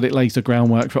 yes, but it lays the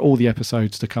groundwork for all the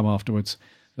episodes to come afterwards.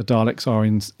 The Daleks are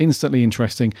instantly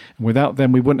interesting, and without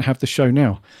them we wouldn't have the show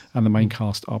now, and the main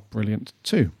cast are brilliant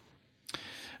too.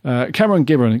 Cameron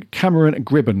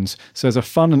Gribbons says, a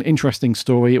fun and interesting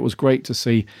story. It was great to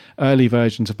see early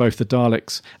versions of both the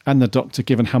Daleks and the Doctor,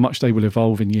 given how much they will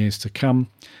evolve in years to come.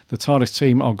 The TARDIS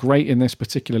team are great in this,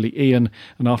 particularly Ian,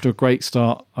 and after a great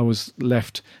start I was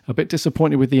left a bit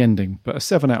disappointed with the ending, but a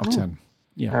 7 out of 10.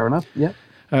 Yeah. Fair enough, yeah.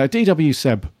 DW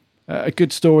Seb, a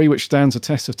good story which stands the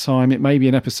test of time. It may be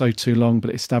an episode too long, but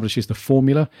it establishes the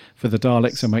formula for the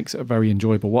Daleks and makes it a very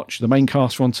enjoyable watch. The main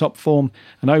cast are on top form,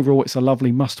 and overall it's a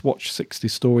lovely must-watch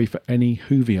 60s story for any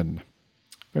Whovian.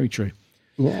 Very true.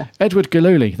 Yeah. Edward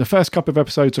Galuli, the first couple of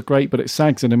episodes are great, but it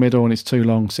sags in the middle and it's too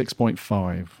long,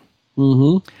 6.5.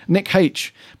 Mm-hmm. Nick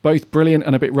H, both brilliant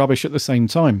and a bit rubbish at the same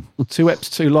time. 2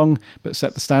 eps too long, but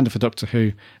set the standard for Doctor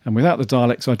Who. And without the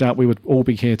Daleks, I doubt we would all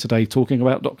be here today talking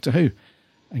about Doctor Who.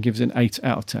 And gives it an 8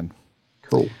 out of 10.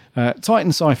 Cool. Titan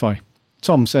Sci-Fi.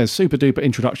 Tom says, super duper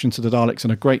introduction to the Daleks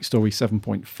and a great story,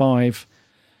 7.5.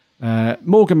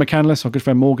 Morgan McCandless, our good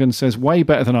friend Morgan, says, way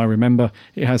better than I remember.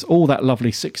 It has all that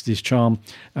lovely 60s charm,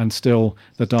 and still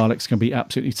the Daleks can be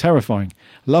absolutely terrifying.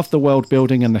 Love the world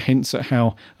building and the hints at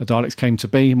how the Daleks came to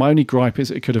be. My only gripe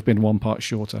is it could have been 1 part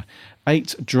shorter.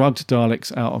 8 drugged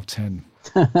Daleks out of 10.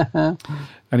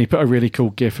 And he put a really cool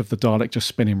gif of the Dalek just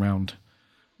spinning round.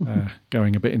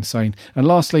 Going a bit insane. And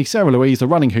lastly, Sarah Louise, the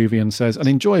running Whovian, says, an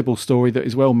enjoyable story that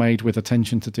is well made with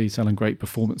attention to detail and great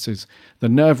performances. The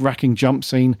nerve-wracking jump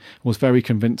scene was very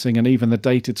convincing, and even the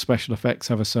dated special effects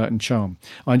have a certain charm.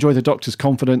 I enjoy the Doctor's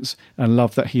confidence and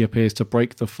love that he appears to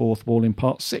break the fourth wall in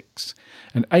part 6.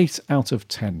 An 8 out of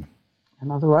 10.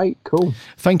 Another 8, cool.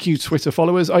 Thank you, Twitter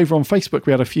followers. Over on Facebook,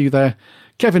 we had a few there.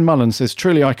 Kevin Mullen says,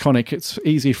 truly iconic. It's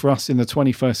easy for us in the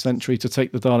 21st century to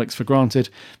take the Daleks for granted,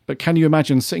 but can you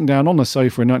imagine sitting down on the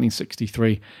sofa in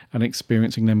 1963 and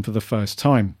experiencing them for the first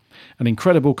time? An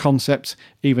incredible concept,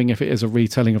 even if it is a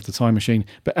retelling of the time machine,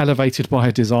 but elevated by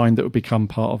a design that would become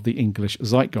part of the English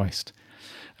zeitgeist.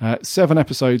 7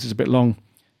 episodes is a bit long,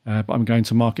 but I'm going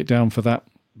to mark it down for that.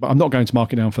 But I'm not going to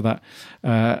mark it down for that.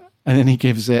 And then he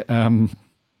gives it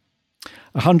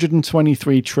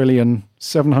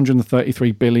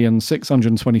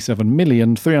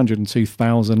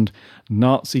 123,733,627,302,000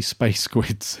 Nazi space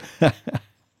squids.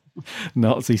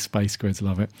 Nazi space squids,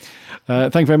 love it.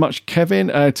 Thank you very much, Kevin.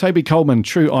 Toby Coleman,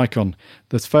 true icon.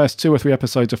 The first 2 or 3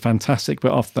 episodes are fantastic,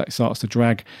 but after that it starts to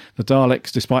drag. The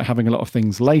Daleks, despite having a lot of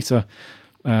things later,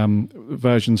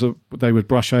 versions of they would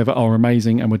brush over, are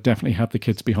amazing and would definitely have the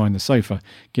kids behind the sofa.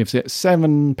 Gives it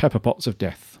 7 pepper pots of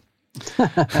death.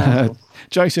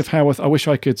 Joseph Howarth, I wish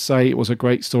I could say it was a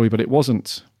great story, but it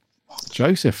wasn't.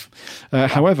 Joseph.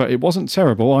 However, it wasn't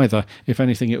terrible either. If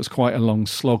anything, it was quite a long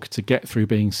slog to get through,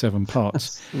 being 7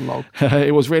 parts.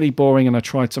 It was really boring, and I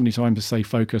tried so many times to stay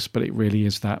focused, but it really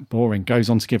is that boring. Goes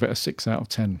on to give it a 6 out of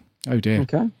 10. Oh dear.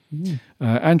 Okay.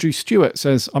 Andrew Stewart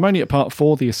says, I'm only at part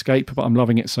 4, The Escape, but I'm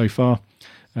loving it so far.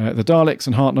 The Daleks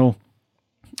and Hartnell.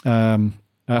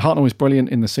 Hartnell is brilliant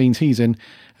in the scenes he's in.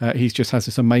 He just has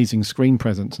this amazing screen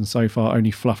presence, and so far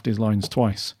only fluffed his lines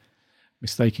twice,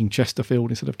 mistaking Chesterfield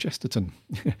instead of Chesterton.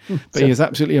 But he is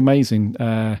absolutely amazing.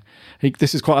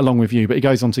 This is quite a long review, but he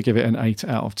goes on to give it an 8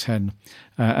 out of 10.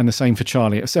 And the same for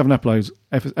Charlie. At 7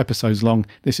 episodes long,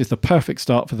 this is the perfect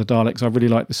start for the Daleks. I really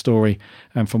like the story,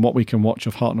 and from what we can watch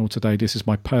of Hartnell today, this is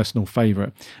my personal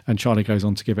favourite. And Charlie goes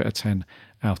on to give it a 10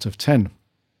 out of 10.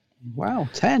 Wow,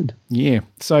 10. Yeah.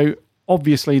 So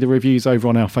obviously the reviews over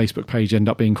on our Facebook page end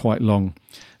up being quite long,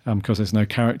 because there's no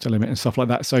character limit and stuff like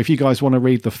that. So if you guys want to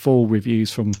read the full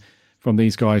reviews from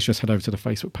these guys, just head over to the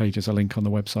Facebook page. There's a link on the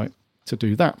website to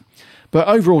do that. But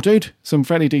overall, dude, some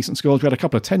fairly decent scores. We had a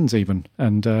couple of 10s even,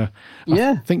 and I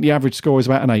think the average score is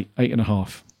about an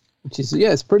 8.5. Which is,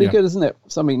 it's pretty good, isn't it?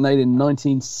 Something made in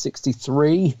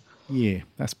 1963. Yeah,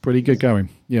 that's pretty good going.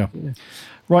 Yeah.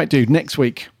 Right, dude, next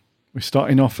week we're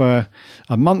starting off a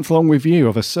month-long review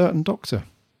of a certain Doctor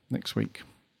next week.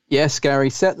 Yes, Gary,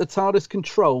 set the TARDIS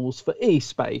controls for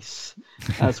E-Space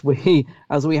as we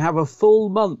have a full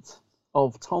month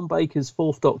of Tom Baker's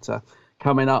 4th Doctor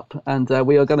coming up, and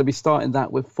we are going to be starting that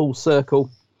with Full Circle.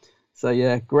 So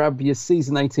yeah, grab your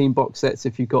season 18 box sets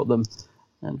if you've got them,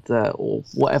 and or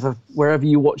whatever, wherever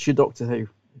you watch your Doctor Who,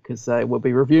 because we'll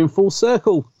be reviewing Full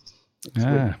Circle.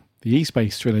 The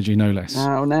E-Space Trilogy, no less.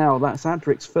 Now that's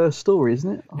Adric's first story,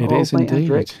 isn't it? It is indeed.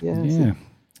 Adric. Yeah.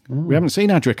 We haven't seen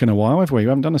Adric in a while, have we? We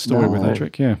haven't done a story with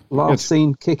Adric, yeah. Last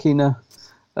seen kicking a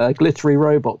glittery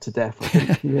robot to death, I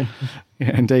think. Yeah,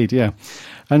 indeed, yeah.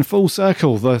 And Full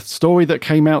Circle, the story that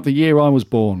came out the year I was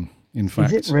born, in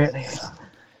fact. Is it really?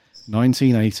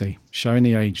 1980, showing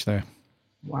the age there.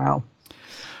 Wow.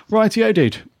 Rightio,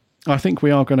 dude. I think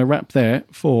we are going to wrap there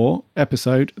for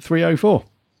episode 304.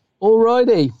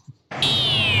 Alrighty.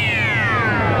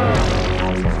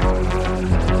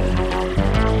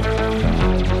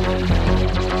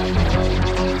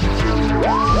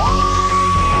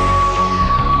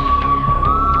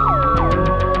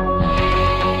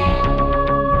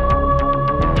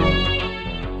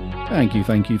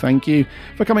 Thank you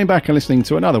for coming back and listening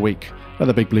to another week of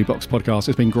the Big Blue Box podcast.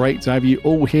 It's been great to have you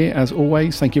all here as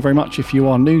always. Thank you very much. If you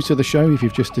are new to the show, if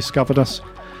you've just discovered us,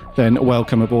 then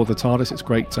welcome aboard the TARDIS. It's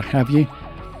great to have you.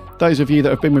 Those of you that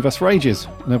have been with us for ages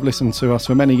and have listened to us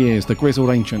for many years, the Grizzled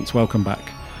Ancients, welcome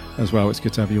back. as well. It's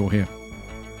good to have you all here.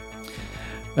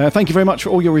 Thank you very much for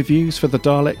all your reviews for the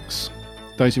Daleks.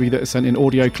 Those of you that have sent in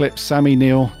audio clips, Sammy,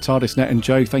 Neil, TARDISNet and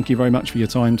Joe, thank you very much for your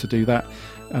time to do that.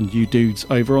 And you dudes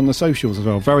over on the socials as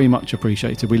well, very much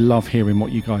appreciated. We love hearing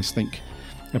what you guys think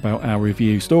about our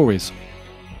review stories.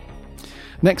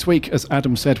 Next week, as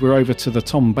Adam said, we're over to the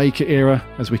Tom Baker era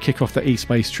as we kick off the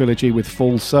E-Space Trilogy with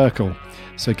Full Circle.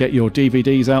 So get your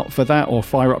DVDs out for that, or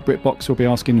fire up BritBox. We'll be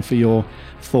asking for your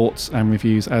thoughts and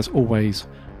reviews, as always,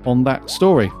 on that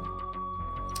story.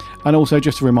 And also,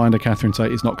 just a reminder, Catherine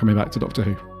Tate is not coming back to Doctor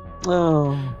Who.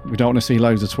 Oh. We don't want to see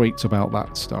loads of tweets about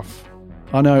that stuff.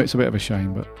 I know it's a bit of a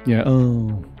shame, but yeah,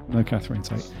 no Catherine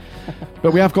Tate.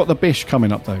 But we have got the Bish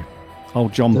coming up, though.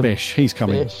 Old John Bish, he's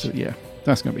coming. So, yeah,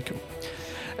 that's going to be cool.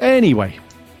 Anyway,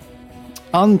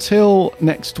 until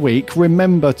next week,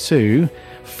 remember to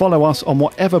follow us on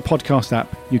whatever podcast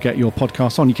app you get your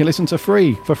podcasts on. You can listen for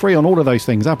free on all of those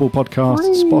things. Apple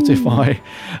Podcasts, Spotify,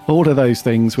 all of those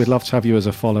things. We'd love to have you as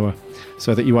a follower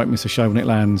so that you won't miss a show when it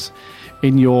lands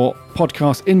in your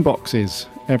podcast inboxes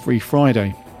every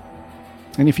Friday.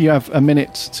 And if you have a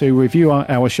minute to review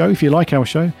our show, if you like our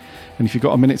show, and if you've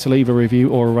got a minute to leave a review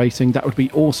or a rating, that would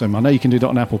be awesome. I know you can do that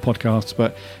on Apple Podcasts,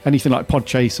 but anything like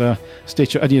Podchaser,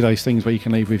 Stitcher, any of those things where you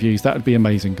can leave reviews, that would be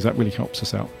amazing because that really helps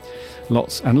us out.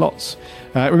 Lots and lots.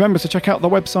 Remember to check out the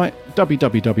website,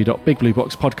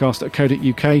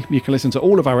 www.bigblueboxpodcast.co.uk. You can listen to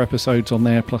all of our episodes on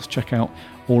there, plus check out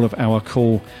all of our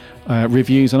cool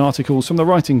reviews and articles from the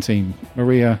writing team,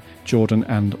 Maria, Jordan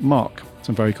and Mark.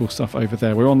 Some very cool stuff over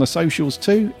there. We're on the socials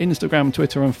too, Instagram,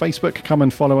 Twitter and Facebook. Come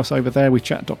and follow us over there. We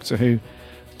chat Doctor Who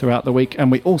throughout the week,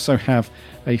 and we also have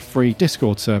a free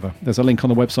Discord server. There's a link on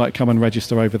the website. Come and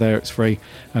register over there. It's free,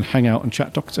 and hang out and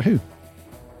chat Doctor Who.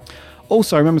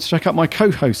 Also, remember to check out my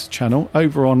co-host channel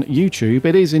over on YouTube.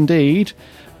 It is indeed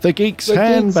The Geek's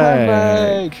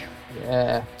Handbag.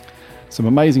 Yeah. Some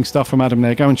amazing stuff from Adam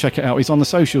there. Go and check it out. He's on the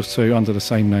socials too, under the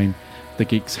same name, The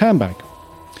Geek's Handbag.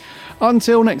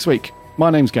 Until next week, my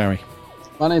name's Gary.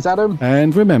 My name's Adam.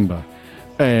 And remember,